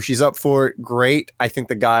 So if she's up for it, great. I think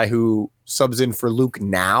the guy who subs in for Luke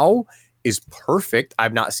now is perfect.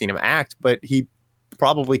 I've not seen him act, but he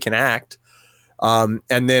probably can act. And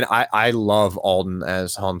then I love Alden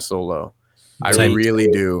as Han Solo. I really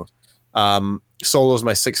do. Solo's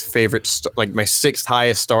my sixth favorite, my sixth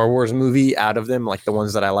highest Star Wars movie out of them, like the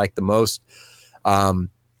ones that I like the most.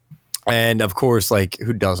 And of course, like,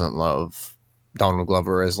 who doesn't love Donald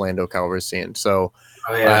Glover as Lando Calrissian? So,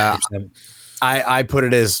 I put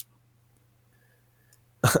it as,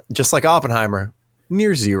 just like Oppenheimer,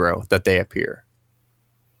 near zero that they appear.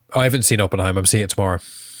 I haven't seen Oppenheimer. I'm seeing it tomorrow.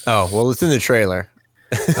 Oh, well, it's in the trailer.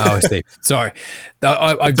 Oh, I see. Sorry.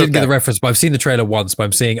 I didn't get the reference, but I've seen the trailer once, but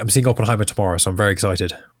I'm seeing Oppenheimer tomorrow, so I'm very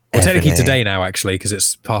excited. Well, technically today now, actually, because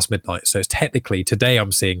it's past midnight. So it's technically today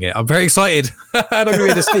I'm seeing it. I'm very excited. I'm going to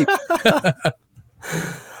be able to sleep.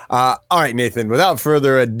 All right, Nathan, without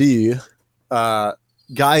further ado,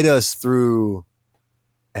 guide us through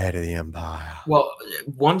Heir to the Empire. Well,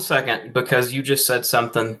 1 second, because you just said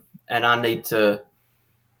something, and I need to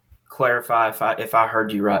clarify if I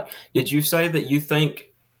heard you right. Did you say that you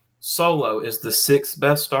think Solo is the sixth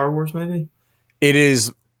best Star Wars movie? It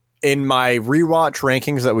is, in my rewatch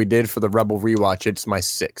rankings that we did for the Rebel rewatch, it's my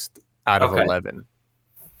sixth out of 11.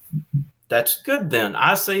 That's good then.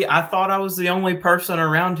 I see. I thought I was the only person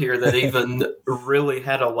around here that even really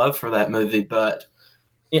had a love for that movie, but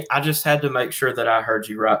I just had to make sure that I heard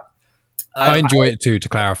you right. I enjoy it too. To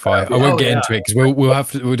clarify, I won't get into it because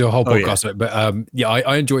we'll do a whole podcast on it. But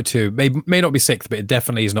I enjoy it too. May not be sixth, but it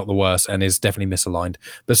definitely is not the worst and is definitely misaligned.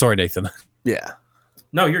 But sorry, Nathan. Yeah.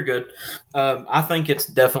 No, you're good. I think it's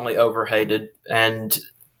definitely overhated, and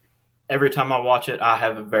every time I watch it, I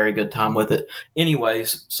have a very good time with it.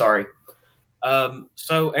 Anyways, sorry.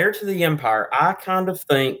 So Heir to the Empire, I kind of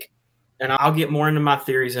think, and I'll get more into my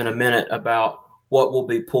theories in a minute about what will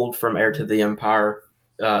be pulled from Heir to the Empire,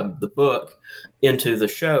 the book, into the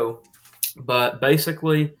show. But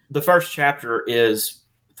basically, the first chapter is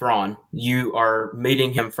Thrawn. You are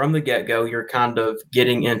meeting him from the get-go. You're kind of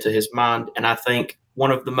getting into his mind. And I think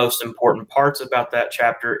one of the most important parts about that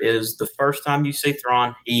chapter is the first time you see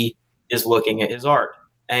Thrawn, he is looking at his art.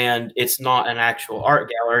 And it's not an actual art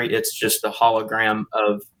gallery. It's just a hologram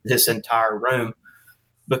of this entire room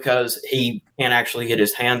because he can't actually get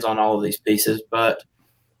his hands on all of these pieces. But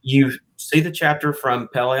you see the chapter from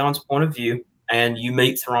Peleon's point of view, and you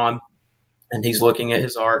meet Thrawn, and he's looking at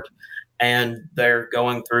his art, and they're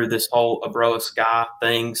going through this whole Abroa Sky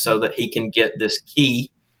thing so that he can get this key.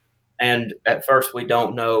 And at first, we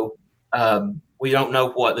don't know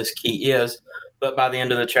what this key is, but by the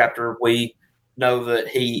end of the chapter, we know that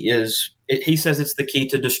he says it's the key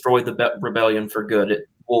to destroy the rebellion for good.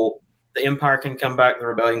 The Empire can come back, the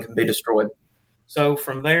rebellion can be destroyed. So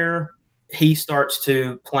from there, he starts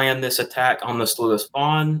to plan this attack on the Sluis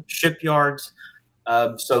Vaughn shipyards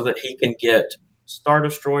so that he can get Star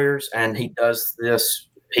Destroyers, and he does this.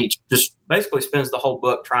 He just basically spends the whole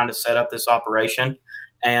book trying to set up this operation,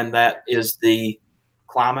 and that is the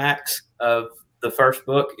climax of the first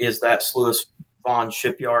book, is that Sluis Vaughn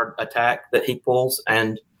shipyard attack that he pulls.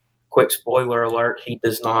 And quick spoiler alert,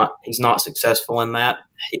 he's not successful in that.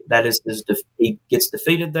 He gets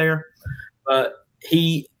defeated there, but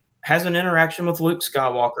he has an interaction with Luke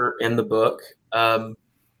Skywalker in the book.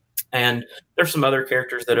 And there's some other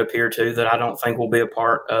characters that appear too that I don't think will be a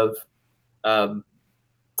part of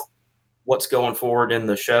what's going forward in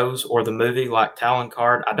the shows or the movie, like Talon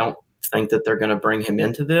Card. I don't think that they're going to bring him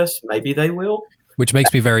into this. Maybe they will. Which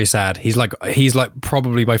makes me very sad. He's like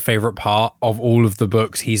probably my favorite part of all of the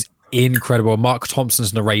books. He's incredible. Mark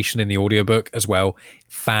Thompson's narration in the audiobook as well.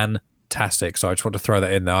 Fantastic. So I just want to throw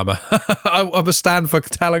that in there. I'm a stand for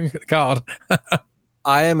Talon Card.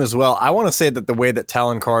 I am as well. I want to say that the way that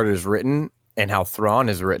Talon Card is written and how Thrawn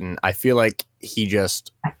is written, I feel like he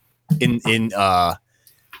just in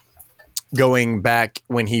going back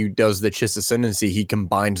when he does the Chiss Ascendancy, he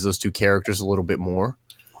combines those two characters a little bit more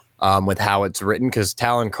with how it's written, because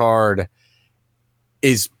Talon Card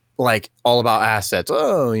is like all about assets.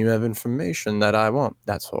 Oh, you have information that I want.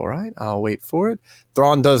 That's all right. I'll wait for it.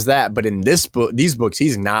 Thrawn does that, but in these books,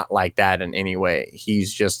 he's not like that in any way.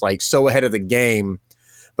 He's just like so ahead of the game.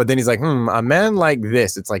 But then he's like, a man like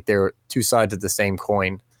this. It's like they're two sides of the same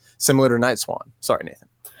coin, similar to Night Swan. Sorry, Nathan.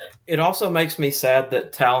 It also makes me sad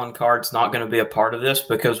that Talon Card's not going to be a part of this,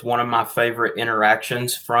 because one of my favorite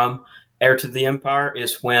interactions from Heir to the Empire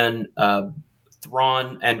is when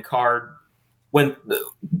Thrawn and Card, when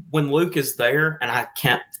Luke is there, and I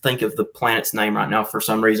can't think of the planet's name right now for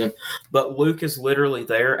some reason, but Luke is literally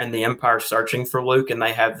there, and the Empire's searching for Luke, and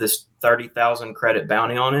they have this 30,000 credit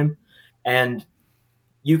bounty on him, and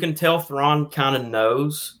you can tell Thrawn kind of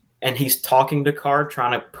knows, and he's talking to Card,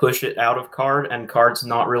 trying to push it out of Card, and Card's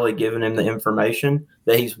not really giving him the information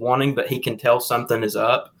that he's wanting, but he can tell something is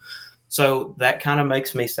up. So that kind of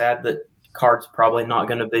makes me sad that Card's probably not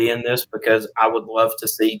going to be in this, because I would love to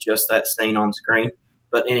see just that scene on screen.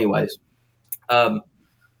 But anyways, I'm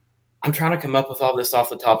trying to come up with all this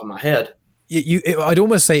off the top of my head. I'd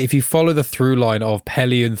almost say if you follow the through line of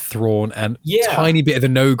Pelion, Thrawn, and tiny bit of the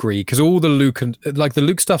Nogri, because all the Luke and like the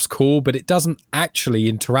Luke stuff's cool, but it doesn't actually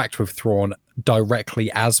interact with Thrawn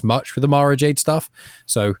directly as much with the Mara Jade stuff.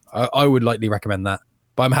 So I would likely recommend that.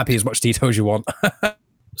 But I'm happy as much detail as you want.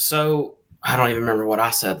 So I don't even remember what I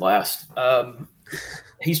said last.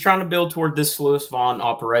 He's trying to build toward this Sluis Vaughn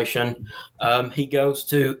operation. He goes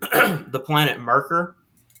to the planet Merkur.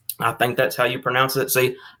 I think that's how you pronounce it.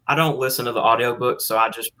 See, I don't listen to the audiobook, so I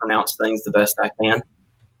just pronounce things the best I can.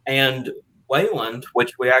 And Wayland,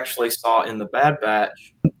 which we actually saw in the Bad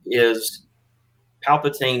Batch, is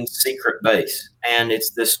Palpatine's secret base. And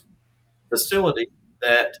it's this facility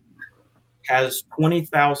that has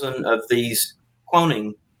 20,000 of these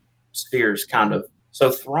cloning spheres, kind of.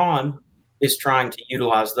 So Thrawn is trying to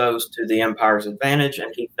utilize those to the Empire's advantage,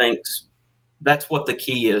 and he thinks that's what the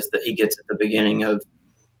key is that he gets at the beginning of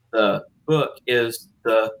the book, is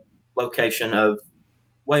the location of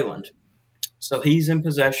Wayland. So he's in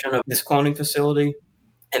possession of this cloning facility,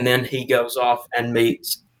 and then he goes off and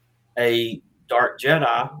meets a dark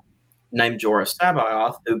Jedi named Jorah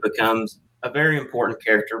Sabaoth, who becomes a very important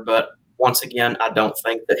character. But once again, I don't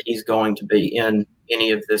think that he's going to be in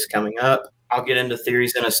any of this coming up. I'll get into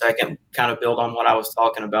theories in a second, kind of build on what I was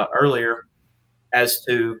talking about earlier as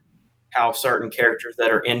to how certain characters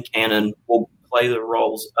that are in canon will play the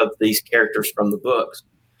roles of these characters from the books.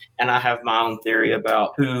 And I have my own theory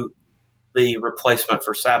about who the replacement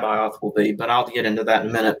for Sabaoth will be, but I'll get into that in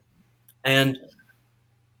a minute. And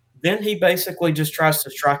then he basically just tries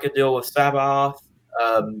to strike a deal with Sabaoth.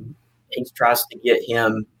 He tries to get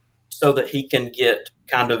him so that he can get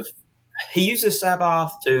he uses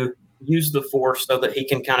Sabaoth to use the Force so that he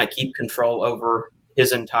can kind of keep control over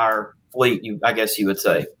his entire fleet, I guess you would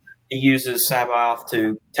say. He uses Sabaoth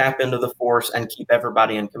to tap into the Force and keep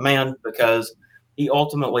everybody in command, because he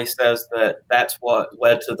ultimately says that that's what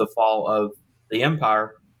led to the fall of the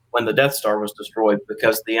Empire when the Death Star was destroyed,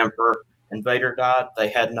 because the Emperor and Vader died. They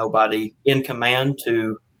had nobody in command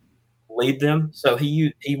to lead them. So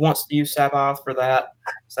he wants to use Sabaoth for that.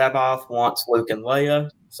 Sabaoth wants Luke and Leia.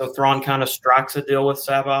 So Thrawn kind of strikes a deal with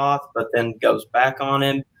Sabaoth, but then goes back on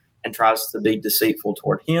him and tries to be deceitful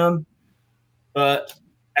toward him. But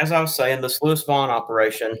as I was saying, the Sluice Vaughn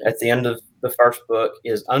operation at the end of the first book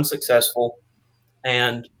is unsuccessful.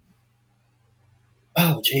 And,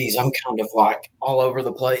 oh, geez, I'm kind of like all over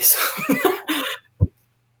the place.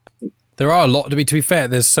 There are a lot, to be fair,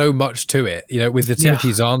 there's so much to it, with the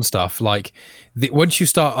Timothy Zahn stuff. Like, once you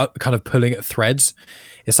start kind of pulling at threads,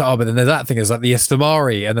 it's like, but then there's that thing, there's like the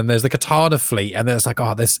Istamari, and then there's the Katana fleet, and then it's like,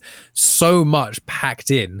 there's so much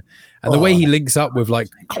packed in. And the way he links up with like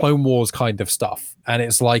Clone Wars kind of stuff, and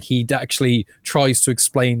it's like he actually tries to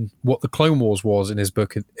explain what the Clone Wars was in his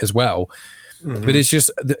book as well. Mm-hmm. But it's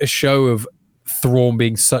just a show of Thrawn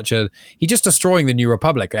being he's just destroying the New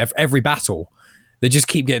Republic every battle. They just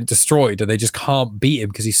keep getting destroyed, and they just can't beat him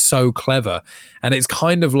because he's so clever. And it's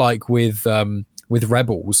kind of like with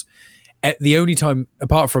Rebels, the only time,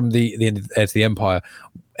 apart from the end of the Empire,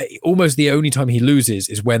 almost the only time he loses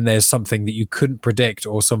is when there's something that you couldn't predict,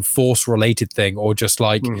 or some Force-related thing, or just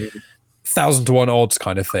like 1,000 to 1 odds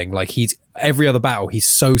kind of thing. Like every other battle, he's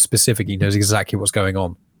so specific, he knows exactly what's going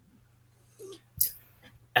on.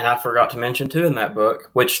 And I forgot to mention too in that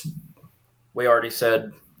book, which we already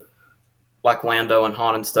said, like Lando and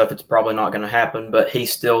Han and stuff, it's probably not going to happen, but he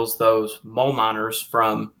steals those mole miners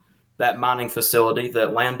from that mining facility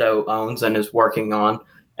that Lando owns and is working on.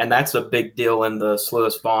 And that's a big deal in the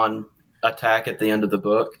Sluice Vaughn attack at the end of the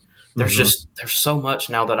book. There's there's so much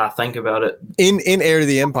now that I think about it. In Heir to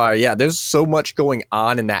the Empire, yeah, there's so much going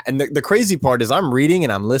on in that. And the crazy part is I'm reading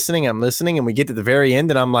and I'm listening, and we get to the very end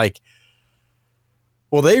and I'm like,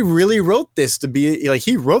 well, they really wrote this to be like,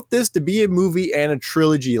 he wrote this to be a movie and a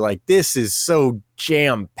trilogy. Like, this is so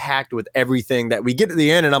jam packed with everything that we get to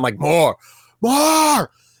the end and I'm like, more,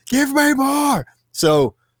 give me more.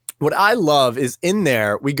 So what I love is in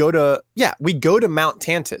there, we go to Mount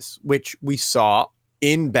Tantus, which we saw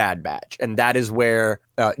in Bad Batch. And that is where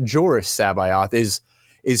Jorah Sabaoth is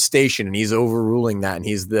stationed, and he's overruling that. And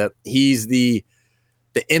he's the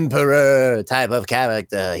emperor type of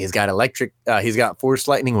character. He's got he's got force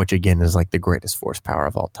lightning, which again is like the greatest force power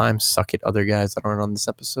of all time. Suck it, other guys that aren't on this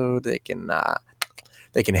episode. They can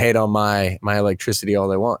hate on my electricity all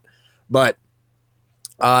they want. But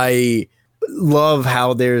I love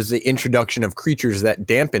how there's the introduction of creatures that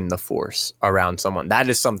dampen the force around someone. That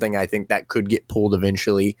is something I think that could get pulled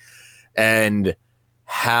eventually. And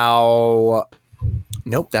how,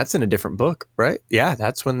 nope, that's in a different book, right? Yeah,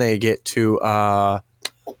 that's when they get to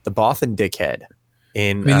the Bothan dickhead.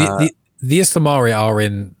 The Istamari are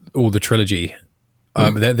in all the trilogy.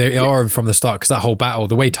 They are from the start, because that whole battle,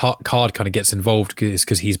 the way Card kind of gets involved is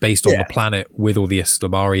because he's based on the planet with all the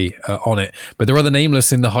Istamari on it. But there are the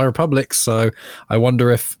Nameless in the High Republic, so I wonder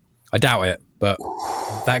if, I doubt it, but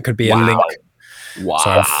that could be a link. Wow.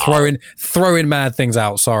 So I'm throwing mad things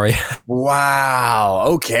out, sorry. Wow.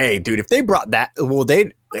 Okay, dude. If they brought that, well,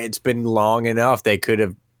 it's been long enough. They could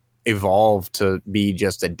have evolved to be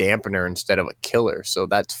just a dampener instead of a killer. So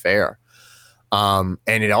that's fair. And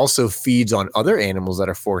it also feeds on other animals that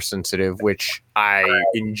are force sensitive, which I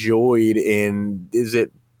enjoyed in, is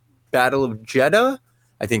it Battle of Jeddah?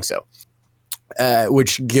 I think so.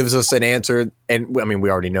 Which gives us an answer. And I mean, we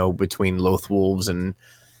already know between Loth Wolves and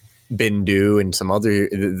Bendu and some other,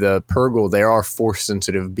 the Purgle, there are force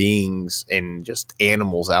sensitive beings and just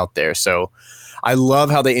animals out there. So I love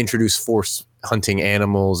how they introduce force hunting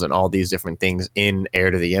animals and all these different things in Heir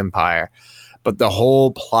to the Empire. But the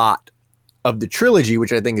whole plot of the trilogy,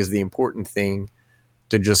 which I think is the important thing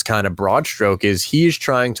to just kind of broad stroke, is he is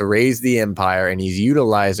trying to raise the Empire, and he's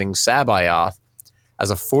utilizing Sabaoth as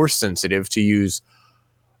a force sensitive to use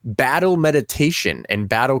battle meditation and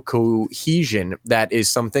battle cohesion. That is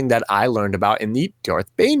something that I learned about in the Darth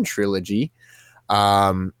Bane trilogy,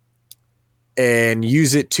 and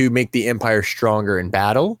use it to make the Empire stronger in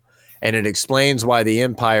battle. And it explains why the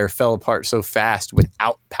Empire fell apart so fast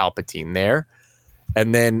without Palpatine there.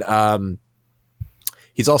 And then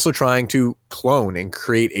he's also trying to clone and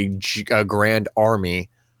create a grand army.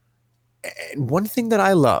 And one thing that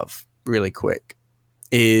I love really quick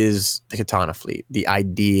is the Katana fleet. The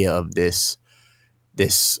idea of this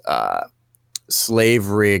slave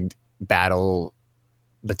rigged battle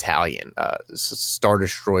battalion, Star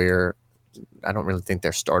Destroyer. I don't really think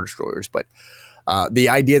they're Star Destroyers, but the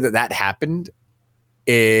idea that happened,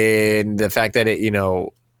 and the fact that it,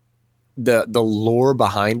 the lore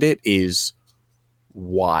behind it is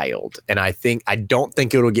wild. And I don't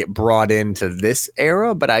think it'll get brought into this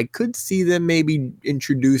era, but I could see them maybe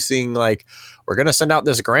introducing, like, we're going to send out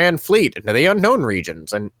this grand fleet into the unknown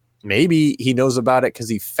regions. And maybe he knows about it because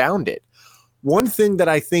he found it. One thing that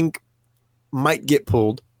I think might get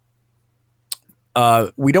pulled,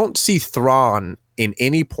 we don't see Thrawn in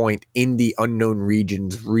any point in the unknown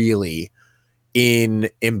regions, really, in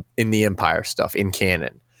the Empire stuff, in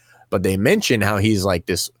canon. But they mention how he's like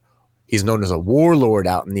this, he's known as a warlord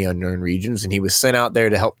out in the unknown regions, and he was sent out there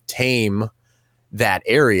to help tame that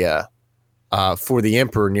area for the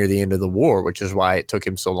Emperor near the end of the war, which is why it took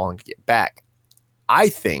him so long to get back. I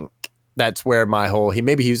think that's where my whole,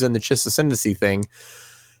 maybe he was in the Chiss Ascendancy thing,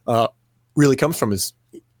 really comes from. Is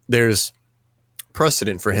there's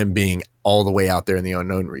precedent for him being all the way out there in the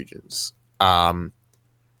unknown regions. What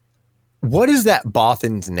is that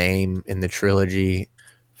Bothan's name in the trilogy?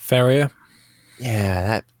 Ferrier. Yeah,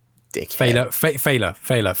 that dickhead. Phaler.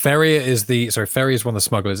 Ferrier is Ferrier is one of the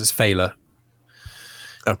smugglers. It's Phaler.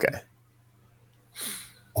 Okay.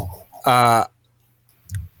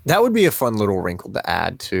 That would be a fun little wrinkle to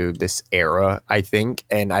add to this era, I think.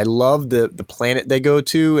 And I love the planet they go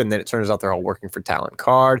to, and then it turns out they're all working for Talon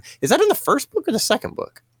Card. Is that in the first book or the second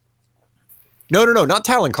book? No, not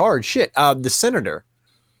Talon Card. Shit. The senator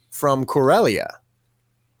from Corellia.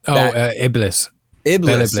 Iblis.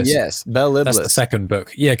 Iblis, yes. Bel Iblis. That's the second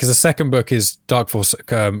book. Yeah, because the second book is Dark Force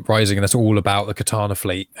Rising, and that's all about the Katana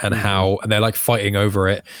fleet and how, and they're like fighting over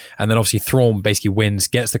it. And then obviously Thrawn basically wins,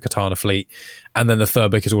 gets the Katana fleet. And then the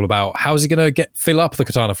third book is all about how's he going to fill up the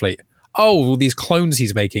Katana fleet? Oh, all these clones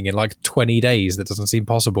he's making in like 20 days. That doesn't seem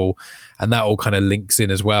possible. And that all kind of links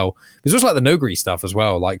in as well. There's also like the Nogri stuff as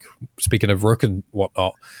well. Like, speaking of Rook and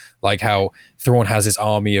whatnot, like how Thrawn has this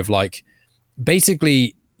army of like,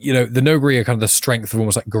 basically, the Nogri are kind of the strength of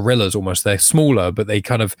almost like guerrillas almost. They're smaller, but they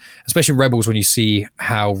kind of, especially in Rebels, when you see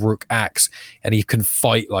how Rook acts and he can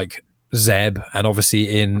fight like Zeb, and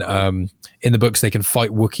obviously in the books they can fight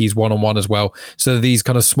Wookiees one-on-one as well. So these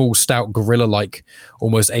kind of small, stout, gorilla-like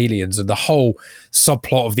almost aliens, and the whole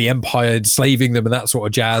subplot of the Empire enslaving them and that sort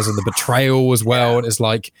of jazz, and the betrayal as well. And it's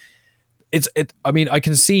like, I mean, I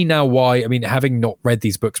can see now why. I mean, having not read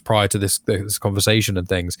these books prior to this conversation and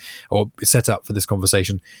things, or set up for this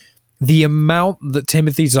conversation, the amount that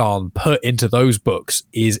Timothy Zahn put into those books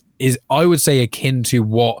is I would say akin to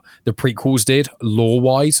what the prequels did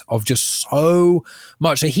lore-wise, of just so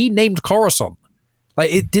much. He named Coruscant.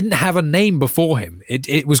 Like, it didn't have a name before him.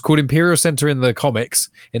 It was called Imperial Center in the comics,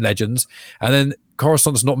 in Legends, and then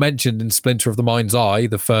Coruscant's not mentioned in Splinter of the Mind's Eye,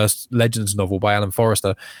 the first Legends novel by Alan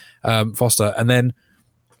Foster. And then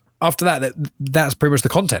after that's pretty much the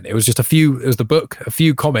content. It was just it was the book, a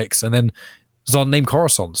few comics, and then Zahn named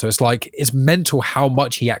Coruscant. So it's like, it's mental how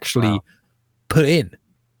much he actually put in.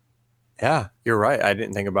 Yeah, you're right. I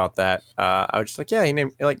didn't think about that. I was just like, he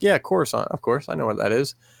named, Coruscant. Of course, I know what that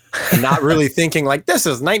is. And not really thinking like, this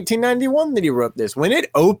is 1991 that he wrote this. When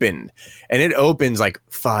it opened, and it opens like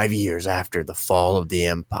 5 years after the fall of the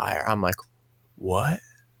Empire, I'm like, what?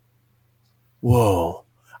 Whoa.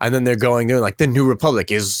 And then they're like, the New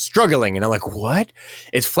Republic is struggling. And I'm like, what?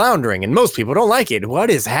 It's floundering, and most people don't like it. What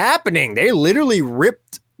is happening? They literally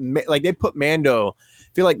they put Mando,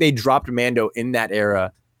 I feel like they dropped Mando in that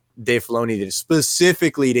era. Dave Filoni did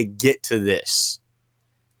specifically to get to this.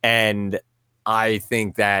 And I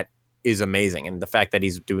think that is amazing. And the fact that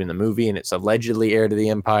he's doing the movie and it's allegedly heir to the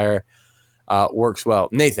Empire works well.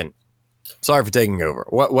 Nathan, sorry for taking over.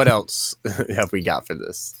 What else have we got for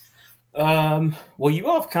this? Well, you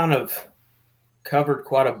all have kind of covered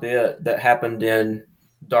quite a bit that happened in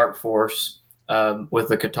Dark Force with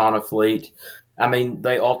the Katana fleet. I mean,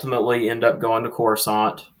 they ultimately end up going to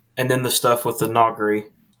Coruscant, and then the stuff with the Nogri.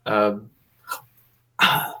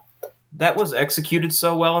 That was executed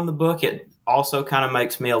so well in the book. It also kind of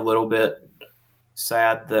makes me a little bit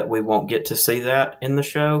sad that we won't get to see that in the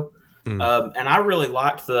show. And I really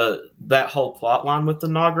liked that whole plot line with the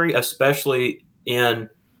Nagri, especially in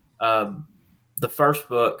the first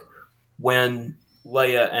book when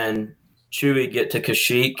Leia and Chewie get to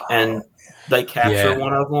Kashyyyk and they capture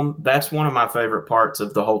one of them. That's one of my favorite parts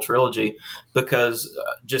of the whole trilogy, because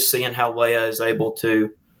just seeing how Leia is able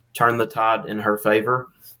to turn the tide in her favor.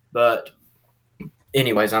 But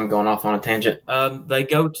anyways, I'm going off on a tangent. They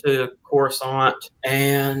go to Coruscant,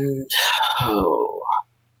 and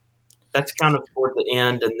that's kind of toward the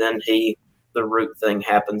end, and then the root thing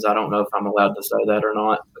happens. I don't know if I'm allowed to say that or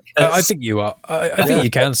not. I think you are. I think you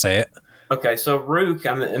can say it. Okay, so Rook,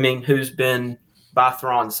 I mean, who's been by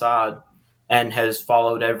Thrawn's side and has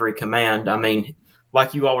followed every command. I mean,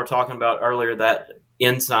 like you all were talking about earlier, that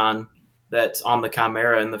ensign that's on the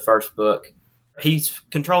Chimera in the first book, he's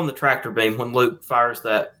controlling the tractor beam when Luke fires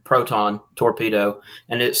that proton torpedo,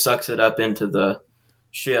 and it sucks it up into the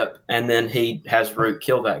ship, and then he has Rook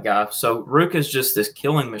kill that guy. So Rook is just this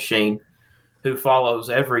killing machine who follows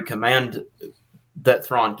every command that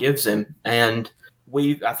Thrawn gives him. And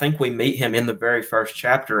I think we meet him in the very first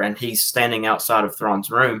chapter, and he's standing outside of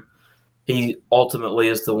Thrawn's room. He ultimately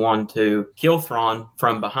is the one to kill Thrawn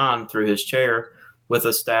from behind through his chair with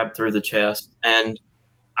a stab through the chest. And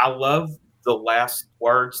I love the last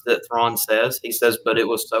words that Thrawn says. He says, "But it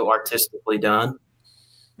was so artistically done."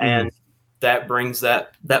 And that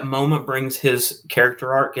moment brings his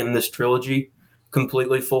character arc in this trilogy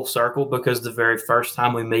completely full circle, because the very first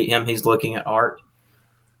time we meet him, he's looking at art,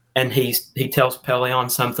 and he tells Pelion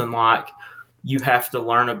something like, "You have to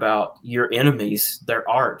learn about your enemies, their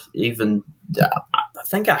art." Even I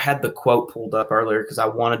think I had the quote pulled up earlier because I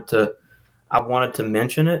wanted to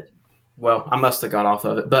mention it. Well, I must have got off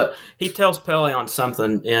of it, but he tells Pelion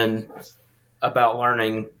something about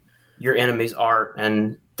learning your enemy's art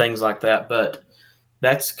and things like that. But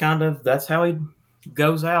that's how he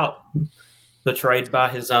goes out, betrayed by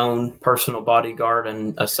his own personal bodyguard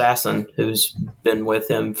and assassin who's been with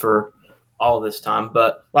him for all this time.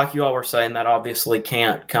 But like you all were saying, that obviously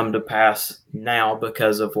can't come to pass now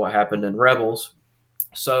because of what happened in Rebels.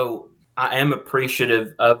 So I am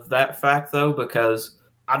appreciative of that fact, though, because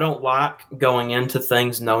I don't like going into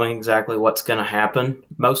things knowing exactly what's going to happen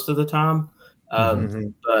most of the time.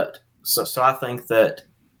 But so I think that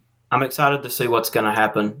I'm excited to see what's going to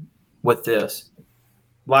happen with this.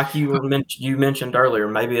 Like you mentioned earlier,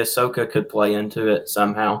 maybe Ahsoka could play into it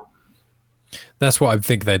somehow. That's what I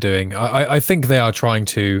think they're doing. I think they are trying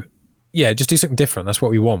to, just do something different. That's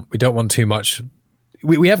what we want. We don't want too much.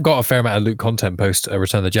 We have got a fair amount of Luke content post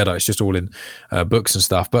Return of the Jedi. It's just all in books and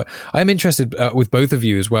stuff. But I'm interested with both of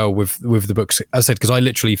you as well with the books. As I said, because I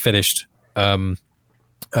literally finished his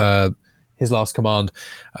Last Command.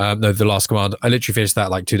 The Last Command. I literally finished that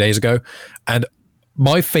like 2 days ago. And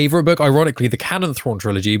my favorite book, ironically, the Canon Thrawn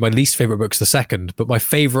trilogy, my least favorite book's the second, but my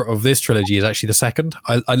favorite of this trilogy is actually the second.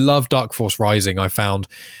 I love Dark Force Rising. I found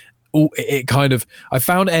Heir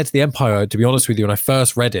to the Empire, to be honest with you, when I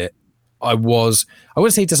first read it, I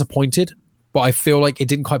wouldn't say disappointed, but I feel like it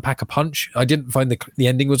didn't quite pack a punch. I didn't find the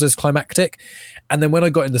ending was as climactic. And then when I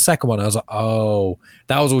got in the second one, I was like, oh,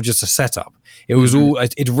 that was all just a setup. It was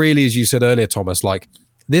it really, as you said earlier, Thomas, like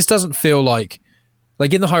this doesn't feel like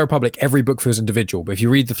in the High Republic, every book feels individual. But if you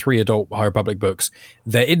read the 3 adult High Republic books,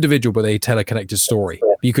 they're individual, but they tell a connected story.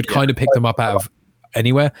 You could kind of pick them up out of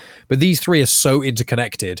anywhere. But these 3 are so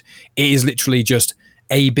interconnected. It is literally just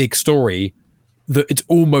a big story that it's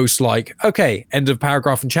almost like, okay, end of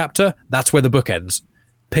paragraph and chapter, that's where the book ends.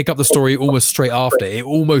 Pick up the story almost straight after. It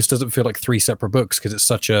almost doesn't feel like 3 separate books because it's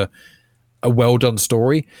such a well-done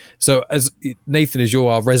story. So as Nathan, as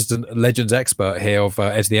you're our resident Legends expert here of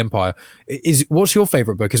Heir to the Empire, what's your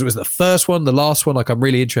favorite book? Is it the first one, the last one? Like, I'm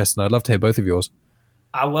really interested. I'd love to hear both of yours.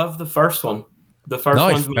 I love the first one. The first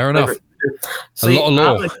one's my fair favorite. Enough. See, a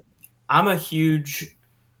lot of lore. I'm a huge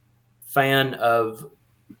fan of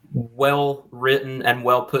well-written and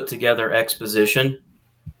well-put-together exposition.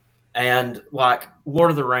 And like Lord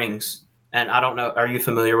of the Rings, and I don't know, are you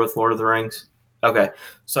familiar with Lord of the Rings? Okay,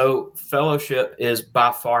 so Fellowship is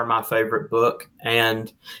by far my favorite book,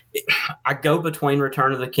 and I go between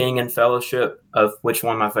Return of the King and Fellowship of which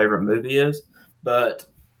one my favorite movie is, but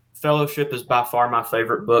Fellowship is by far my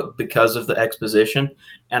favorite book because of the exposition,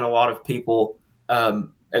 and a lot of people,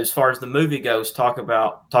 as far as the movie goes, talks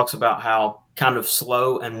about how kind of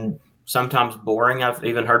slow and sometimes boring. I've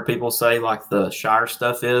even heard people say like the Shire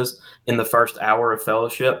stuff is in the first hour of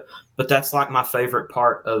Fellowship, but that's like my favorite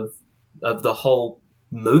part of the whole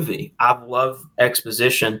movie. I love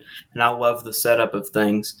exposition and I love the setup of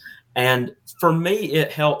things. And for me,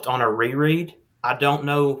 it helped on a reread. I don't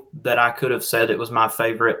know that I could have said it was my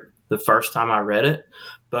favorite the first time I read it,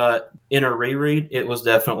 but in a reread, it was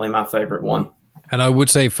definitely my favorite one. And I would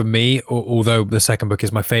say for me, although the second book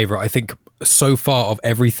is my favorite, I think so far of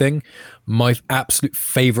everything, my absolute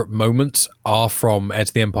favorite moments are from Heir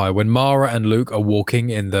to the Empire. When Mara and Luke are walking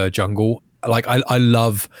in the jungle, like I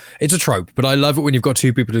love, it's a trope, but I love it when you've got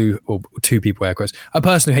two people, air quotes, a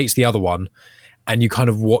person who hates the other one, and you kind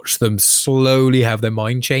of watch them slowly have their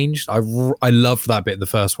mind changed. I love that bit in the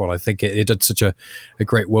first one. I think it did such a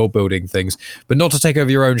great world building things. But not to take over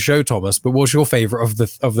your own show, Thomas, but what's your favorite of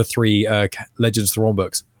the three Legends Thrawn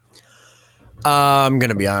books? I'm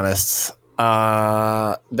gonna be honest.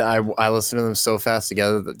 I listen to them so fast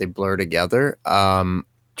together that they blur together. Do you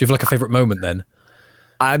have like a favorite moment then?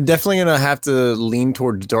 I'm definitely gonna have to lean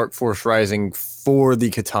towards Dark Force Rising for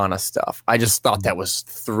the katana stuff. I just thought that was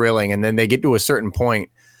thrilling, and then they get to a certain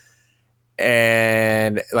point,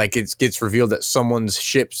 and like it gets revealed that someone's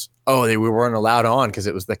ships, we weren't allowed on because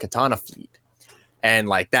it was the katana fleet, and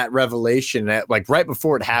like that revelation, that like right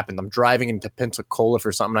before it happened, I'm driving into Pensacola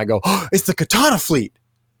for something, and I go, it's the katana fleet,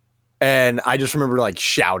 and I just remember like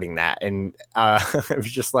shouting that, and it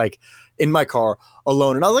was just like in my car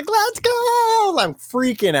alone, and I was like, let's go. I'm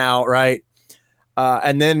freaking out, right?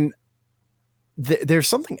 And then there's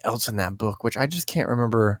something else in that book which I just can't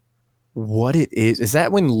remember what it is. Is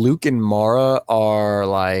that when Luke and Mara are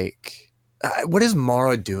like, what is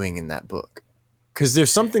Mara doing in that book? Because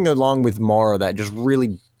there's something along with Mara that just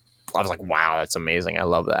really, I was like, wow, that's amazing. I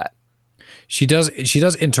love that. She does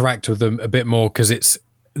interact with them a bit more because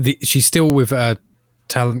she's still with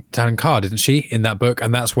Talon Card, isn't she, in that book?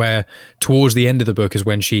 And that's where towards the end of the book is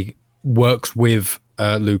when she works with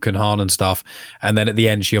Luke and Han and stuff, and then at the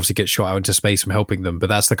end she obviously gets shot out into space from helping them. But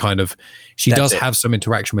that's the kind of, she does have some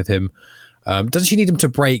interaction with him. Doesn't she need him to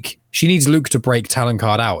break? She needs Luke to break Talon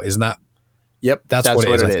Card out, isn't that? Yep, that's what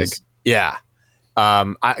it is. I think. Yeah,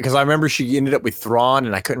 because I remember she ended up with Thrawn,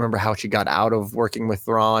 and I couldn't remember how she got out of working with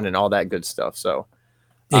Thrawn and all that good stuff. So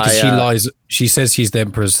because she lies, she says she's the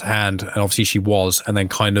Emperor's hand, and obviously she was, and then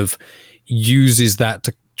kind of uses that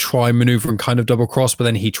to try and maneuver and kind of double cross, but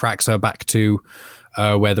then he tracks her back to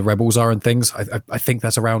where the rebels are and things. I think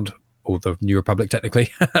that's around the New Republic technically.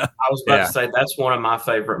 I was about to say that's one of my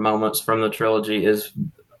favorite moments from the trilogy is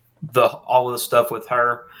all of the stuff with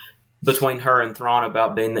her, between her and Thrawn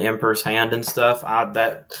about being the Emperor's hand and stuff.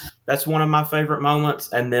 That's one of my favorite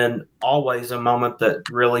moments. And then always a moment that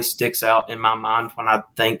really sticks out in my mind when I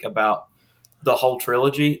think about the whole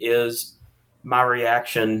trilogy is my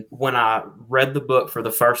reaction when I read the book for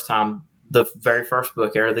the first time, the very first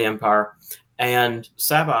book, Heir of the Empire, and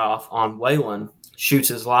Sabaoth on Wayland shoots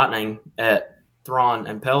his lightning at Thrawn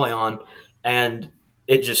and Pelion, and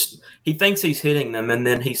he thinks he's hitting them, and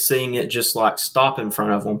then he's seeing it just like stop in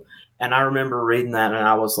front of him. And I remember reading that, and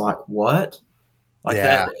I was like, what? Like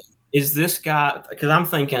that is this guy? Because I'm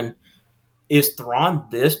thinking, is Thrawn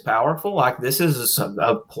this powerful? Like this is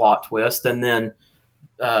a plot twist. And then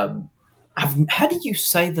how do you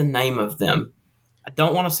say the name of them? I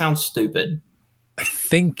don't want to sound stupid. I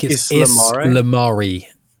think it's Islamari.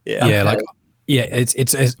 Yeah. Yeah. Okay.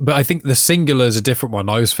 It's but I think the singular is a different one.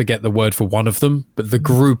 I always forget the word for one of them, but the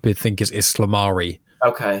group I think is Islamari.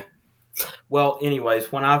 Okay. Well,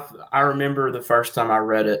 anyways, when I remember the first time I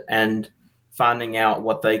read it and finding out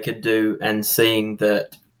what they could do and seeing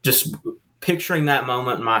that, just picturing that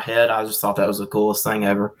moment in my head, I just thought that was the coolest thing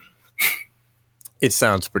ever. It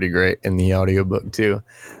sounds pretty great in the audiobook too,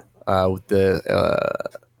 with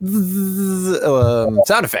the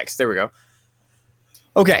sound effects. There we go.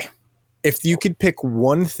 Okay. If you could pick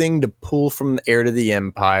one thing to pull from the Heir to the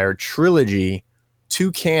Empire trilogy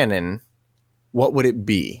to canon, what would it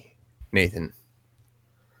be, Nathan?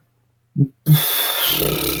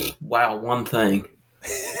 Wow, one thing.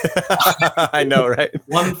 I know, right?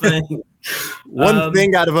 One thing. One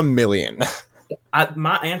thing out of a million.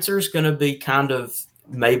 My answer is going to be kind of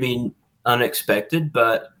maybe unexpected,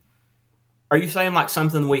 but are you saying like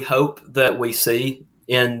something we hope that we see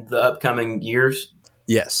in the upcoming years?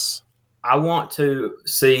 Yes. I want to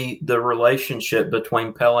see the relationship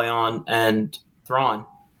between Pelion and Thrawn,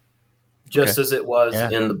 just as it was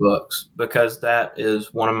in the books, because that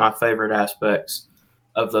is one of my favorite aspects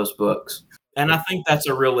of those books. And I think that's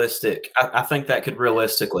I think that could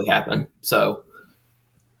realistically happen. So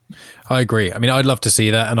I agree. I mean, I'd love to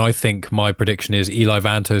see that. And I think my prediction is Eli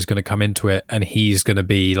Vanto is going to come into it and he's going to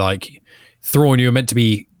be like, Thrawn, you're meant to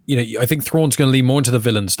be, I think Thrawn's going to lean more into the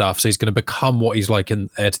villain stuff. So he's going to become what he's like in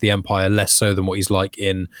Heir to the Empire, less so than what he's like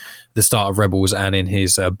in the start of Rebels and in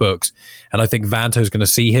his books. And I think Vanto's going to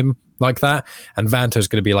see him like that. And Vanto's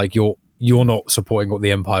going to be like, you're not supporting what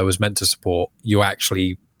the Empire was meant to support. You're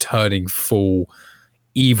actually turning full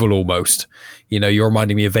evil almost. You're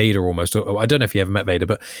reminding me of Vader almost. I don't know if you ever met Vader,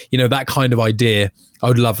 but that kind of idea, I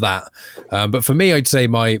would love that. But for me, I'd say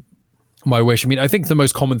my wish, I think the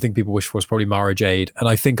most common thing people wish for is probably Mara Jade, and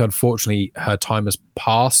I think unfortunately her time has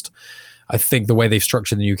passed. I think the way they've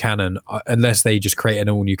structured the new canon, unless they just create an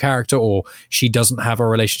all new character, or she doesn't have a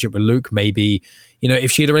relationship with Luke, maybe,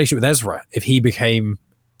 if she had a relationship with Ezra, if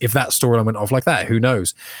that storyline went off like that, who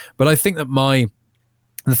knows? But I think that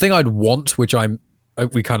the thing I'd want, which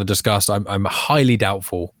we kind of discussed, I'm highly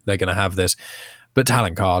doubtful they're going to have this, but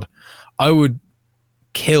talent card. I would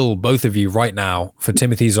kill both of you right now for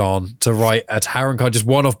Timothy Zahn to write a talent card, just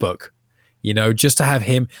one-off book. Just to have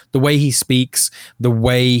him, the way he speaks, the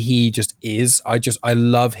way he just is. I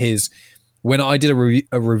love his. When I did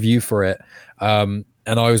a review for it, and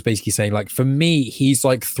I was basically saying, like, for me, he's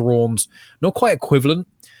like Thrawn's not quite equivalent,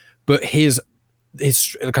 but his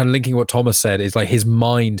kind of linking what Thomas said is like his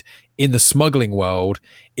mind in the smuggling world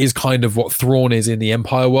is kind of what Thrawn is in the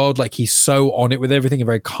Empire world. Like, he's so on it with everything and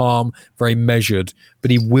very calm, very measured, but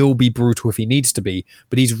he will be brutal if he needs to be,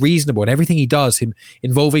 but he's reasonable, and everything he does, him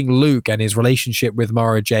involving Luke and his relationship with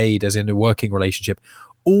Mara Jade as in a working relationship,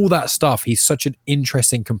 all that stuff, he's such an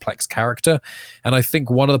interesting, complex character. And I think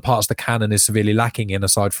one of the parts the canon is severely lacking in,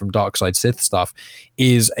 aside from dark side Sith stuff,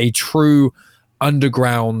 is a true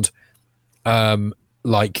underground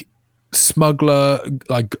like smuggler,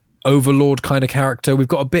 like overlord kind of character. We've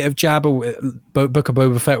got a bit of Jabba. Book of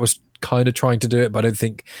Boba Fett was kind of trying to do it, but I don't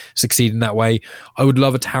think succeed in that way. I would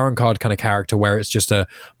love a Taron card kind of character where it's just a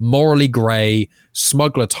morally grey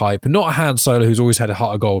smuggler type, not a Han Solo who's always had a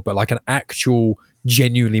heart of gold, but like an actual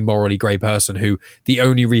genuinely morally grey person who the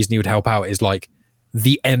only reason he would help out is like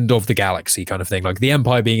the end of the galaxy kind of thing. Like, the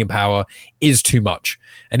Empire being in power is too much.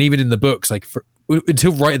 And even in the books, like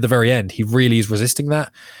until right at the very end, he really is resisting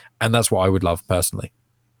that. And that's what I would love personally.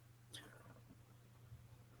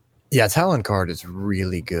 Yeah, Talon card is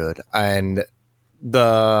really good. And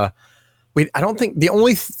I don't think the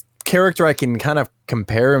only character I can kind of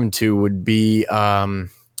compare him to would be Benicio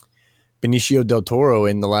del Toro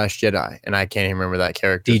in The Last Jedi. And I can't even remember that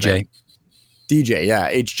character. DJ, yeah.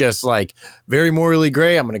 It's just like very morally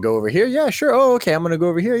gray. I'm going to go over here. Yeah, sure. Oh, okay. I'm going to go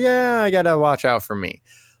over here. Yeah, I got to watch out for me.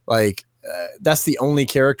 Like, that's the only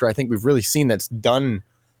character I think we've really seen that's done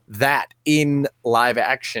that in live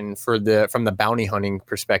action from the bounty hunting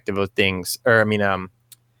perspective of things, or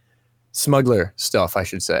smuggler stuff, I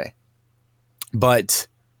should say. But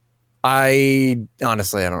I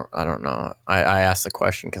honestly, I don't know. I asked the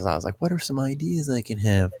question because I was like, what are some ideas I can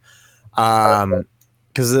have?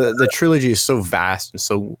 Because the trilogy is so vast and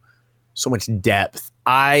so much depth.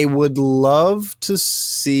 I would love to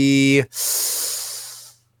see.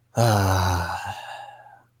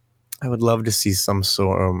 I would love to see some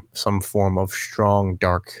form of strong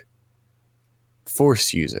dark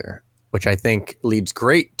force user, which I think leads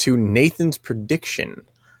great to Nathan's prediction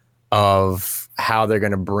of how they're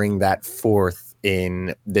going to bring that forth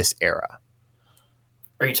in this era.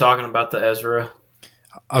 Are you talking about the Ezra?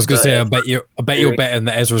 I was going to say, I bet you're betting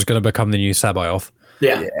that Ezra's going to become the new Sabayoth.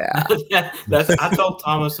 Yeah. I told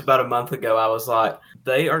Thomas about a month ago. I was like,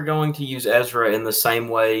 they are going to use Ezra in the same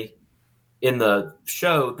way in the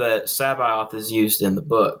show that Sabayoth is used in the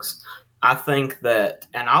books. I think that,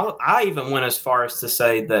 and I even went as far as to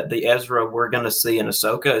say that the Ezra we're going to see in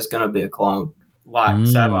Ahsoka is going to be a clone, like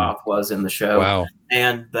Sabayoth was in the show. Wow.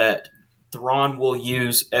 And that Thrawn will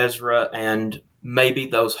use Ezra and maybe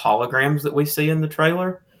those holograms that we see in the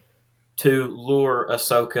trailer to lure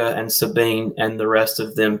Ahsoka and Sabine and the rest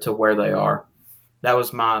of them to where they are. That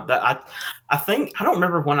was I think, I don't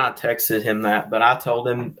remember when I texted him that, but I told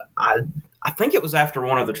him, I think it was after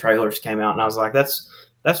one of the trailers came out, and I was like, that's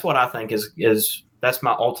what I think is that's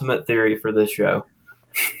my ultimate theory for this show.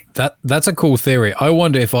 That's a cool theory. I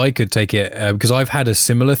wonder if I could take it, because I've had a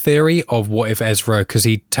similar theory of what if Ezra, because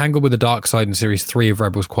he tangled with the dark side in series 3 of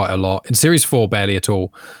Rebels quite a lot, in series 4 barely at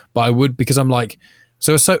all, but I would, because I'm like,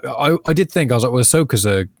 I did think, I was like, well, Ahsoka's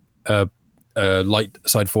a light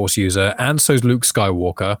side force user, and so's Luke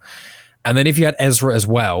Skywalker, and then if you had Ezra as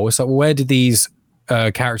well, it's like, well, where did these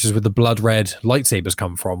characters with the blood red lightsabers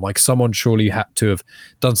come from? Like, someone surely had to have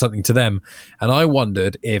done something to them. And I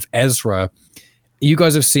wondered if Ezra, you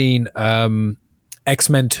guys have seen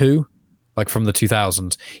X-Men 2, like from the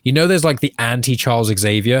 2000s. There's like the anti-Charles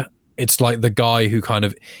Xavier. It's like the guy who kind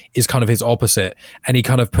of is kind of his opposite, and he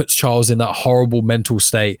kind of puts Charles in that horrible mental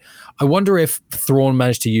state. I wonder if Thrawn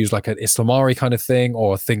managed to use like an Islamari kind of thing,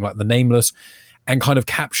 or a thing like the Nameless, and kind of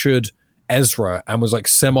captured Ezra and was like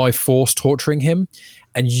semi-force torturing him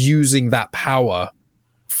and using that power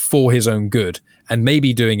for his own good. and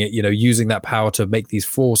maybe doing it, using that power to make these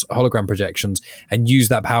force hologram projections and use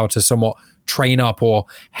that power to somewhat train up or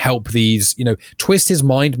help these, twist his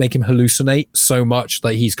mind, make him hallucinate so much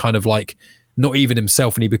that he's kind of like not even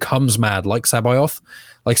himself and he becomes mad like Sabayoth.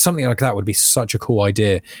 Like something like that would be such a cool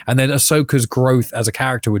idea. And then Ahsoka's growth as a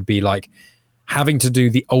character would be like having to do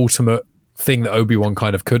the ultimate thing that Obi-Wan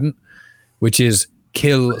kind of couldn't, which is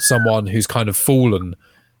kill someone who's kind of fallen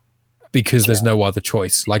because there's no other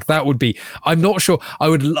choice. Like that would be, I'm not sure. I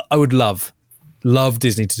would love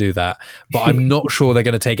Disney to do that, but I'm not sure they're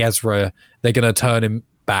going to take Ezra. They're going to turn him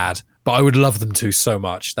bad, but I would love them to so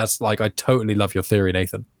much. That's like, I totally love your theory,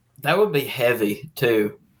 Nathan. That would be heavy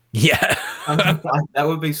too. Yeah. That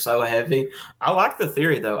would be so heavy. I like the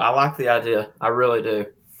theory though. I like the idea. I really do.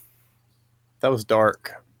 That was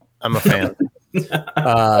dark. I'm a fan.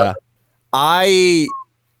 I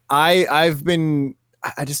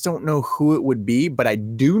just don't know who it would be, but I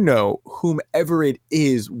do know whomever it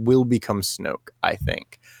is will become Snoke, I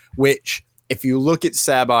think. Which, if you look at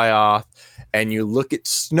Sabayoth and you look at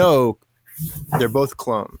Snoke, they're both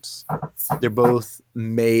clones. They're both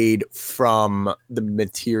made from the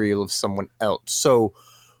material of someone else. So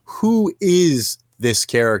who is this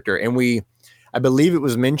character? And I believe it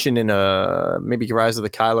was mentioned in maybe Rise of the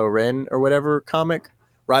Kylo Ren or whatever comic,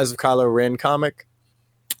 Rise of Kylo Ren comic,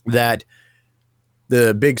 that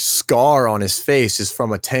the big scar on his face is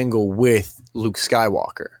from a tangle with Luke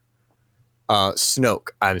Skywalker. Snoke,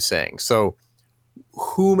 I'm saying. So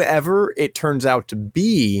whomever it turns out to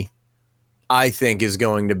be, I think is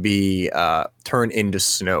going to be turned into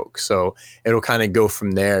Snoke. So it'll kind of go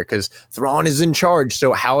from there because Thrawn is in charge.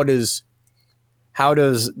 So how does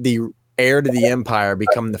the heir to the Empire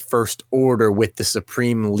become the First Order with the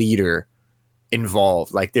Supreme Leader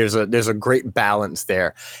involved? Like there's a great balance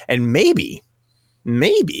there. And maybe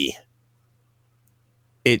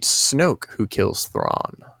it's Snoke who kills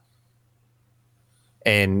Thrawn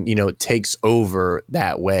and, takes over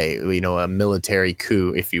that way, a military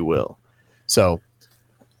coup, if you will. So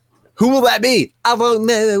who will that be? I don't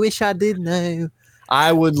know. I wish I did know.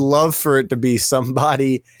 I would love for it to be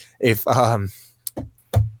somebody if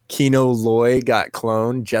Kino Loy got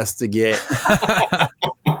cloned just to get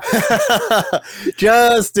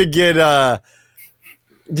just to get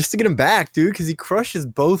him back, dude, because he crushes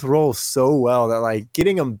both roles so well that like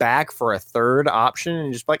getting him back for a third option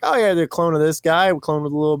and just like, oh yeah, they're clone of this guy, we're clone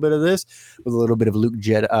with a little bit of this, with a little bit of Luke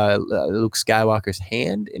Skywalker's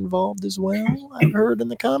hand involved as well. I've heard in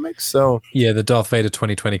the comics. So yeah, the Darth Vader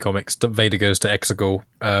 2020 comics, Vader goes to Exegol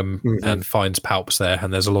and finds Palps there,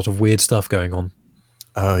 and there's a lot of weird stuff going on.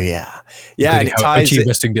 Oh yeah, and it ties. Chief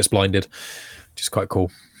Weston gets blinded, which is quite cool.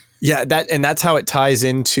 Yeah, that's how it ties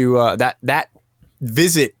into that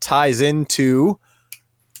visit ties into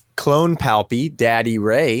clone Palpy, Daddy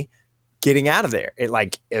Ray, getting out of there. It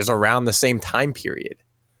like is around the same time period.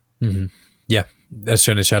 Mm-hmm. Yeah, that's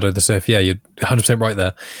shown in Shadow of the Sith. Yeah, you're 100% right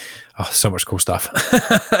there. Oh, so much cool stuff.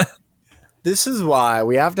 This is why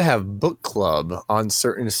we have to have book club on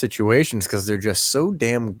certain situations because they're just so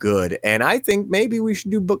damn good. And I think maybe we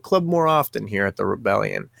should do book club more often here at the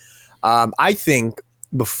Rebellion. I think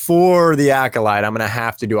before the Acolyte, I'm going to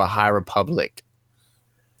have to do a High Republic.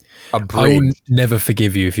 I will never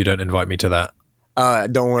forgive you if you don't invite me to that.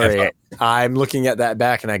 Don't worry. Ever. I'm looking at that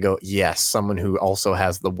back and I go, yes, someone who also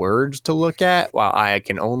has the words to look at while I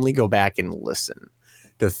can only go back and listen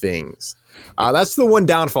to things. That's the one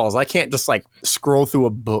downfall is I can't just like scroll through a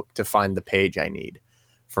book to find the page I need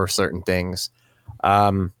for certain things.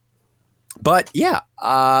 But yeah,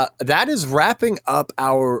 that is wrapping up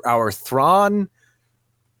our Thrawn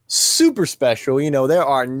super special. There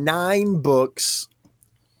are 9 books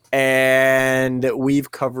and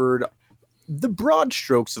we've covered the broad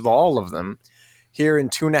strokes of all of them here in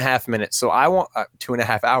 2.5 minutes. So I want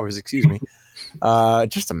 2.5 hours, excuse me.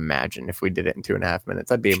 Just imagine if we did it in 2.5 minutes.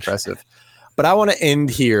 That'd be impressive. But I want to end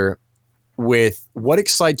here with what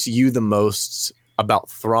excites you the most about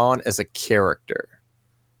Thrawn as a character,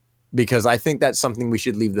 because I think that's something we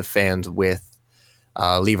should leave the fans with,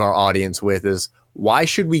 leave our audience with, is why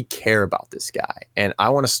should we care about this guy? And I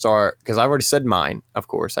want to start, because I've already said mine, of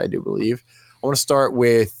course, I do believe. I want to start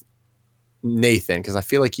with Nathan, because I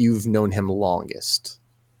feel like you've known him longest.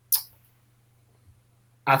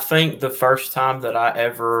 I think the first time that I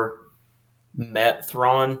ever met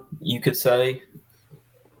Thrawn, you could say,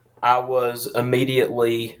 I was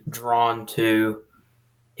immediately drawn to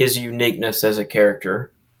his uniqueness as a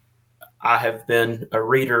character. I have been a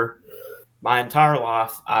reader my entire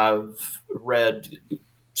life. I've read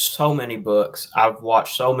so many books. I've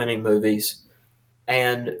watched so many movies,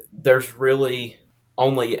 and there's really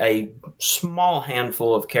only a small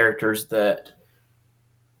handful of characters that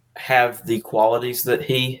have the qualities that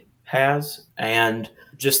he has, and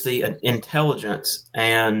just the intelligence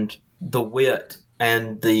and the wit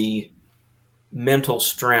and the mental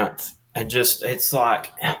strength. And just, it's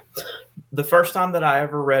like the first time that I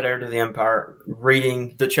ever read Heir to the Empire,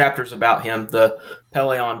 reading the chapters about him, the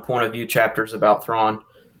Pelion point of view chapters about Thrawn,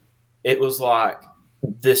 it was like,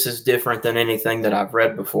 this is different than anything that I've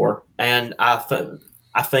read before. And I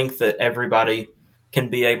think that everybody can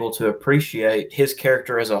be able to appreciate his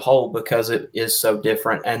character as a whole because it is so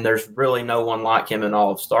different, and there's really no one like him in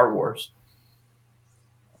all of Star Wars.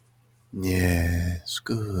 Yes,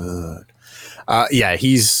 good. Yeah,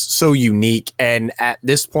 he's so unique, and at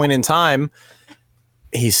this point in time,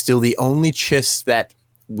 he's still the only Chiss that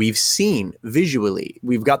we've seen visually.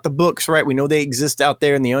 We've got the books, right? We know they exist out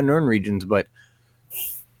there in the unknown regions, but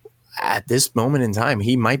at this moment in time,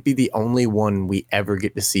 he might be the only one we ever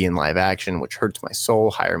get to see in live action, which hurts my soul.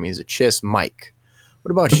 Hire me as a Chiss. Mike,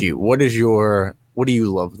 what about you? What do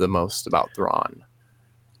you love the most about Thrawn?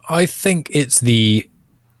 I think it's the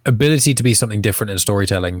ability to be something different in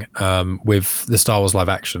storytelling with the Star Wars live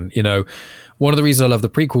action. You know, one of the reasons I love the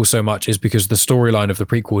prequels so much is because the storyline of the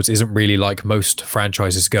prequels isn't really like most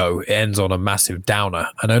franchises go. It ends on a massive downer.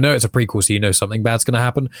 And I know it's a prequel, so you know something bad's going to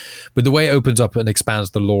happen. But the way it opens up and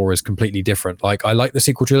expands the lore is completely different. Like, I like the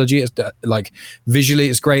sequel trilogy. It's like, visually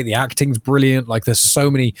it's great. The acting's brilliant. Like, there's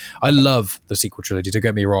so many. I love the sequel trilogy, don't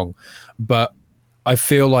get me wrong. But I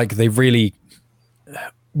feel like they really,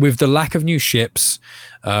 with the lack of new ships,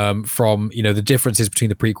 from, you know, the differences between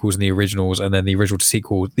the prequels and the originals, and then the original to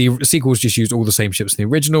sequel. The sequels just used all the same ships in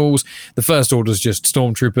the originals. The First Order's just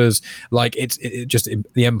stormtroopers. Like, it just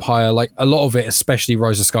the Empire. Like, a lot of it, especially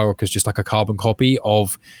Rise of Skywalker, is just like a carbon copy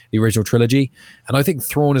of the original trilogy. And I think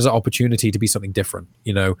Thrawn is an opportunity to be something different.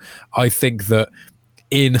 You know, I think that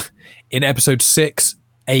in episode 6,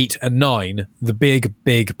 8, and 9, the big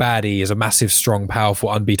baddie is a massive, strong, powerful,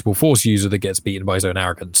 unbeatable Force user that gets beaten by his own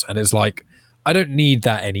arrogance. And it's like, I don't need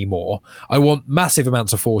that anymore. I want massive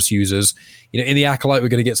amounts of Force users. You know, in the Acolyte, we're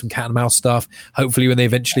going to get some cat and mouse stuff. Hopefully, when they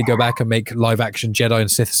eventually go back and make live action Jedi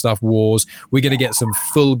and Sith stuff, Wars, we're going to get some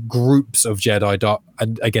full groups of Jedi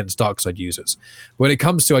against Darkside users. When it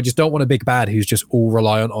comes to, I just don't want a big bad who's just all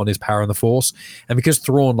reliant on his power and the Force. And because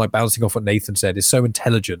Thrawn, like bouncing off what Nathan said, is so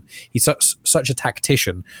intelligent, he's such a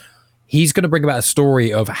tactician, he's going to bring about a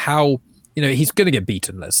story of how, you know, he's going to get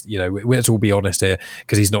beaten. Let's all be honest here,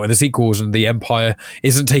 because he's not in the sequels and the Empire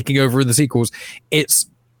isn't taking over in the sequels. It's,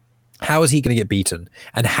 how is he going to get beaten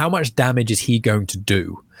and how much damage is he going to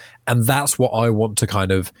do? And that's what I want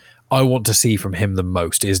to see from him the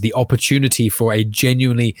most, is the opportunity for a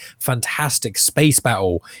genuinely fantastic space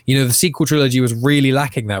battle. You know, the sequel trilogy was really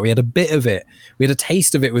lacking that. We had a bit of it. We had a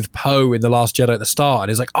taste of it with Poe in The Last Jedi at the start. And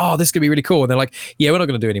it's like, oh, this could be really cool. And they're like, yeah, we're not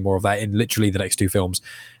going to do any more of that in literally the next 2 films.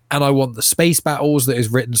 And I want the space battles that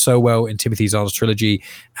is written so well in Timothy Zahn's trilogy,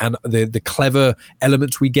 and the clever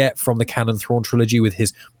elements we get from the canon Thrawn trilogy with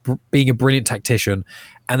his being a brilliant tactician,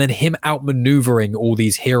 and then him outmaneuvering all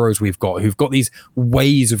these heroes we've got who've got these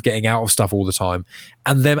ways of getting out of stuff all the time,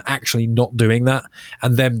 and them actually not doing that,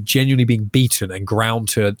 and them genuinely being beaten and ground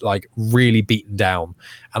to, like, really beaten down.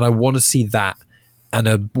 And I want to see that, and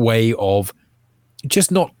a way of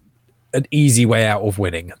just not an easy way out of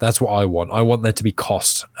winning. That's what I want. I want there to be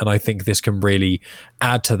cost, and I think this can really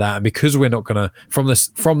add to that. And because we're not gonna, from the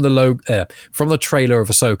trailer of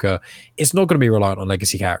Ahsoka, it's not gonna be reliant on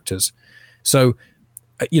legacy characters. So,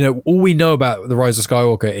 you know, all we know about the Rise of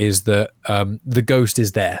Skywalker is that the Ghost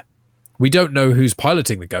is there. We don't know who's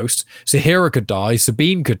piloting the Ghost. Sahira could die,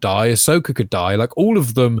 Sabine could die, Ahsoka could die. Like, all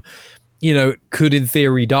of them, you know, could in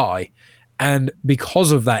theory die. And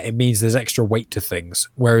because of that, it means there's extra weight to things.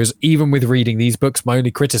 Whereas even with reading these books, my only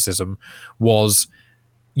criticism was,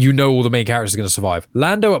 you know, all the main characters are going to survive.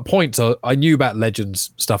 Lando at points, I knew about Legends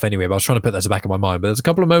stuff anyway, but I was trying to put that to the back of my mind. But there's a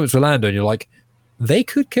couple of moments with Lando and you're like, they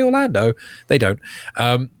could kill Lando. They don't.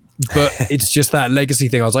 But it's just that legacy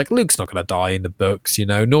thing. I was like, Luke's not going to die in the books, you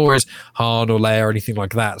know, nor is Han or Leia or anything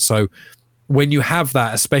like that. So when you have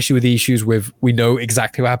that, especially with the issues with, we know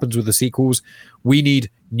exactly what happens with the sequels, we need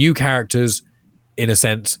new characters, in a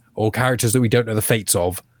sense, or characters that we don't know the fates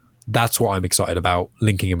of. That's what I'm excited about,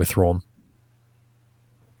 linking him with Thrawn.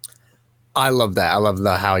 I love that. I love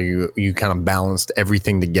how you kind of balanced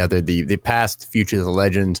everything together, the past, future, the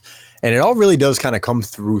legends, and it all really does kind of come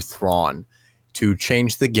through Thrawn to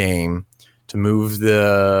change the game, to move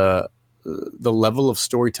the level of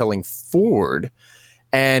storytelling forward.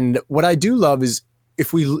 And what I do love is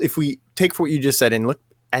if we take what you just said and look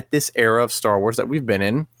at this era of Star Wars that we've been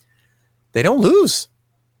in, they don't lose.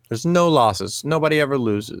 There's no losses. Nobody ever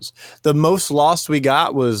loses. The most loss we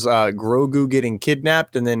got was Grogu getting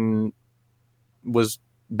kidnapped and then was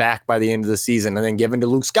back by the end of the season and then given to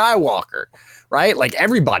Luke Skywalker, right? Like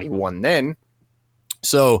everybody won then.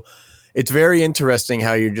 So it's very interesting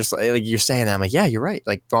how you're just like you're saying that. I'm like, yeah, you're right.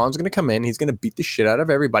 Like Thrawn's going to come in. He's going to beat the shit out of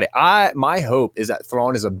everybody. My hope is that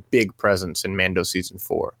Thrawn is a big presence in Mando season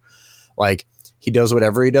 4. Like he does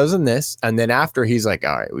whatever he does in this. And then after he's like,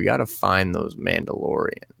 all right, we got to find those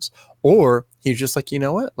Mandalorians. Or he's just like, you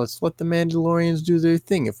know what? Let's let the Mandalorians do their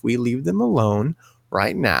thing. If we leave them alone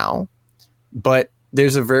right now, but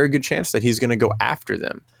there's a very good chance that he's going to go after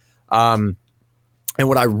them. And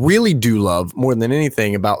what I really do love more than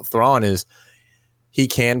anything about Thrawn is he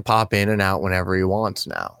can pop in and out whenever he wants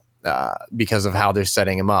now because of how they're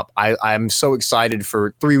setting him up. I'm so excited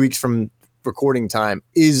for 3 weeks from recording time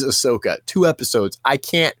is Ahsoka. 2 episodes. I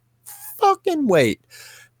can't fucking wait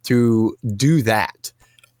to do that.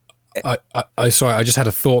 Sorry, I just had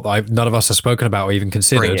a thought that none of us have spoken about or even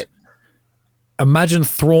considered. Imagine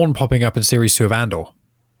Thrawn popping up in series 2 of Andor.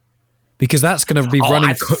 Because that's going to be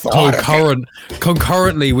running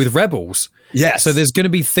concurrently with Rebels. Yes. So there's going to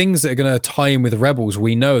be things that are going to tie in with Rebels.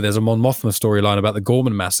 We know there's a Mon Mothma storyline about the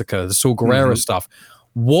Gorman massacre, the Saw Gerrera stuff.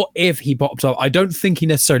 What if he pops up? I don't think he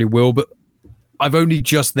necessarily will, but I've only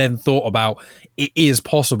just then thought about it is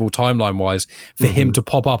possible timeline-wise for him to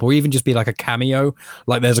pop up or even just be like a cameo.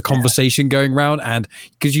 Like there's a conversation going around, and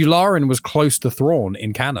because Yularen was close to Thrawn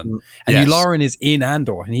in canon, and Yularen is in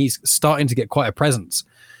Andor, and he's starting to get quite a presence.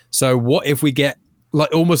 So what if we get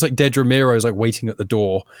like almost like Dedra Miro is like waiting at the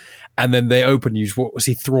door, and then they open, you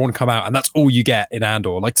see Thrawn come out, and that's all you get in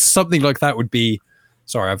Andor. Like something like that would be.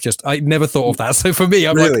 Sorry, I never thought of that. So for me,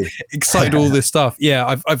 I'm really like excited all this stuff.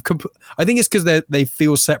 Yeah, I think it's because they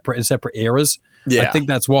feel separate in separate eras. Yeah, I think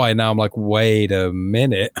that's why. Now I'm like, wait a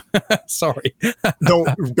minute. Sorry.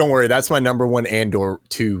 don't worry. That's my number one Andor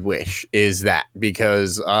 2 wish is that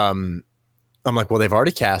because I'm like, well, they've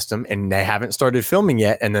already cast him and they haven't started filming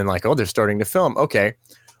yet, and then like, oh, they're starting to film. Okay,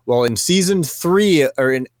 well, in season 3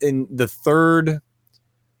 or in the third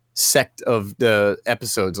sect of the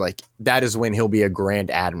episodes, like that is when he'll be a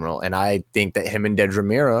Grand Admiral, and I think that him and Dedra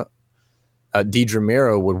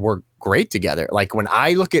Miro would work great together. Like when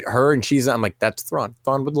I look at her and I'm like, that's Thrawn.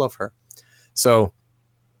 Thrawn would love her. So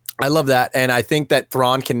I love that, and I think that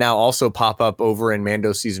Thrawn can now also pop up over in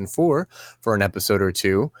Mando season 4 for an episode or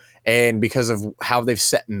 2, and because of how they've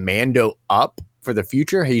set Mando up for the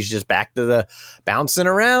future, he's just back to the bouncing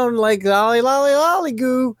around like lolly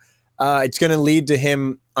goo. It's going to lead to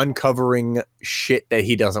him uncovering shit that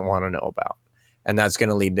he doesn't want to know about. And that's going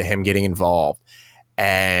to lead to him getting involved.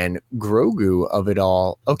 And Grogu of it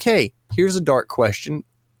all. Okay, here's a dark question.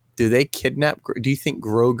 Do they kidnap? Do you think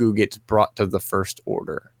Grogu gets brought to the First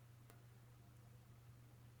Order?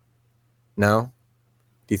 No?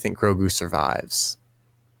 Do you think Grogu survives?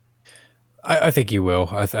 I think he will.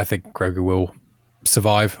 I think Grogu will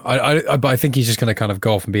survive. But I think he's just going to kind of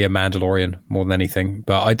go off and be a Mandalorian more than anything.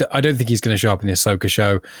 But I don't think he's going to show up in the Ahsoka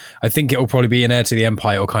show. I think it'll probably be an Heir to the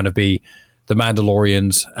Empire. It'll kind of be the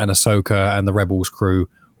Mandalorians and Ahsoka and the Rebels crew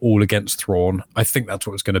all against Thrawn. I think that's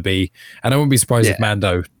what it's going to be. And I wouldn't be surprised if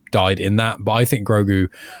Mando died in that. But I think Grogu,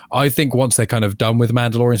 once they're kind of done with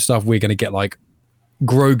Mandalorian stuff, we're going to get like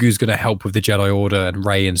Grogu's going to help with the Jedi Order and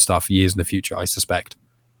Rey and stuff years in the future, I suspect.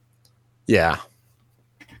 Yeah.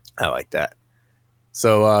 I like that.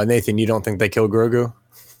 So, Nathan, you don't think they kill Grogu?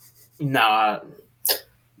 No,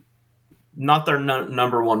 not their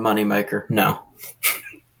number one moneymaker. No.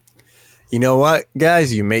 You know what,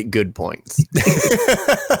 guys? You make good points.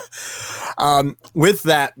 With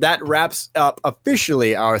that wraps up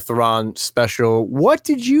officially our Thrawn special. What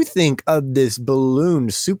did you think of this balloon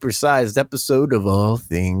supersized episode of All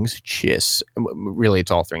Things Chiss? Really,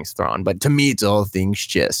 it's all things Thrawn, but to me, it's all things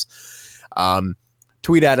Chiss.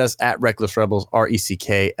 Tweet at us at Reckless Rebels,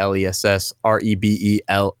 RECKLESS,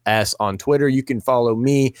 REBELS on Twitter. You can follow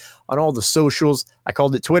me on all the socials. I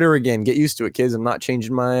called it Twitter again. Get used to it, kids. I'm not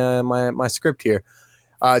changing my script here.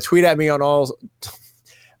 Tweet at me on all.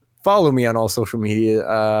 Follow me on all social media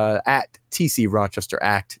at TC Rochester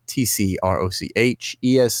Act,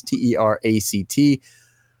 TCROCHESTERACT.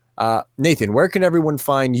 Nathan, where can everyone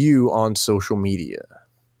find you on social media?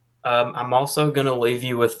 I'm also going to leave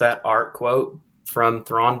you with that art quote from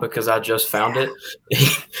Thrawn because I just found it.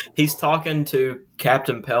 He's talking to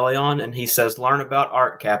Captain Pelion, and he says, "Learn about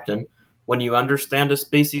art, Captain. When you understand a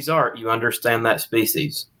species' art, you understand that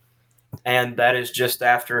species." And that is just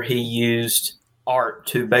after he used art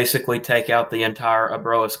to basically take out the entire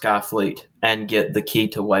Abroa Sky fleet and get the key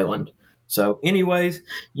to Wayland. So anyways,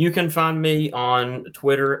 you can find me on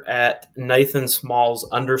Twitter at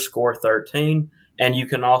NathanSmalls_13. And you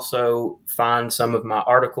can also find some of my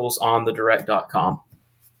articles on thedirect.com.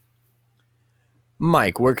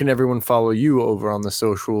 Mike, where can everyone follow you over on the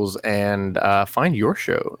socials and find your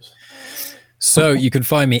shows? So you can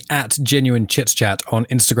find me at Genuine Chits Chat on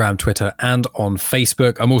Instagram, Twitter, and on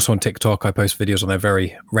Facebook. I'm also on TikTok. I post videos on there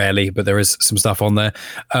very rarely, but there is some stuff on there.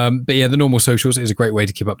 But yeah, the normal socials is a great way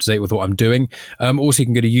to keep up to date with what I'm doing. Also, you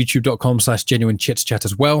can go to youtube.com/Genuine Chits Chat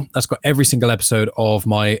as well. That's got every single episode of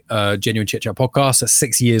my Genuine Chit Chat podcast. That's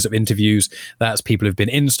 6 years of interviews. That's people who've been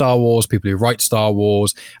in Star Wars, people who write Star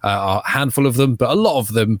Wars, a handful of them, but a lot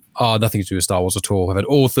of them are nothing to do with Star Wars at all. I've had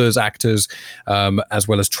authors, actors, as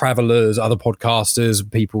well as travelers, other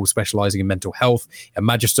podcasters, people specializing in mental health, a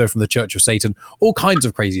magister from the Church of Satan, all kinds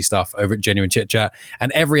of crazy stuff over at Genuine Chit Chat.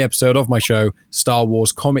 And every episode of my show, Star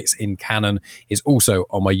Wars Comics in Canon, is also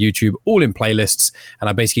on my YouTube, all in playlists. And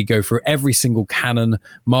I basically go through every single canon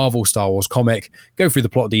Marvel Star Wars comic, go through the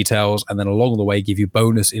plot details, and then along the way give you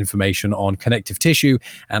bonus information on connective tissue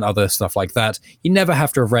and other stuff like that. You never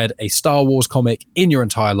have to have read a Star Wars comic in your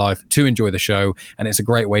entire life to enjoy the show. And it's a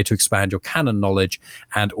great way to expand your canon knowledge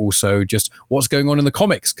and also just what's going on in the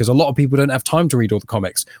comics, because a lot of people don't have time to read all the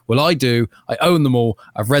comics. Well, I do. I own them all.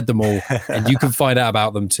 I've read them all, and you can find out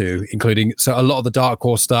about them too, including a lot of the Dark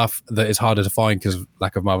Horse stuff that is harder to find because of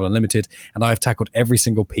lack of Marvel Unlimited. And I've tackled every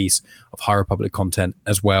single piece of High Republic content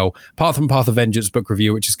as well, apart from Path of Vengeance book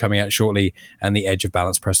review, which is coming out shortly, and the Edge of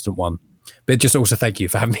Balance Precedent 1. But just also thank you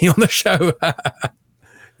for having me on the show.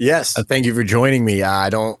 Yes, thank you for joining me. I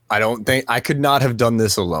don't think I could not have done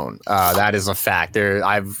this alone. That is a fact.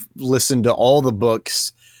 I've listened to all the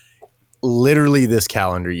books literally this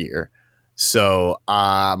calendar year. So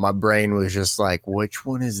my brain was just like, which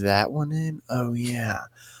one is that one in? Oh, yeah.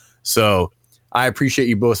 So I appreciate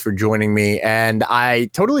you both for joining me. And I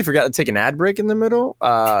totally forgot to take an ad break in the middle.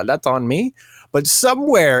 That's on me. But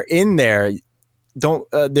somewhere in there,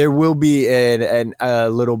 there will be a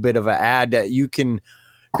little bit of an ad that you can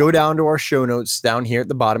go down to our show notes down here at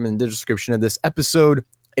the bottom in the description of this episode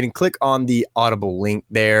and click on the Audible link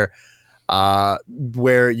there,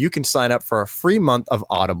 where you can sign up for a free month of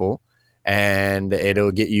Audible, and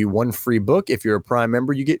it'll get you one free book. If you're a Prime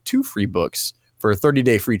member, you get 2 free books for a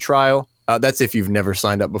 30-day free trial. That's if you've never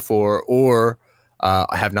signed up before or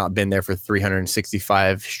have not been there for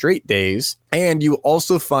 365 straight days. And you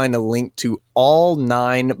also find a link to all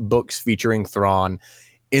 9 books featuring Thrawn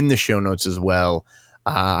in the show notes as well.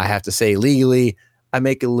 I have to say, legally, I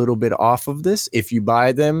make a little bit off of this if you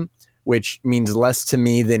buy them, which means less to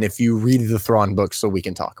me than if you read the Thrawn book so we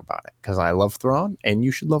can talk about it, because I love Thrawn and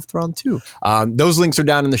you should love Thrawn too. Those links are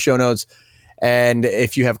down in the show notes. And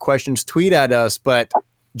if you have questions, tweet at us. But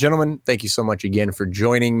gentlemen, thank you so much again for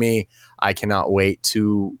joining me. I cannot wait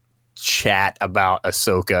to chat about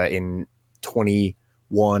Ahsoka in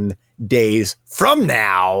 21 days from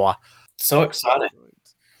now. So exciting.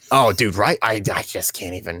 Oh, dude, right? I just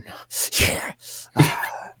can't even. Yeah.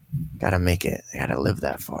 Gotta make it. I gotta live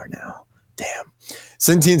that far now. Damn.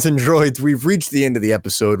 Sentients and droids, we've reached the end of the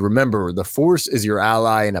episode. Remember, the Force is your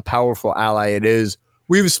ally, and a powerful ally it is.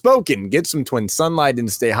 We've spoken. Get some twin sunlight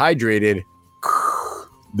and stay hydrated.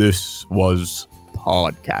 This was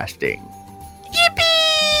podcasting.